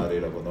muy del Madrid,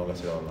 loco, tengo que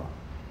decirlo,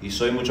 ¿no? Y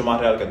soy mucho más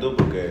real que tú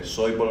porque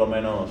soy por lo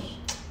menos...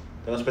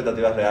 Tengo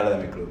expectativas reales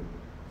de mi club.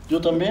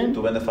 Yo también.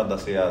 Tú vendes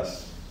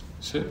fantasías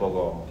Sí. un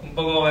poco... Un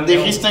poco vendido.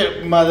 Dijiste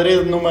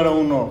Madrid número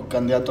 1,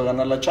 candidato a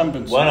ganar la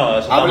Champions. Bueno,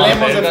 eso está Hablemos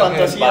más de cerca que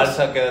el fantasías.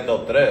 Barça que de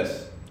top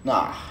 3.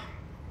 Nah.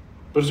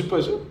 Pero sí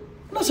puede ser.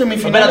 Una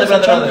semifinal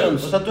de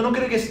Champions. O sea, ¿tú no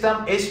crees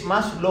que es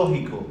más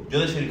lógico yo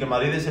decir que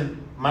Madrid es el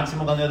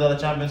máximo candidato a la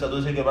Champions, a tú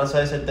decir que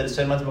Barça es el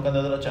tercer máximo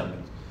candidato a la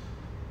Champions?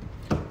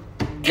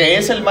 Que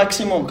es el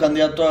máximo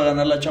candidato a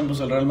ganar la Champions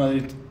el Real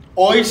Madrid.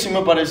 Hoy sí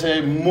me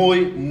parece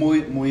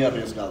muy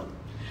arriesgado.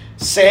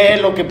 Sé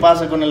lo que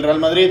pasa con el Real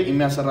Madrid y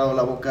me ha cerrado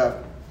la boca.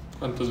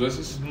 ¿Cuántas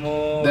veces?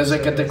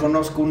 Desde que te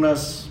conozco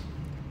unas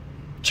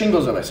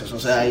chingos de veces, o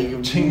sea,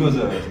 Chingos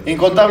de veces.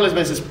 incontables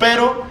veces,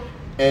 pero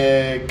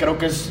creo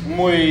que es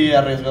muy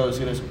arriesgado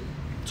decir eso.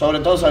 Sobre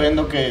todo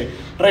sabiendo que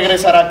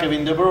regresará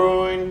Kevin De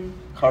Bruyne,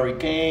 Harry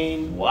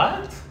Kane.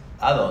 ¿What?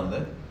 ¿A dónde?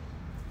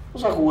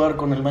 Vamos a jugar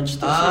con el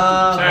Manchester Sí,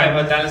 City.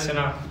 pues está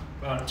lesionado.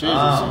 Claro. Sí.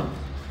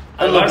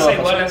 Al Es lo que va a Barça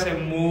igual pasar. le hace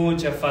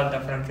mucha falta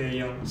a Frankie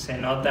de Jong. Se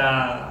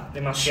nota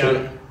demasiado. Sí,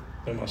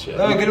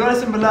 demasiado. No, que el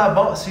Barça en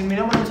verdad, si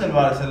miramos el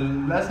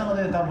Barça no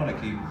tiene tan buen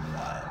equipo.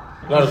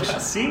 Claro que sí.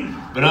 Así.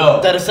 Bro.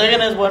 Ter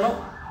Stegen es bueno.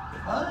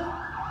 ¿Ah?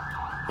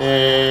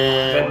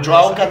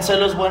 Joao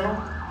Cancelo es bueno.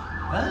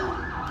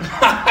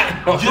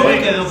 Yo me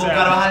quedo con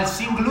Carvajal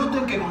sin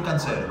gluten que con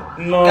Cancelo.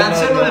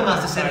 Cancelo,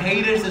 además de ser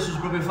haters de sus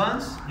propios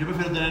fans, yo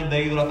prefiero tener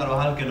de ídolo a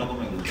Carvajal que no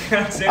comer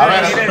gluten. A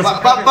ver,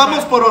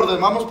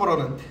 vamos por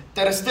orden.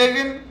 Ter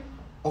Stegen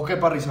o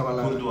Kepa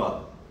Arrizabalaga. Courtois.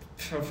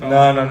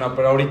 No,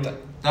 pero ahorita.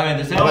 Está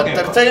bien, Ter A ver,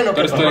 Ter Stegen o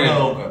Ter Kepa. Stegen.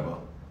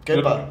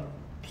 Kepa.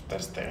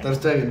 Ter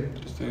Stegen.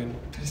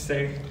 Ter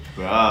Stegen.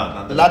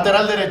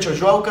 Lateral derecho,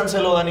 Joao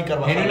Cancelo, Dani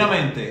Carvajal.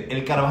 Genuinamente,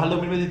 el Carvajal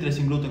 2023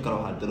 sin gluten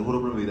Carvajal, te lo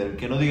juro por mi vida. El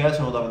que no diga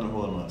eso no está viendo el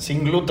juego nuevo.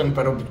 Sin gluten,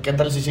 pero ¿qué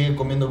tal si sigue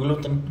comiendo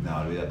gluten? No,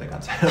 olvídate,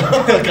 Cancelo.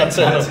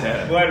 Cancelo.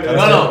 Vuelve.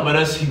 No, pero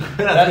es sin.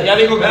 Ya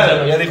dijo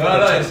Cancelo, ya dijo No,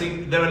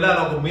 Cancelo. de verdad,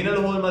 lo combina los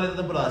juegos de Madrid de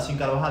temporada sin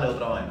Carvajal es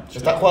otra vaina. Se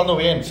está jugando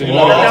bien. Sí,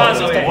 la verdad, no,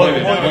 se está no, jugando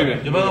muy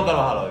bien. Yo me doy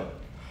Carvajal hoy.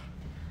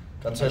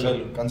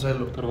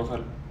 Cancelo.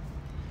 Carvajal.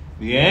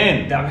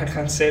 Bien. Dame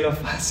Cancelo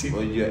fácil.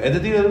 Oye, este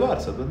tío del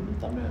Barça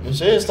también.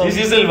 Sí, está Sí,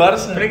 es el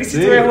Barça. Pero es que si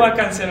Sí. tú ves jugar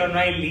Cancelo no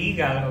hay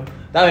liga, loco.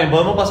 Está bien,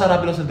 podemos pasar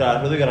rápido a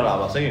central. Rudiger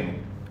Alaba, seguimos.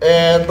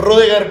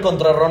 Rudiger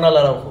contra Ronald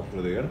Araujo.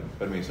 Rudiger,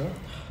 permiso.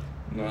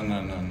 No.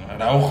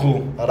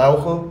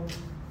 Araujo.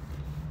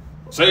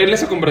 O sea, en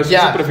esa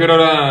conversación Ya. sí prefiero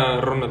ahora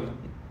a Ronald.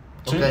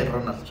 Ok,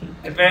 Ronald.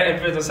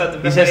 Espera, o sea, tú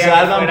Y se preferías que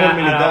salvan fuera por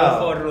Militao.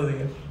 Araujo o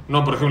Rudiger.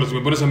 No, por ejemplo, si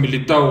me pones a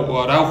Militao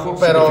o Araujo,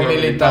 sí Pero prefiero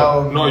a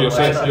Militao. No, yo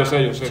sé. Sí,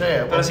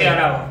 Pero ok. sí,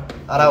 Araujo.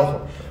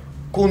 Araujo.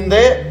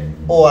 Koundé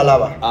o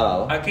Alaba.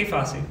 Alaba. Aquí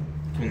fácil.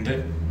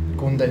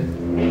 Koundé.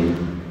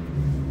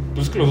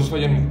 Pues es que los dos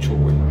fallan mucho,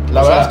 güey.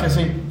 La O verdad sea, es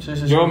que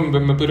sí. Yo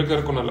me podría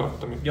quedar con Alaba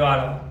también. Yo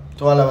Alaba.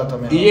 Tú Alaba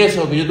también. Y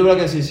eso, que yo tuviera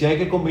que decir, si hay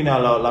que combinar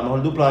la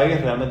mejor dupla ahí,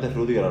 realmente es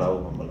Rudiger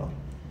Araujo, en verdad.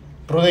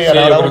 Rudiger Sí,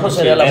 yo Araujo creo que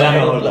sería sí. la Es la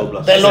mejor mejor dupla.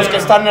 dupla. De los Sí. que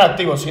están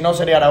activos, si no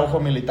sería Araujo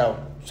Militao.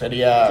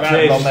 Sería Claro.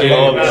 lo Sí,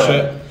 mejor. claro. sí.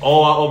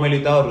 O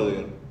Militao o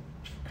Rudiger.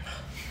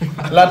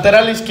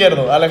 Lateral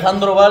izquierdo,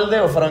 Alejandro Valde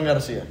o Fran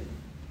García.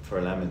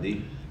 Ferland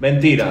Mendy.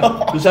 Mentira.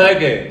 ¿Tú sabes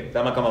qué?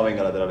 Dame a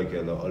Camavinga lateral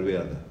izquierdo,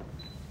 olvídate.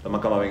 Dame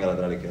a Camavinga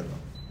lateral izquierdo.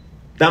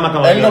 Dame a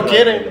Camavinga. Él no lateral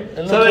quiere, izquierdo.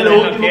 él no ¿Sabes quiere. lo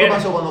Él no último que quiere.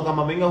 pasó cuando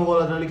Camavinga jugó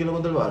lateral izquierdo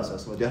contra el Barça?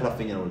 Se metió a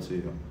Rafinha en el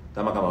bolsillo.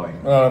 Dame a Camavinga.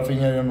 No,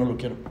 Rafinha yo no lo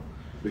quiero.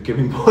 ¿Qué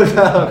me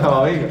importa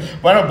Camavinga?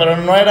 Bueno, pero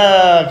no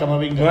era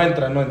Camavinga. No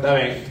entra. Está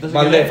bien. Entonces,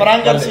 Valdé.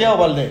 ¿Fran García o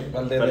Valde?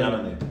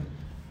 Ferland Mendy.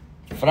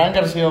 Fran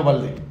García o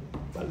Valde.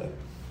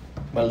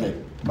 Vale.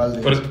 Valde.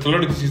 Pero el titular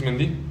ahorita sí es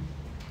Mendy.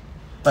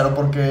 Pero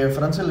porque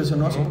Fran se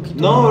lesionó hace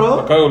poquito. No, bro.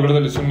 Acaba de volver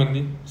de lesión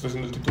Mendy. Está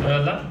siendo el ¿De titular.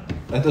 verdad?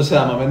 Entonces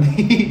dame a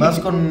Mendy. Vas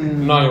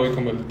con No, yo voy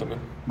con Valde también.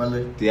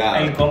 Valde.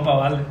 Tía. El compa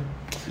vale.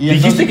 ¿Y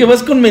 ¿Dijiste entonces- que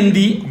vas con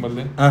Mendy? Con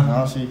Valde.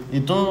 No, sí. ¿Y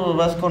tú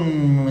vas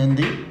con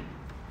Mendy?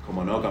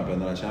 Como no, campeón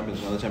de la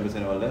Champions. ¿No de Champions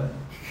tiene Valdés?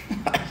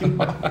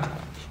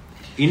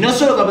 Y no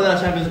solo campeón de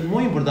la Champions,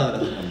 muy importante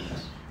la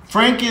Champions.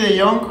 ¿Frankie de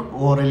Jong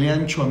o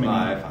Aurelian Tchouaméni?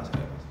 Es fácil.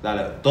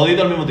 Dale,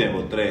 todito al mismo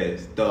tiempo.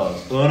 3,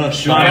 2, 1,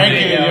 Frankie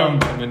de Jong.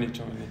 También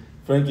dicho, Mendy.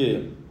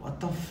 Frankie. What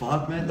the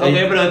fuck, man? Ok,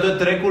 pero esto es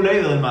 3 culés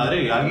y 2 del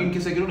Madrid. Alguien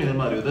que se quiere unir del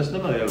Madrid. ¿Ustedes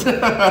son del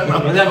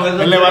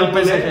Madrid? Él le va al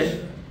PSG.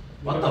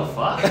 What the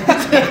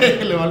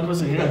fuck? Le va al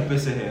PSG. El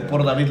PSG.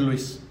 Por David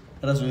Luis.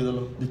 Era su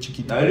ídolo de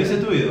chiquito. David Luis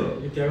es tu ídolo.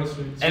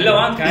 Él lo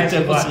banca, Y ese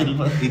Thiago pa.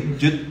 Silva. Y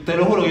yo te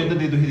lo juro que yo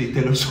entendí tu hit y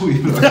te lo subí.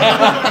 Te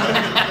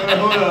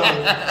lo juro.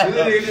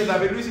 Yo te dije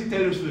David Luis y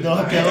Taylor Swift. No,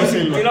 Thiago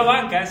Silva. Tú lo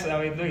banca ese,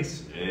 David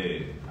Luis.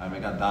 A mí me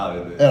encantaba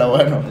David Luis. Era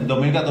bueno. En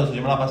 2014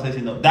 yo me la pasé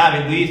diciendo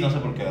David Luis, no sé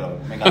por qué, pero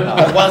me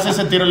encantaba. ¿Cuál hace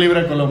ese tiro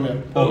libre a Colombia?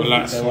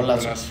 Golazo, De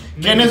golazo.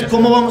 golazo.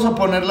 ¿Cómo vamos a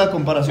poner la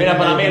comparación? Mira, de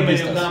para mí el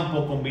mediocampistas?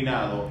 mediocampo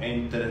combinado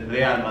entre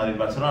Real Madrid y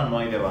Barcelona no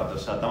hay debate. O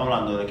sea, estamos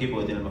hablando del equipo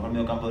que tiene el mejor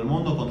mediocampo del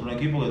mundo contra un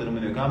equipo que tiene un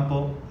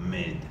mediocampo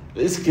mid.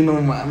 Es que no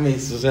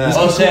mames, o sea.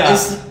 O sea,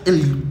 es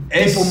el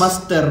es- tipo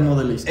más termo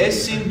de la historia.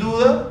 Es sin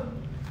duda,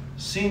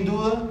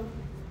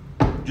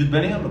 Jude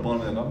Bellingham lo pongo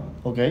en el mediocampo.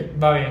 Ok.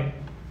 Va bien.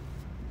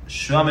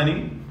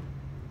 Tchouaméni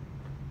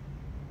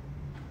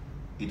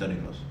y Toni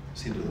Kroos,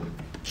 sin duda.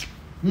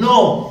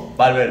 No,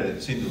 Valverde,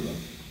 sin duda.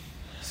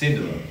 Sin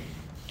duda.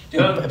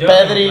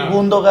 Pedri, claro.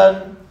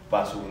 Gundogan.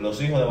 Paso,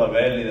 los hijos de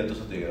Valverde y de todos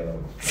esos tigres.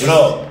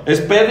 Bro,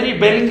 Es Pedri,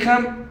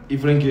 Bellingham y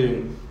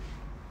Frankie.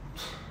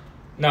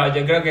 No,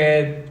 yo creo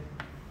que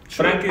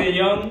Frankie de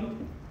Jong,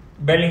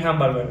 Bellingham,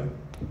 Valverde.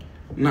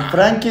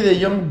 Frankie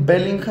de Jong,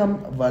 Bellingham,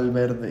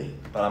 Valverde.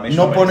 Para mí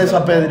No pones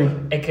a Pedri.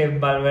 Es que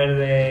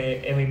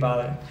Valverde es mi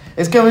padre.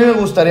 Es que a mí me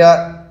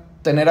gustaría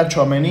tener a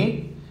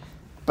Tchouaméni,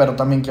 pero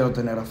también quiero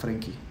tener a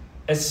Frankie.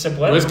 ¿Se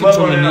puede? No, es que ¿Se puede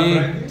poner a Tchouaméni-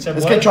 Frankie? ¿Se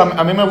Es puede? que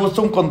a mí me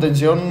gusta un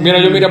contención. Mira,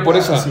 yo mira por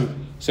esa. así.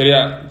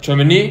 Sería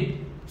Tchouaméni,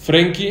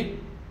 Frenkie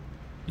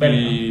y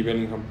Bellingham.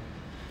 Bellingham.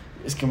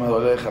 Es que me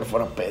duele dejar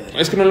fuera a Pedri.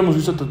 Es que no lo hemos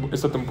visto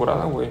esta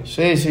temporada, güey.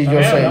 Sí, yo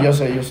También, sé, ¿no? yo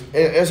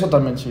sé. Eso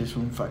también sí es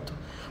un facto.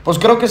 Pues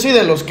creo que sí,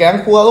 de los que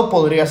han jugado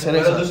podría ser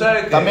Pero eso. tú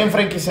sabes que- También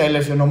Frenkie se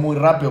lesionó muy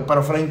rápido,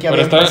 pero Frenkie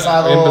Pero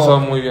había empezado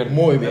muy bien.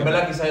 Muy En bien.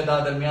 verdad, quizás yo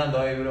estaba terminando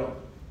ahí, bro.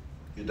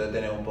 Y ustedes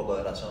tienen un poco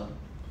de razón.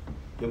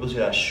 Yo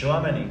pusiera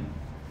Tchouaméni,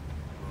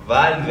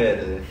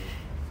 Valverde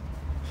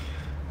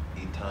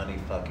y Tony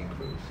fucking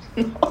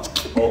Cruz.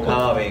 O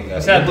Camavinga.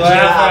 O sea, yo tú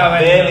pusiera dejas fuera a a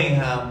Bellingham.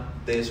 Bellingham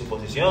de su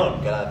posición,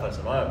 que era de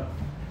falso 9.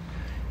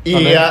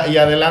 Y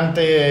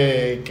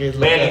adelante, ¿qué es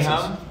lo que Bellingham,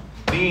 haces?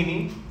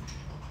 Vini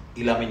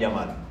y Lamine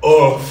Yamal.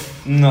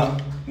 No.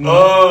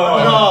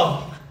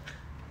 No.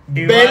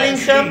 Igual,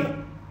 Bellingham. sí.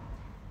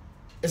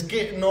 Es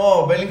que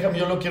no, Bellingham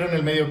yo lo quiero en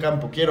el medio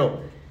campo.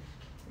 Quiero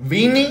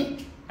Vini,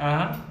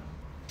 Ajá.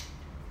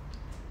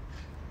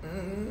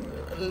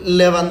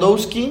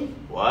 Lewandowski,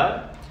 ¿What?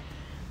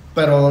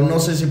 pero no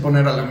sé si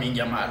poner a Lamine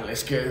Yamal.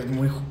 Es que es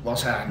muy. O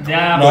sea, no.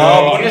 Ya, No,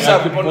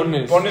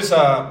 pero- pones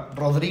a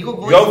Rodrigo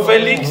Goy. Joao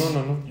Félix,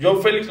 No.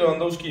 Joao Félix,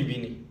 Lewandowski y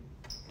Vini.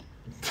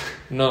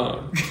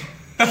 No.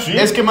 ¿Sí?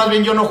 Es que más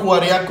bien yo no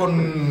jugaría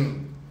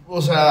con.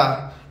 O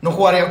sea, no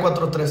jugaría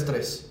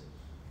 4-3-3.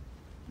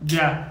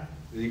 Ya.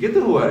 ¿Y qué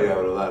tú jugarías,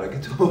 bro? Dale, ¿qué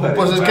tú jugarías?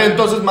 Pues es que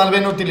entonces más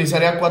bien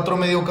utilizaría 4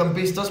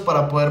 mediocampistas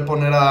para poder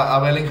poner a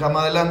Bellingham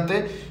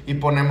adelante y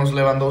ponemos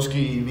Lewandowski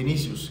y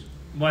Vinicius.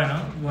 Bueno.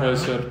 Puede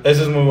ser.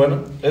 Ese es muy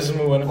bueno. Ese es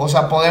muy bueno. O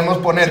sea, podemos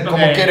poner Sí, como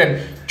porque-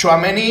 quieren: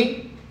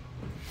 Tchouaméni,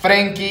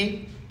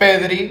 Frenkie,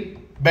 Pedri,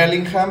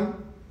 Bellingham,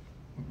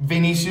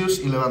 Vinicius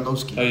y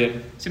Lewandowski. Está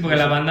bien. Sí, porque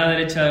la banda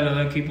derecha de los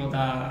dos equipos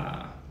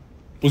está...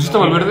 ¿Pusiste a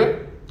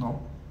Valverde?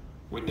 No.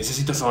 Güey,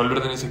 necesitas a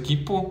Valverde en ese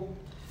equipo.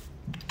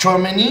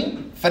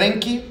 Tchouaméni,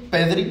 Frenkie,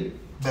 Pedri,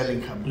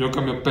 Bellingham. Yo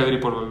cambio a Pedri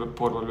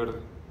por Valverde.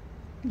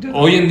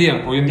 Hoy en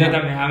día. Yo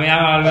también. A mí a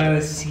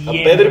Valverde siempre.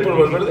 ¿A Pedri por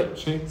Valverde?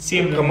 Sí.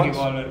 Siempre Jamás. me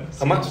equipo Valverde.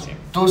 Jamás.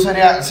 Siempre. Tú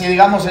sería, si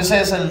digamos ese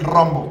es el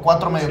rombo,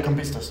 4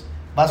 mediocampistas.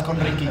 Vas con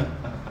Ricky.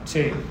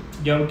 Sí.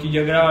 Yo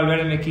quiero a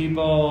Valverde en mi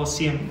equipo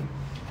siempre.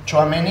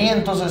 Tchouaméni,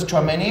 entonces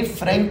Tchouaméni,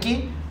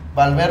 Frenkie,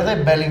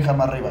 Valverde,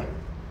 Bellingham arriba.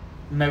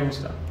 Me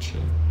gusta. Sí.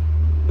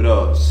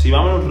 Pero si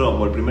vamos en un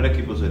rombo, el primer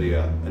equipo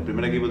sería. El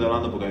primer equipo estoy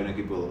hablando porque hay un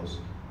equipo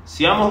 2.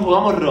 Si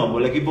jugamos rombo,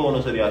 el equipo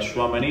 1 sería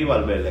Tchouaméni,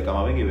 Valverde,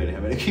 Camavinga y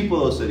Bellingham. El equipo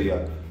 2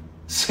 sería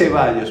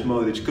Ceballos,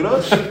 Modric,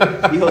 Kroos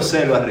y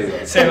José Lu arriba.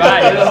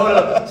 Ceballos.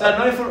 O sea,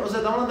 no hay o sea,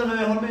 estamos hablando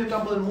del mejor medio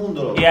campo del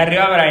mundo, loco. Y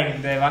arriba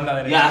Brahim, de banda Y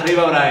derecha.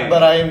 arriba Brian.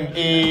 Brahim,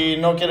 ¿y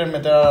no quieren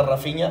meter a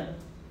Rafinha?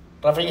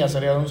 Rafinha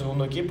sería de un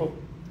segundo equipo.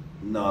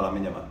 No, la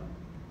Yamal.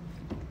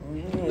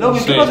 Loco, ¿y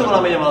Sí. qué pasa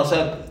con la Yamal? O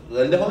sea,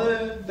 él dejó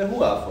de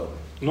jugar, fue.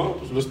 No,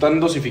 pues lo están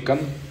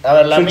dosificando. A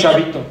ver, Es un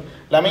chavito.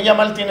 Lamine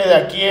Yamal tiene de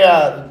aquí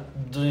a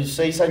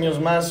 6 años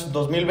más,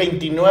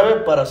 2029,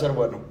 para ser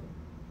bueno.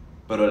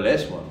 Pero él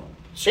es bueno.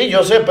 Sí,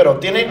 yo sé, pero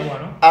tiene Ah,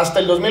 bueno. hasta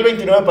el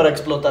 2029 para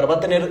explotar. Va a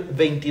tener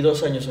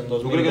 22 años en ¿Tú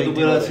 2029. crees que tú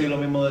pudieras decir lo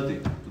mismo de ti?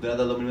 ¿Tú tienes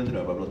hasta el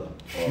 2029 para explotar?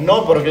 ¿O-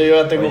 No, porque yo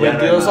ya tengo o ya no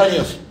hay 22 más?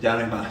 años. Ya no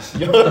hay más.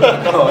 Yo-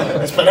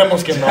 no,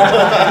 esperemos que no.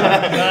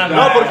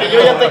 No, porque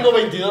yo ya tengo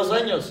 22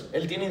 años.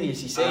 Él tiene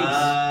 16.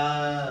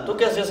 Ah. ¿Tú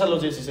qué hacías a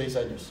los 16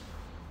 años?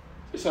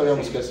 Sí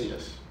sabíamos qué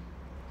hacías.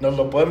 Nos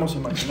lo podemos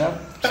imaginar.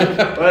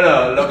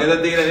 Bueno, lo que este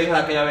tigre dijo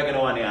aquella vez que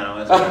no banearon.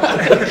 Eso,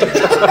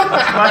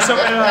 Más o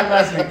menos algo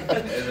así.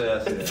 eso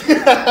es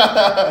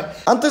así.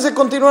 Antes de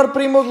continuar,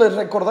 primos, les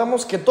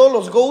recordamos que todos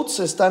los GOATs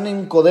están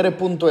en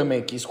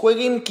codere.mx.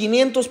 Jueguen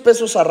 500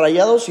 pesos a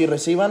Rayados y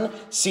reciban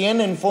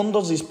 100 en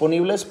fondos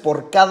disponibles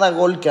por cada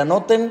gol que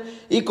anoten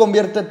y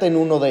conviértete en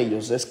uno de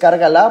ellos.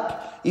 Descarga la app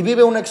y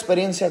vive una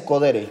experiencia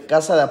Codere,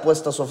 casa de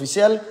apuestas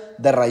oficial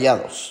de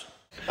Rayados.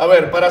 A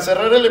ver, para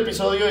cerrar el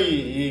episodio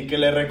y que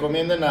le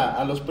recomienden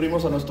a los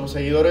primos, a nuestros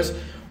seguidores,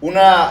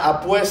 una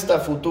apuesta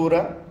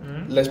futura,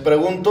 les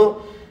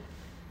pregunto,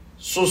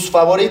 sus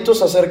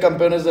favoritos a ser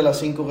campeones de las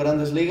 5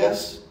 grandes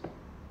ligas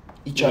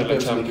y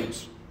Champions League.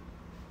 Champions.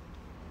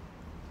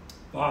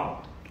 Wow.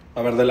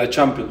 A ver, de la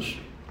Champions.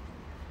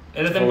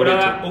 Esta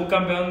temporada, Favorito. un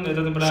campeón de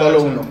esta temporada.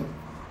 Solo uno.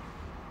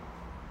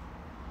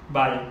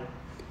 Vale.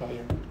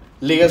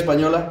 Liga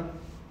Española.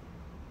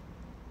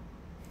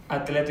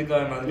 Atlético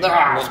de Madrid.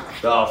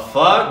 The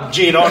fuck?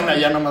 Girona,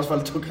 ya nomás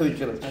faltó que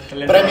dijeras.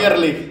 Atlético. Premier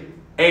League.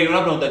 Ey,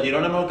 una pregunta.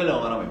 ¿Girona es mejor que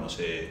León ahora mismo?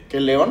 Sí. ¿Qué,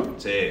 León?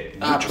 Sí.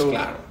 Pues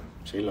claro.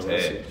 Sí, lo veo,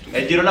 sí.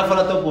 El Girona fue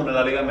la top 1 en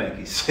la Liga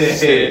MX.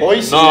 Sí.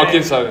 Hoy sí. No,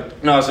 quién sabe.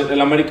 No,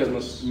 el América es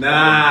más.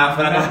 Nah,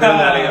 fue la campeón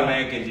de la Liga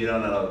MX, el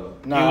Girona, loco.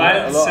 No, Igual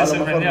a lo se mejor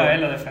defendió, no.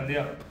 lo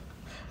defendió.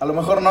 A lo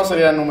mejor no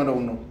sería número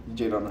 1,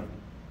 Girona.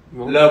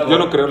 No, Loco. yo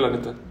no creo, la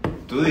neta.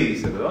 Tú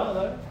dices, pero va,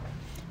 dale.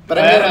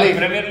 Premier Bueno, League.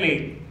 Premier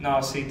League.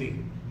 No,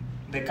 City.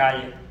 de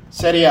calle.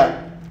 Serie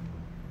A,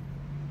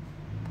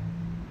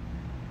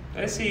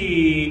 Es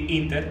si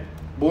Inter,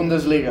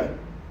 Bundesliga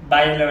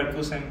Bayer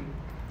Leverkusen,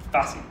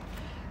 fácil.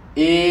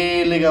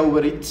 y Liga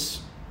Uber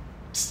Eats.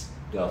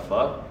 The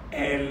fuck?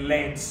 El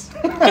Lens.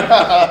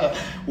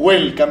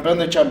 Will, campeón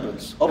de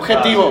Champions.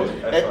 Objetivo,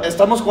 Es fácil.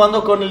 estamos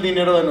jugando con el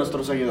dinero de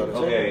nuestros seguidores.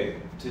 Ok, ¿eh?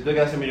 si tú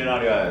quieres ser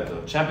millonario a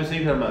esto, Champions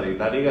League Real Madrid,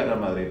 La Liga Real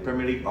Madrid,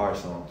 Premier League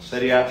Arsenal,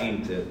 Serie A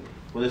Inter,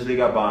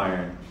 Bundesliga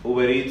Bayern,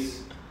 Uber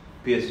Eats,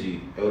 PSG,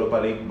 Europa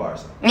League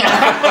Barça.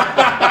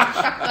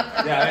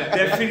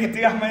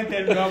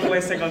 Definitivamente no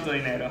puede ser con tu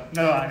dinero.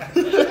 No lo hagas.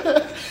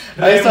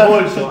 Ahí está.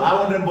 Reembolso,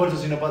 hago un reembolso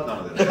si no pasa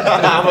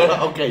nada.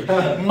 Bueno,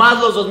 ok. Más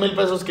los 2,000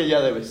 pesos que ya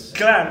debes.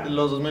 Claro.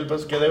 Los 2,000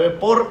 pesos que debe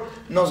por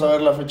no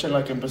saber la fecha en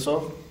la que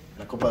empezó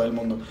la Copa del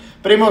Mundo.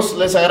 Primos,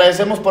 les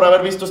agradecemos por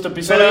haber visto este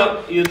episodio.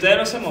 Pero, ¿y ustedes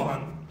no se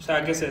mojan? O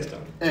sea, ¿qué es esto?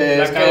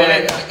 Es que,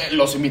 caboneta.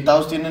 los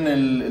invitados tienen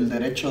el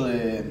derecho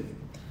de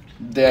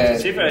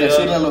Sí, pero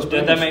decirle a los yo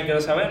primos. también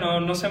quiero saber,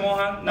 no se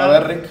mojan A nada.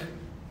 ver, Rick.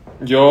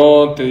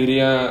 Yo te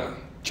diría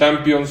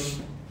Champions,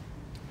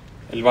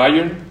 el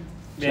Bayern, Bien.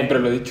 siempre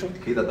lo he dicho,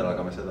 Quítate la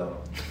camiseta.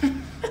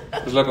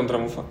 es la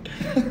contramufa.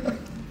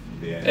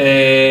 Bien.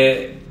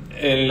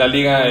 En la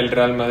Liga el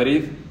Real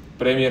Madrid,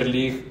 Premier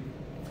League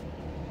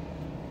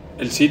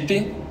el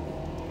City,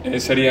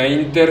 sería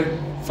Inter,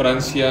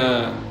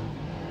 Francia,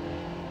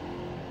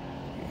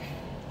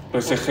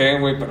 PSG,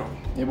 güey, pero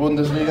Y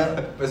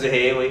Bundesliga. Pues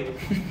güey.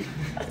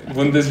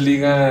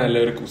 Bundesliga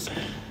Leverkusen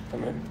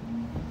también.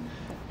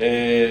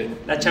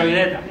 La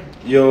chavineta.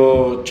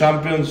 Yo,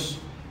 Champions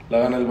la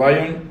gana el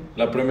Bayern,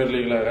 la Premier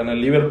League la gana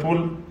el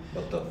Liverpool,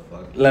 What the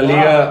fuck? la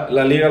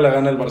Liga la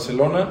gana el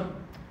Barcelona,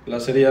 la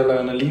Serie A la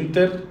gana el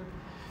Inter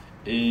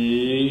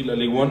y la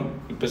Ligue 1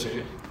 el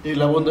PSG. Y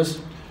la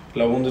Bundes.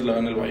 La Bundes la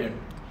gana el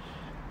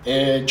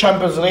Bayern.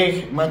 Champions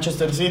League,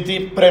 Manchester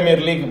City.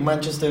 Premier League,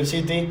 Manchester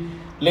City.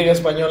 Liga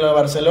Española,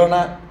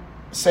 Barcelona.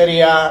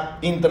 Serie A,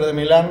 Inter de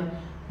Milán.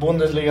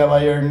 Bundesliga,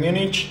 Bayern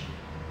Múnich.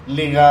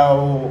 League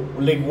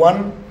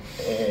One,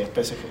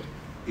 PSG.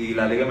 ¿Y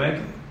la Liga MX?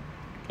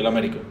 El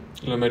América.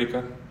 El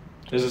América.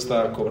 Esa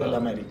está El cobrada.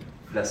 América.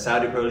 La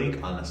Saudi Pro League,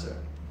 Al Nassr.